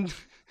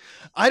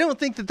 I don't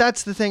think that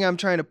that's the thing I'm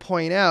trying to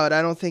point out.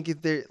 I don't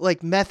think they're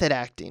like method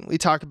acting. We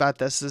talk about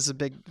this as a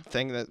big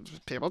thing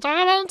that people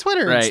talk about on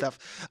Twitter and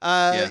stuff.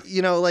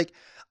 You know, like,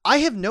 I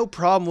have no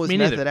problem with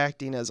method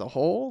acting as a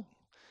whole.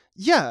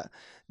 Yeah,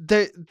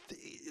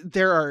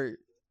 there are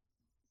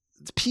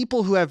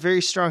people who have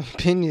very strong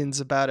opinions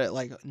about it,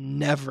 like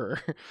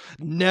never,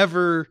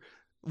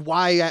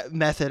 why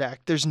method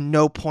act? There's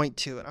no point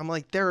to it. I'm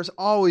like, there's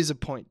always a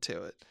point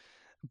to it.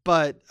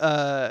 But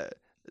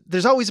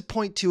there's always a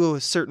point to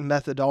a certain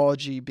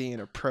methodology being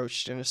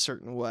approached in a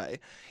certain way.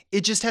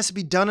 It just has to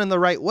be done in the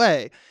right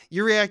way.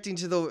 You're reacting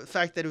to the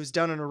fact that it was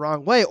done in a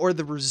wrong way, or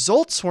the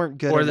results weren't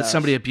good or enough, that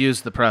somebody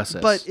abused the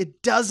process. But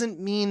it doesn't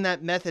mean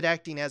that method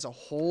acting as a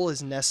whole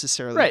is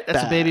necessarily right. That's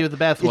bad. a baby with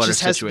the bathwater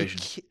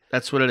situation.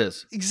 That's what it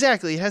is.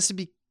 Exactly. It has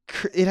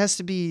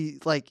to be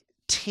like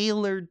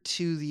tailored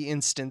to the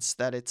instance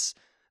that it's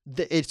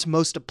it's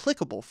most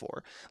applicable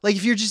for. Like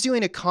if you're just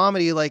doing a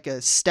comedy like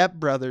a Step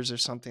Brothers or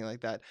something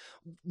like that,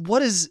 what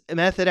does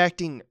method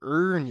acting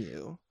earn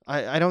you?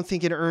 I don't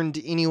think it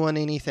earned anyone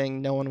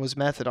anything. No one was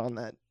method on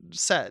that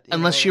set.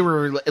 Unless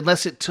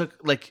it took,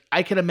 like,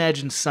 I could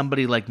imagine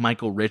somebody like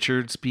Michael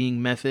Richards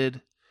being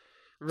method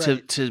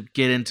to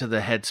get into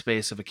the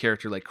headspace of a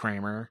character like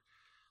Kramer.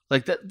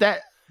 Like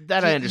that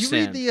I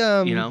understand. You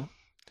read the,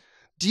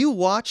 do you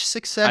watch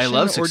Succession? I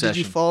love Succession. Or did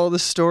you follow the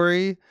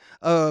story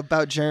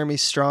about Jeremy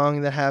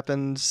Strong that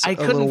happens I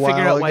couldn't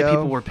figure out why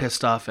people were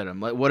pissed off at him.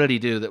 Like, what did he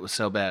do that was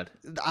so bad?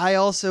 I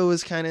also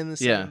was kind of in the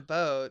same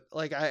boat.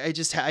 Like, I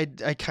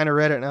kind of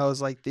read it and I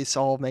was like, this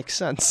all makes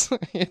sense.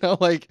 I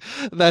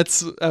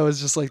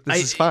was just like,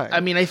 this is fine.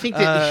 I mean, I think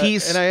that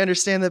and I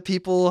understand that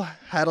people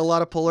had a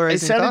lot of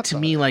polarizing thoughts. It sounded to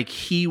me like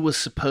he was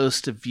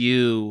supposed to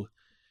view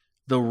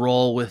the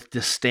role with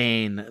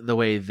disdain the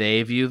way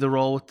they view the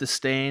role with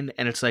disdain,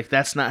 and it's like,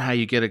 that's not how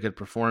you get a good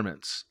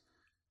performance.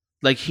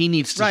 Like, he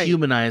needs to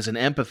humanize and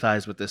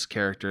empathize with this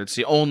character. It's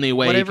the only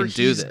way he can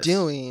do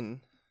this.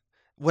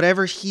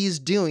 Whatever he's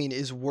doing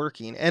is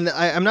working. And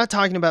I'm not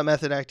talking about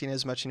method acting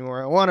as much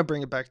anymore. I want to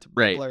bring it back to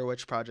Blair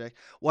Witch Project.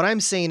 What I'm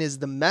saying is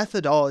the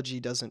methodology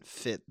doesn't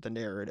fit the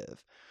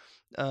narrative.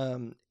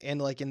 And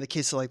like in the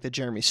case of like the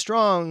Jeremy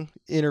Strong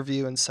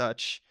interview and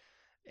such,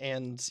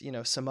 and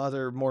some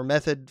other more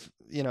method,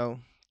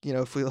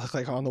 if we look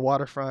like On the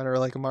Waterfront or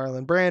like a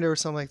Marlon Brando or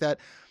something like that,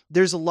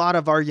 there's a lot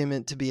of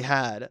argument to be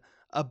had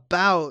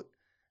about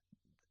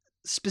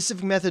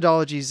specific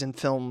methodologies in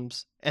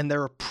films and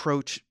their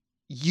approach.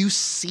 You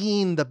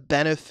seeing the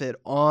benefit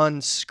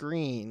on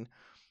screen,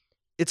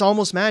 it's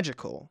almost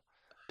magical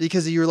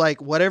because you're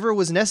like, whatever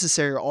was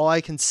necessary, all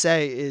I can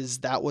say is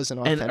that was an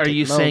authentic moment. And are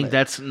you saying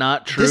that's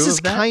not true? This is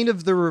kind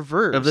of the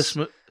reverse of this.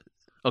 Okay,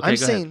 I'm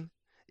saying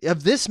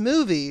of this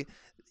movie,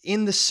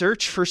 in the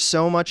search for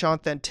so much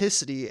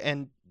authenticity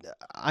and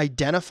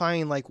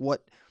identifying like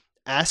what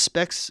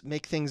aspects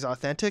make things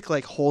authentic,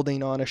 like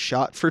holding on a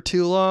shot for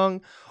too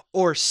long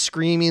or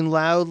screaming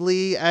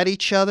loudly at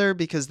each other,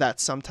 because that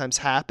sometimes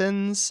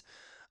happens.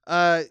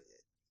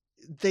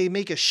 They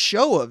make a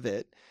show of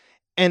it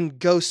and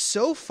go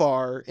so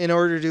far in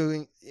order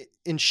to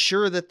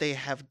ensure that they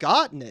have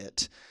gotten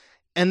it.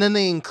 And then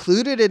they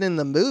included it in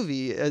the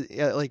movie,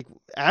 like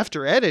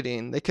after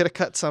editing. They could have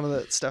cut some of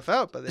that stuff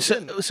out, but they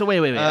didn't. So wait.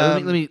 Let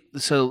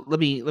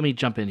me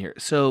jump in here.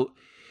 So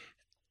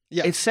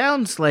it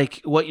sounds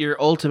like what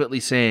you're ultimately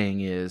saying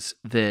is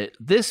that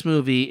this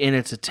movie, in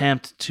its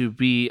attempt to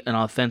be an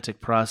authentic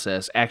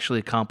process, actually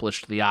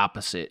accomplished the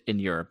opposite, in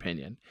your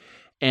opinion.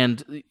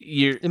 And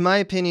in my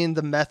opinion,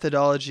 the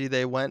methodology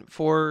they went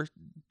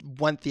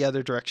the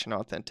other direction.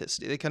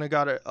 Authenticity. They kind of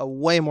got a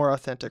way more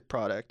authentic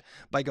product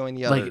by going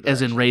the other direction.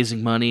 As in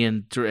raising money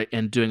and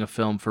doing a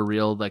film for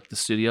real, like the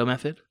studio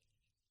method.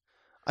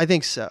 I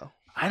think so.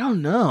 I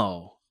don't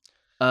know.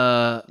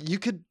 You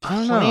could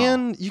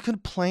plan. You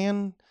could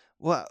plan.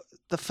 Well,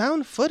 the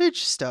found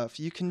footage stuff.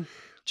 You can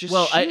just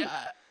shoot.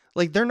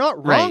 Like, they're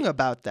not wrong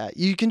about that.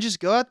 You can just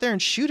go out there and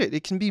shoot it.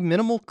 It can be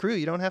minimal crew.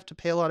 You don't have to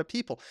pay a lot of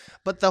people.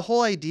 But the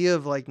whole idea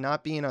of like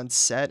not being on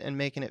set and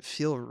making it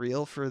feel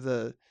real for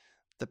the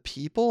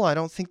people, I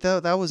don't think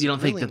that was. You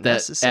don't really think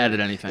that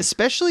added anything,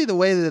 especially the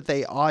way that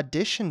they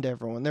auditioned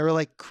everyone. They were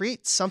like,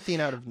 create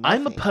something out of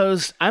nothing.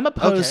 I'm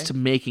opposed to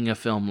making a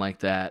film like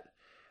that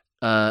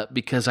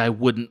because I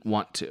wouldn't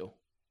want to.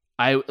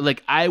 I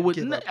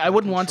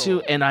wouldn't want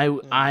to, and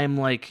I'm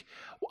like,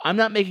 I'm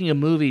not making a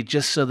movie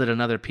just so that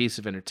another piece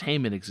of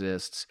entertainment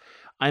exists.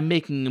 I'm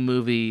making a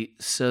movie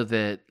so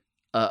that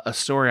a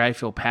story I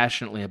feel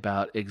passionately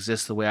about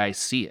exists the way I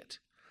see it.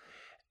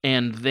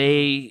 And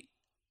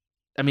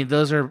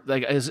those are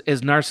like, as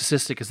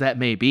narcissistic as that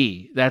may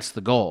be, that's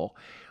the goal.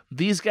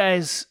 These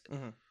guys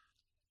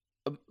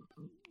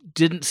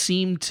didn't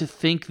seem to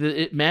think that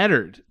it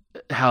mattered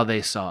how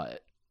they saw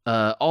it.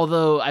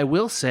 Although I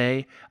will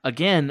say,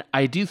 again,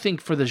 I do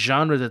think for the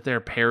genre that they're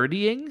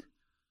parodying,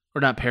 or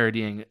not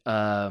parodying,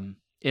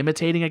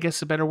 imitating, I guess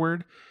is a better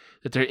word,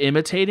 that they're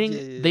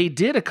imitating, they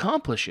did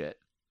accomplish it.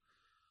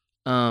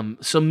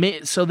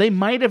 So they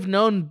might have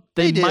known,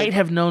 might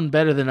have known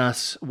better than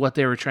us what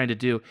they were trying to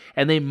do,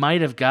 and they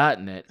might have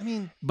gotten it. I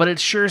mean, but it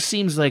sure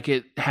seems like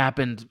it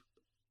happened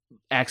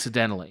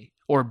accidentally,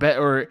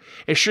 or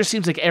it sure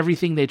seems like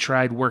everything they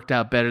tried worked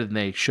out better than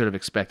they should have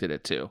expected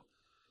it to.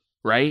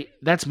 Right?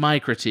 That's my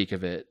critique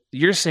of it.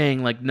 You're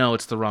saying like, no,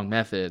 it's the wrong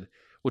method,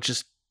 which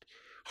is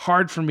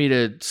hard for me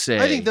to say.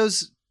 I think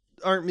those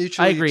aren't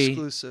mutually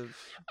exclusive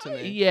to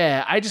me.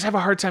 Yeah, I just have a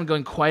hard time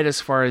going quite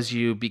as far as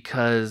you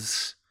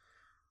because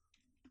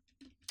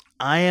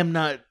I am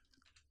not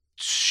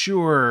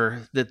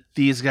sure that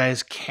these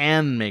guys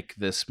can make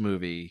this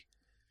movie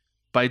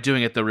by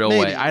doing it the real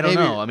way. I don't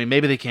know. I mean,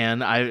 maybe they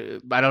can. I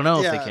don't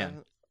know if they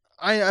can.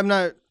 I'm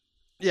not.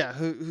 Yeah,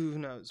 who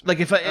knows? Like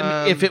if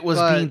it was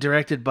being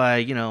directed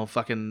by,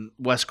 fucking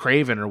Wes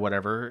Craven or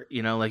whatever,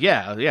 like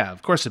yeah,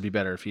 of course it'd be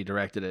better if he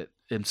directed it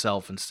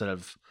himself instead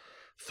of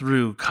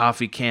through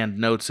coffee canned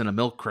notes in a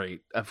milk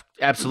crate.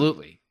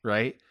 Absolutely,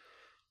 right?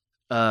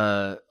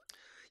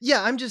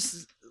 Yeah, I'm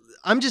just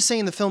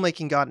saying the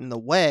filmmaking got in the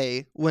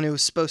way when it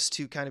was supposed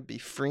to kind of be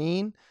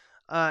freeing,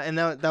 and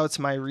that was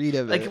my read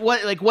of it.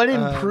 What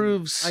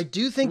improves? I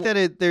do think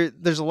that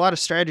there's a lot of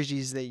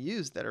strategies they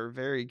use that are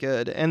very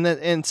good,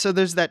 and so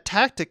there's that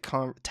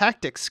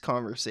tactics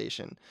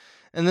conversation,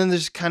 and then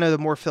there's kind of the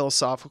more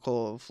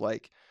philosophical of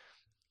like,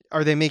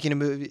 are they making a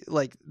movie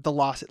like the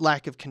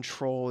lack of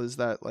control? Is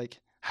that like,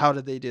 how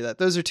did they do that?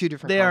 Those are two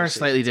different. They are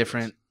slightly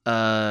different,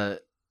 but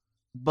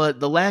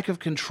the lack of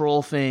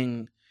control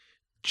thing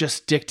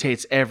just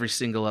dictates every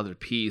single other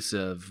piece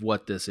of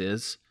what this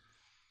is.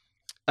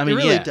 I mean,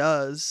 it really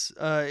does.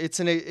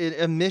 It's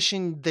a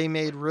mission they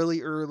made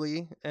really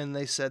early, and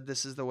they said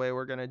this is the way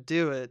we're going to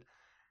do it.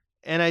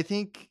 And I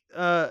think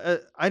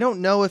I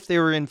don't know if they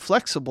were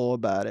inflexible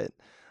about it,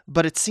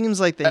 but it seems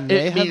like they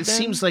may have been. It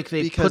seems like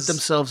they put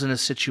themselves in a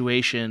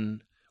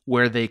situation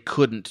where they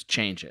couldn't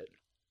change it.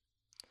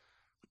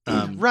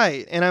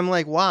 Right, and I'm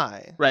like,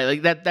 why? Right,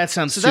 like that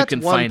sounds too that's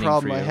confining. One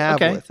problem for you. I have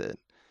with it.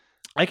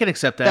 I can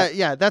accept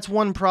that. That's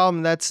one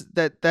problem.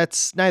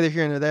 That's neither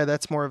here nor there.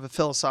 That's more of a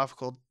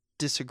philosophical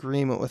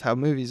disagreement with how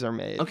movies are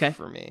made.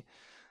 For me,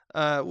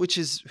 which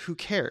is, who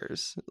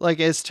cares? Like,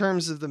 as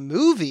terms of the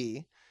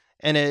movie,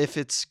 and if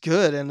it's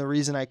good, and the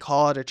reason I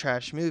call it a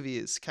trash movie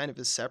is kind of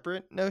a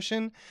separate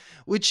notion,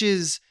 which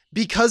is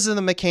because of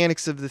the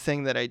mechanics of the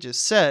thing that I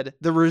just said.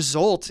 The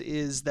result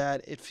is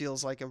that it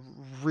feels like a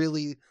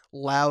really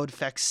loud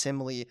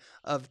facsimile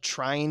of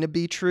trying to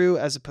be true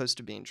as opposed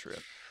to being true.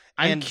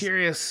 I'm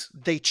curious.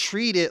 They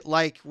treat it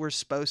like we're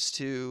supposed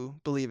to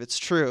believe it's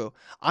true.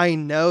 I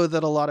know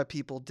that a lot of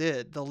people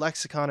did. The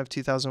lexicon of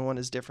 2001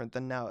 is different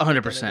than now.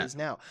 100%. Than it is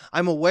now.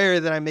 I'm aware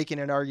that I'm making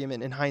an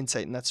argument in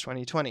hindsight, and that's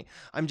 2020.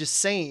 I'm just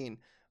saying,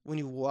 when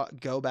you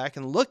go back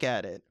and look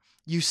at it,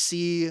 you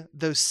see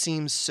those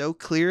seams so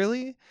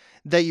clearly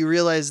that you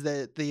realize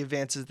that the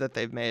advances that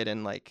they've made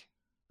in like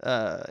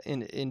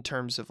in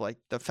terms of like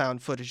the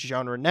found footage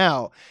genre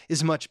now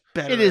is much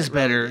better. It is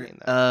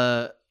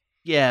better.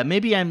 Yeah,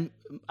 maybe I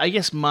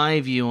guess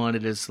my view on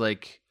it is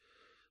like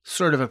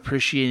sort of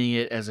appreciating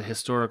it as a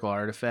historical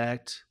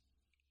artifact.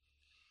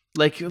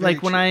 Like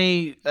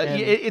when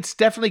it's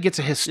definitely gets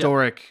a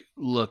historic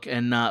look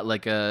and not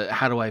like a,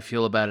 how do I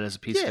feel about it as a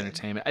piece of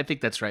entertainment. I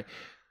think that's right.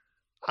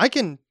 We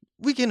can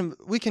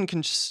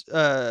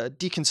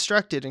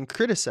deconstruct it and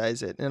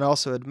criticize it and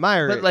also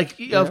admire it. But like,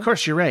 of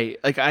course you're right.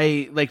 But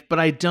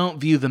I don't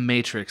view The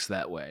Matrix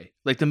that way.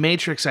 Like The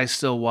Matrix, I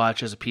still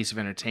watch as a piece of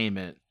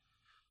entertainment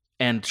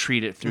and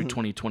treat it through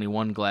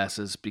 2021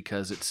 glasses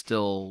because it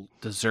still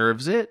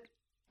deserves it.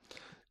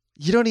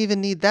 You don't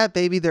even need that,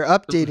 baby. They're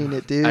updating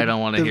it, dude. I don't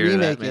want to hear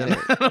that, man.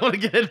 I don't want to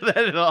get into that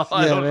at all.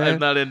 Yeah, I'm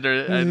not into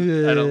it. I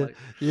don't like.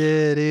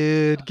 Yeah,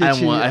 dude.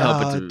 I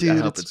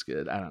hope it's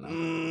good. I don't know.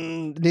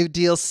 New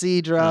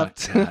DLC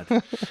dropped. Oh,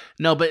 God.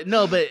 No, but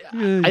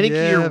I think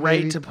you're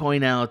right to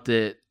point out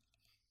that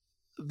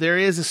there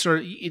is a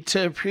sort of,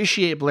 to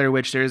appreciate Blair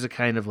Witch, there is a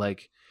kind of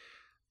like,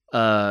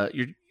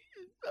 you're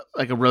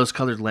like a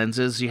rose-colored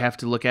lenses you have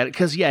to look at it,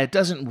 because it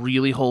doesn't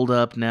really hold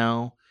up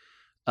now.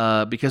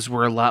 Because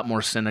we're a lot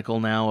more cynical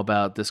now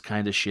about this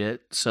kind of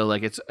shit. So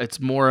like it's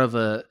more of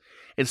a,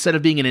 instead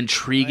of being an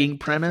intriguing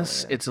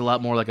premise, it's a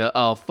lot more like a,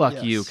 oh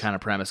fuck you kind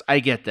of premise. I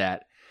get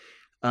that.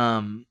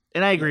 And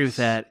I agree with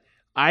that.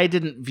 I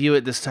didn't view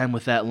it this time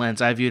with that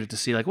lens. I viewed it to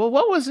see like, well,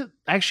 what was it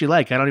actually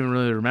like? I don't even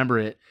really remember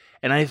it.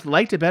 And I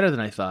liked it better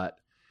than I thought.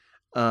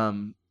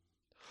 So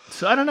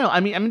I don't know.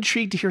 I mean, I'm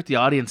intrigued to hear what the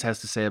audience has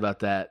to say about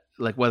that.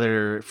 Like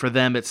whether for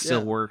them it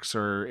still works,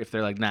 or if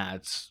they're like, nah,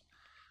 it's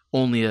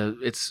only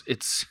it's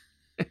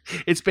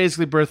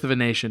basically Birth of a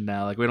Nation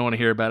now. Like we don't want to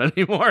hear about it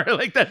anymore.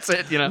 Like that's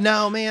it, you know?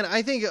 No, man,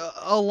 I think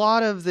a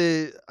lot of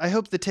I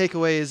hope the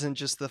takeaway isn't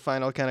just the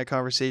final kind of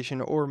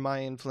conversation or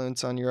my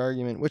influence on your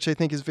argument, which I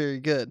think is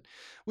very good,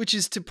 which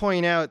is to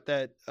point out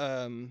that,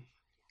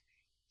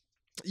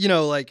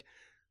 like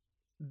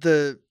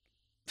the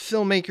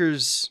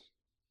filmmakers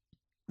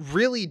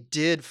really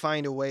did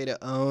find a way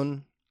to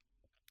own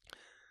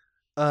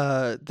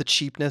the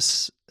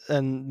cheapness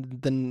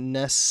and the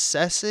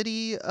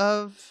necessity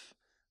of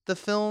the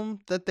film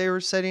that they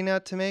were setting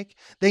out to make.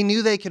 They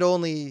knew they could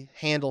only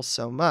handle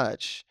so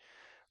much,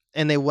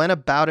 and they went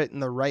about it in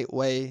the right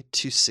way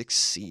to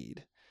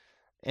succeed.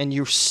 And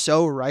you're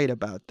so right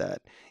about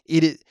that.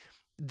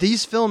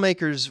 These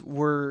filmmakers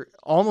were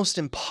almost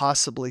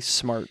impossibly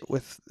smart,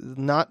 with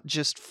not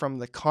just from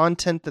the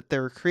content that they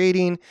were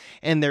creating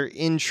and their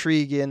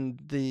intrigue in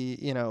the,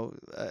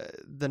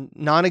 the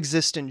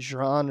non-existent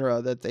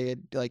genre that they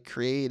had like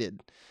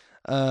created,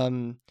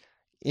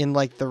 in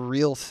like the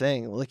real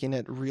thing, looking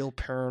at real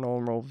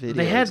paranormal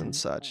videos and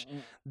such.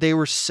 They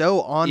were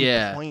so on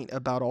point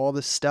about all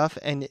this stuff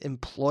and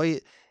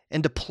deployed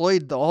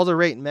all the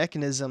right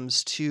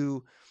mechanisms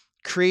to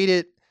create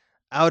it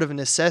out of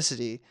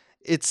necessity.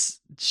 It's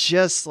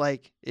just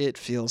like, it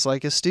feels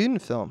like a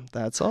student film.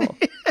 That's all.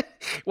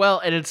 Well,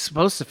 and it's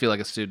supposed to feel like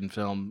a student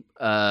film.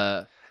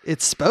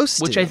 It's supposed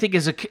to. Which I think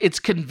it's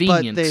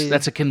convenient.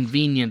 That's a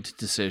convenient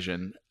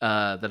decision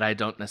that I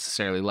don't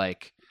necessarily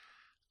like.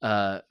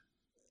 I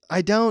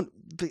don't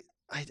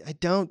I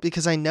don't,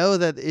 because I know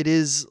that it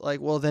is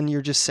like, well, then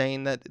you're just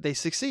saying that they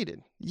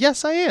succeeded.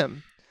 Yes, I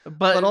am.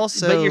 But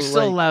also, but you're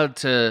still like, allowed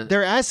to.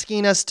 They're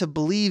asking us to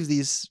believe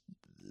these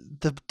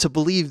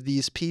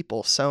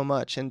people so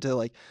much, and to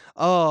like,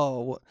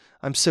 oh,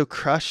 I'm so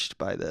crushed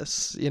by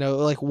this.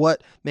 Like,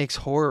 what makes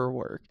horror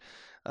work?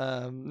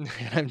 And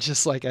I'm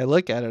just like, I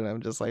look at it and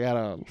I'm just like, I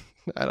don't.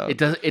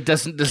 It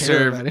doesn't care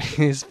deserve about any of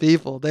these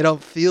people. They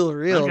don't feel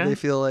real. Okay. They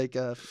feel like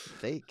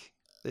fake.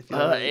 They feel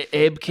like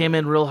Abe came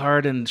in real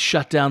hard and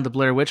shut down the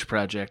Blair Witch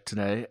Project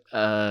today.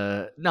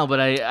 No, but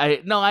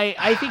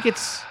I think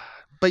it's.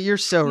 But you're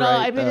so no,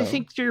 right. I mean, I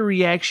think your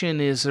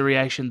reaction is a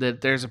reaction that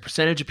there's a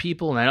percentage of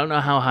people, and I don't know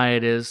how high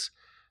it is,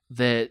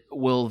 that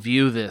will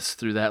view this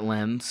through that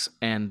lens,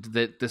 and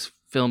that this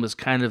film is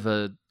kind of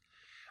a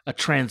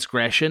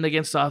transgression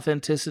against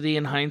authenticity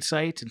in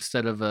hindsight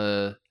instead of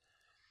a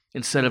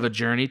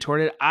journey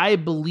toward it. I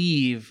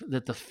believe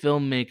that the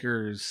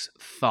filmmakers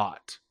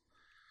thought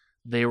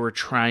they were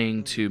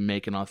trying to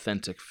make an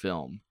authentic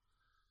film.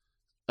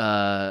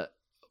 But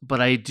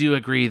I do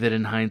agree that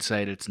in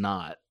hindsight, it's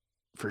not,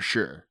 for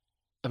sure.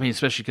 I mean,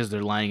 especially because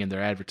they're lying in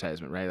their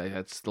advertisement, right? Like,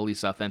 that's the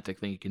least authentic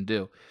thing you can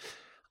do.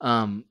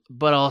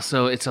 But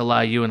also, it's a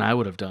lie you and I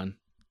would have done.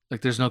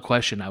 Like, there's no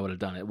question I would have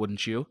done it,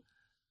 wouldn't you?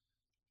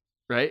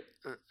 Right?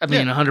 I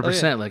mean,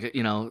 100%. Like,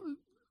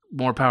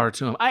 more power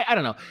to him. I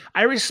don't know.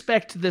 I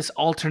respect this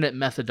alternate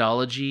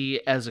methodology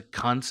as a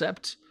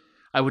concept.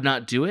 I would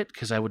not do it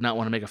because I would not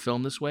want to make a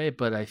film this way,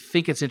 but I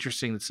think it's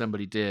interesting that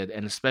somebody did,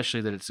 and especially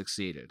that it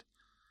succeeded.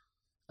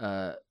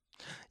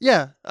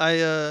 Yeah,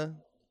 I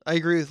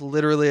agree with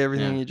literally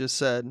everything you just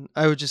said.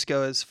 I would just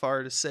go as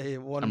far to say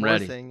one more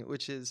thing,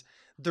 which is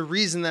the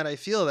reason that I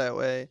feel that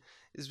way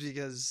is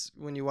because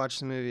when you watch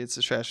the movie, it's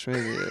a trash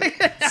movie.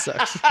 It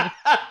sucks.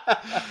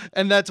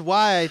 And that's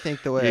why I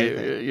think the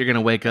way you're going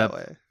to wake up.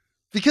 Way.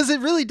 Because it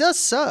really does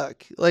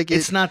suck. Like,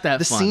 it's not that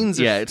the fun. Scenes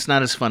it's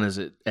not as fun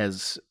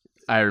as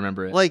I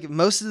remember it. Like,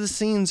 most of the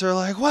scenes are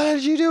like, what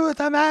did you do with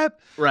the map?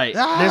 Right.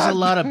 There's a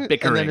lot of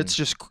bickering. And then it's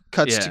just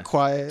cuts to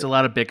quiet. It's a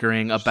lot of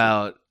bickering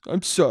about...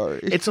 I'm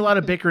sorry. It's a lot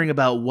of bickering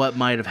about what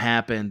might have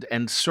happened,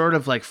 and sort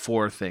of like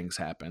 4 things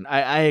happen.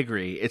 I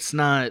agree. It's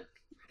not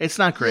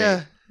great.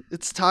 Yeah,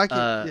 it's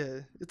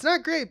talking. It's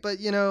not great, but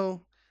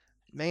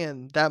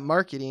man, that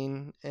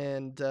marketing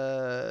and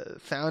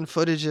found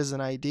footage as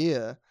an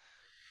idea.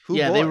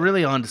 They're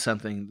really onto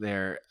something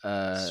there.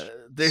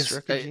 There's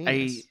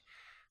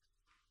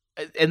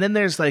and then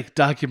there's like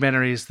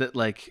documentaries that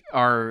like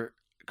are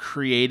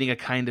creating a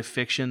kind of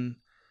fiction,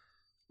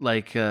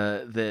 like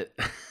that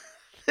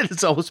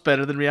it's almost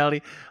better than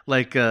reality.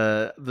 Like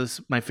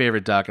this, my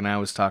favorite doc, and I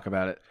always talk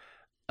about it.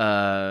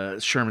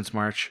 Sherman's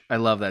March. I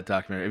love that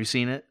documentary. Have you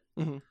seen it?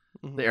 Mm-hmm.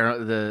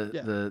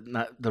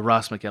 Mm-hmm. The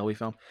Ross McElwee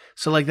film.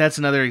 So like that's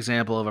another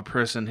example of a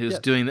person who's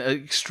doing an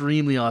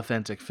extremely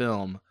authentic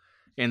film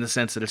in the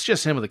sense that it's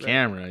just him with a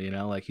camera.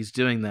 Like he's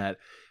doing that,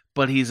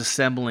 but he's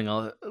assembling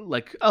a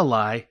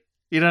lie.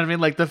 You know what I mean?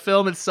 Like the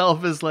film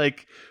itself is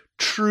like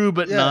true,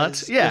 but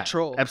not. Yeah,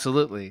 troll.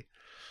 Absolutely.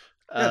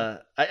 Yeah.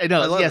 I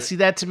know. Yeah. See,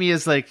 that to me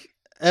is like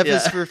F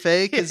is for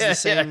fake is the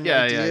same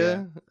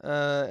idea.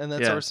 Yeah. And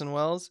that's Orson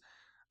Welles.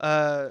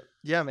 Yeah,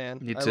 man.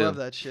 Me I too. love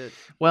that shit.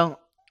 Well,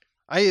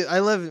 I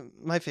love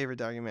my favorite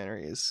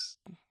documentary is,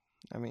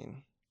 I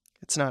mean,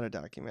 it's not a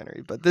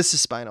documentary, but This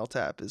Is Spinal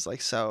Tap is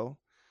like so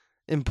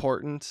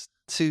important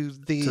to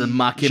the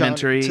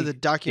mockumentary, genre, to the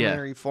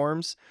documentary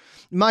forms.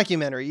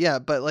 Mockumentary, yeah,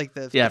 but like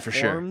the for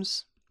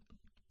forms,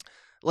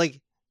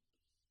 like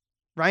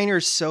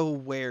Reiner's so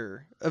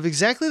aware of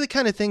exactly the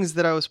kind of things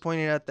that I was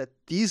pointing out that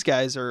these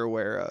guys are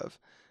aware of,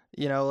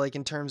 like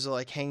in terms of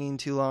like hanging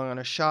too long on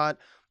a shot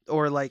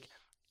or like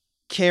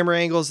camera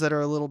angles that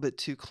are a little bit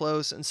too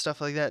close and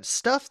stuff like that.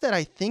 Stuff that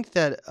I think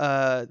that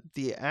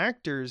the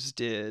actors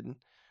did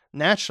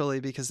naturally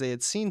because they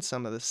had seen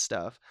some of this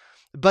stuff,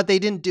 but they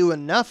didn't do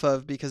enough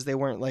of because they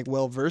weren't like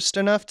well versed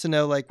enough to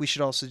know like we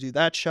should also do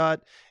that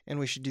shot and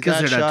we should do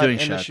that shot and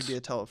there should be a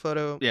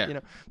telephoto,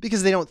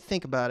 because they don't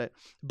think about it.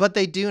 But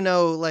they do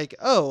know like,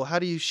 oh, how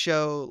do you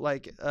show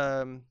like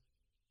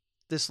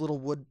this little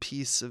wood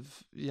piece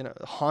of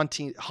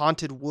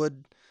haunted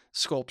wood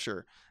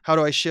sculpture? How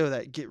do I show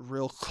that? Get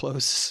real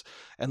close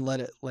and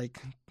let it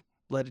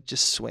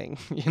just swing.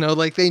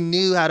 Like they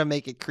knew how to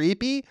make it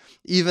creepy,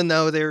 even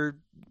though they're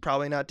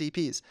probably not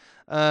DPs.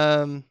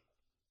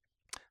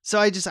 So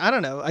I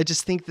don't know. I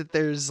just think that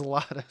there's a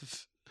lot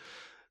of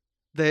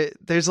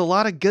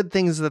good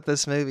things that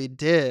this movie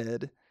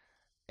did,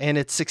 and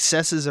its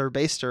successes are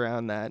based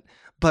around that.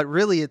 But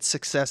really, its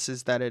success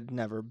is that it had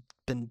never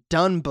been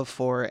done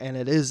before, and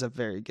it is a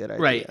very good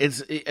idea. Right.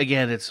 It's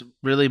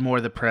really more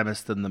the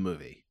premise than the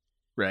movie.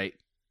 Right.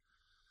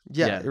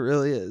 Yeah, it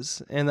really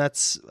is. And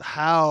that's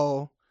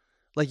how,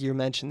 like you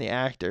mentioned, the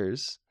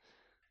actors,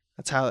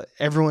 that's how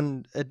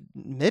everyone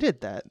admitted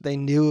that. They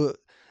knew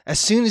as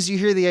soon as you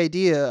hear the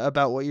idea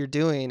about what you're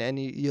doing and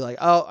you're like,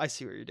 oh, I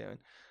see what you're doing.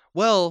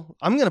 Well,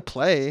 I'm going to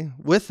play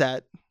with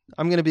that.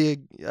 I'm going to be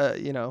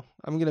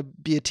I'm going to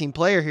be a team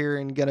player here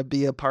and going to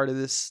be a part of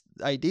this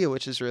idea,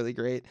 which is really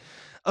great.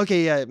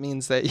 Okay, yeah, it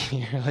means that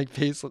you're like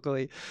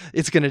basically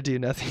it's going to do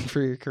nothing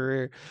for your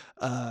career.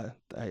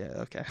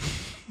 Okay.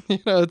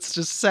 It's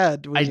just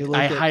sad when you look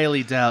I at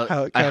highly doubt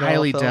how it I kinda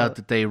highly all doubt felt.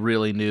 that they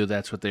really knew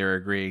that's what they were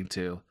agreeing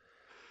to.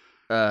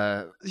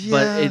 But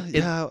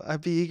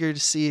I'd be eager to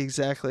see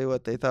exactly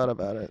what they thought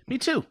about it. Me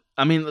too.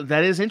 I mean,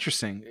 that is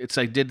interesting. It's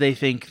like, did they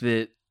think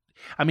that?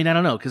 I mean, I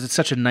don't know, because it's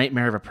such a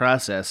nightmare of a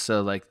process.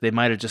 So, like, they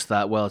might have just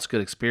thought, well, it's a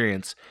good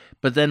experience.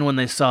 But then when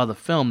they saw the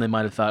film, they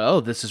might have thought,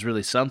 oh, this is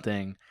really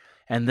something.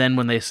 And then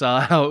when they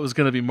saw how it was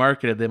going to be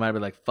marketed, they might be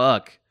like,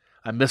 fuck,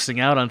 I'm missing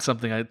out on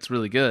something that's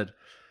really good.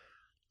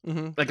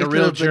 Mm-hmm. Like It a could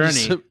real have been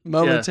just journey.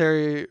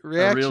 momentary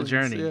reactions. A real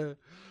journey. Yeah.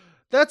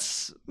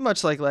 That's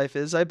much like life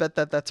is. I bet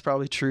that's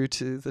probably true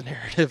to the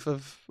narrative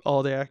of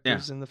all the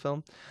actors in the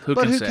film. Who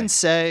can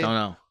say? Don't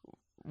know.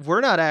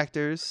 We're not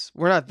actors.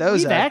 We're not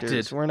those We've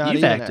actors. acted. We're not You've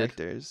even acted.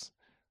 actors.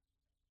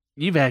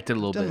 You've acted a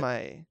little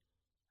bit.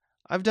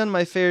 I've done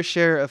my fair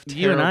share of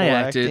terrible You and I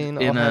acted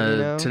acting.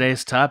 in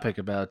today's topic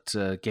about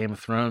Game of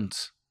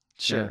Thrones.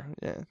 Sure,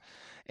 yeah.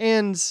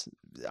 And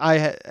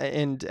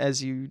and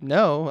as you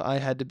know, I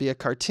had to be a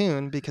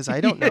cartoon because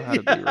I don't know how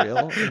to be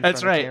real.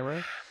 That's right.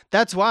 Camera.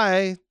 That's why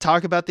I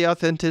talk about the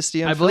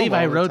authenticity. I believe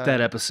I wrote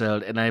that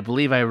episode, and I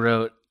believe I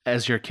wrote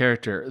as your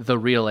character the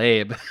real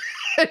Abe,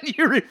 and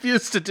you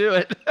refused to do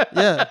it.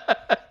 Yeah,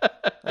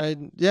 I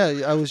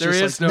was there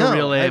just is like, no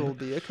real Abe. I will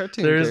be a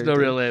cartoon. There is character. no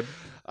real Abe.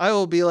 I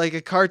will be like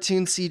a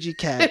cartoon CG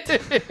cat.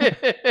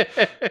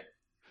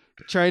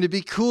 Trying to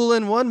be cool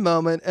in one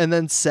moment and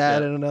then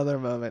sad in another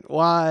moment.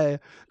 Why?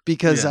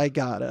 Because I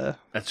gotta.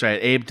 That's right.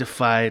 Abe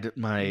defied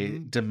my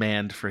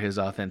demand for his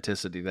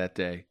authenticity that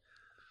day.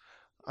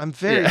 I'm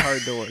very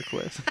hard to work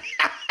with.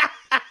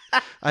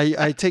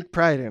 I take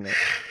pride in it.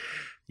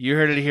 You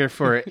heard it here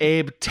for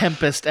Abe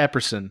Tempest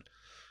Epperson.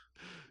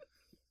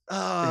 Oh,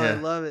 I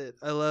love it.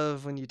 I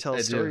love when you tell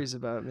stories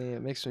about me.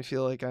 It makes me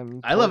feel like I'm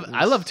important.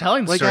 I love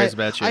telling stories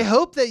about you. I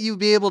hope that you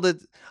be able to.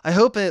 I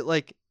hope it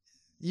like.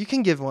 You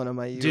can give one of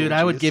my eulogies. Dude,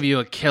 I would give you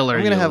a killer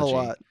eulogy. I'm going to have a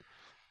lot.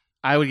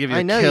 I would give you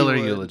a killer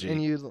eulogy.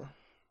 And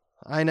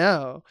I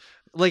know.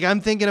 Like,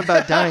 I'm thinking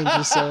about dying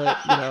just so,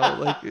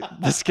 like,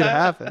 this could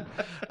happen.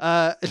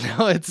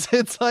 No,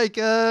 it's like,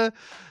 I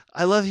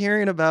love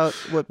hearing about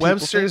what people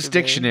Webster's think of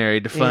Dictionary me.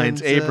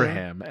 defines And,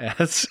 Abraham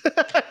as...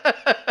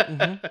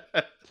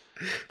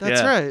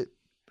 That's right.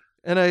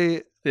 And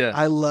I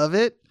love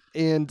it.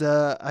 And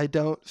I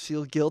don't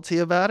feel guilty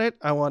about it.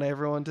 I want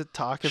everyone to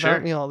talk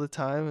about me all the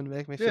time and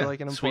make me feel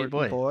like an important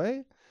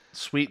boy.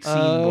 Sweet scene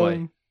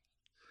boy.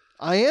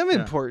 I am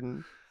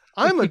important.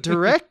 I'm a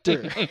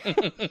director.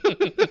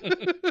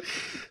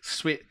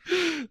 Sweet.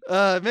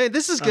 Man,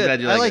 this is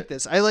good. I like it.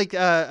 this. I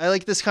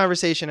like this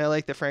conversation. I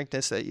like the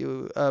frankness that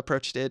you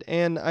approached it.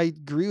 And I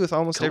agree with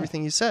almost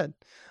everything you said.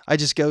 I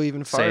just go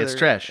even farther. Say it's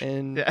trash.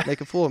 And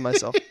make a fool of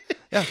myself.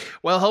 Yeah.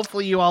 Well,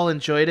 hopefully you all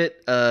enjoyed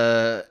it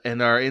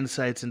and our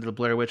insights into the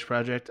Blair Witch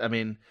Project. I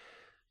mean,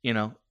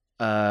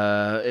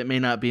 it may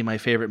not be my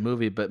favorite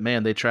movie, but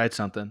man, they tried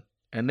something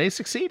and they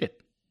succeeded.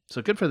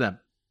 So good for them.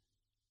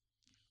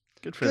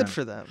 Good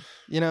for them.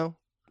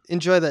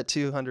 Enjoy that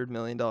 $200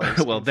 million.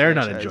 Well, they're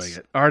not enjoying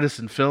it.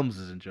 Artisan Films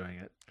is enjoying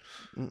it.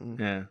 Mm-mm.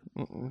 Yeah.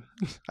 Mm-mm.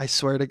 I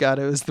swear to God,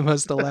 it was the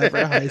most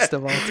elaborate heist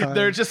of all time.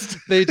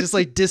 They just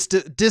like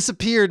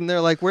disappeared, and they're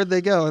like, "Where'd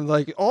they go?" And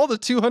like, all the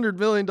 $200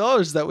 million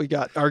that we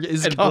got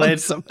is gone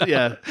somehow.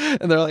 Yeah,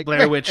 and they're like,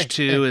 Blair Witch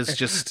 2 is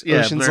just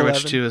Ocean's Blair 11.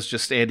 Witch 2 is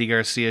just Andy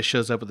Garcia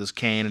shows up with his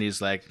cane, and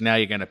he's like, "Now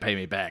you're gonna pay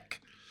me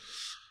back."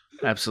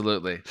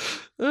 Absolutely.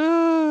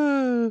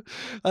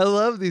 I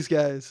love these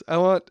guys.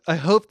 I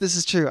hope this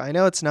is true. I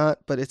know it's not,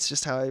 but it's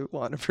just how I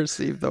want to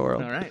perceive the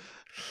world. All right.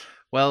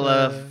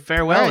 Well,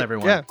 farewell,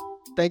 everyone. Yeah.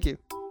 Thank you.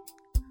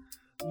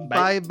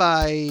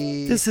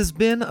 Bye-bye. This has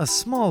been a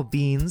Small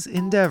Beans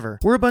endeavor.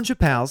 We're a bunch of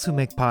pals who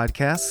make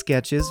podcasts,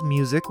 sketches,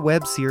 music,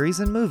 web series,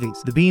 and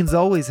movies. The beans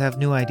always have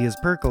new ideas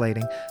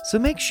percolating, so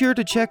make sure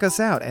to check us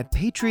out at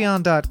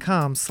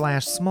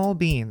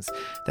patreon.com/smallbeans.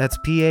 That's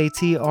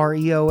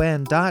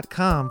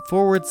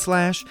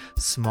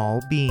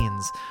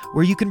patreon.com/smallbeans,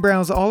 where you can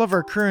browse all of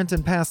our current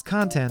and past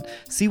content,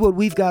 see what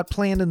we've got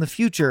planned in the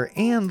future,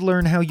 and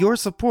learn how your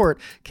support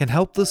can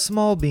help the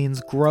small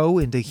beans grow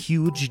into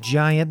huge,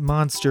 giant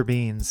monster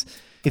beans.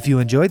 If you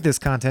enjoyed this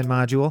content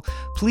module,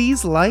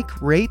 please like,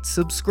 rate,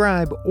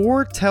 subscribe,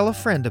 or tell a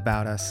friend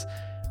about us.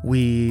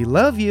 We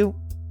love you!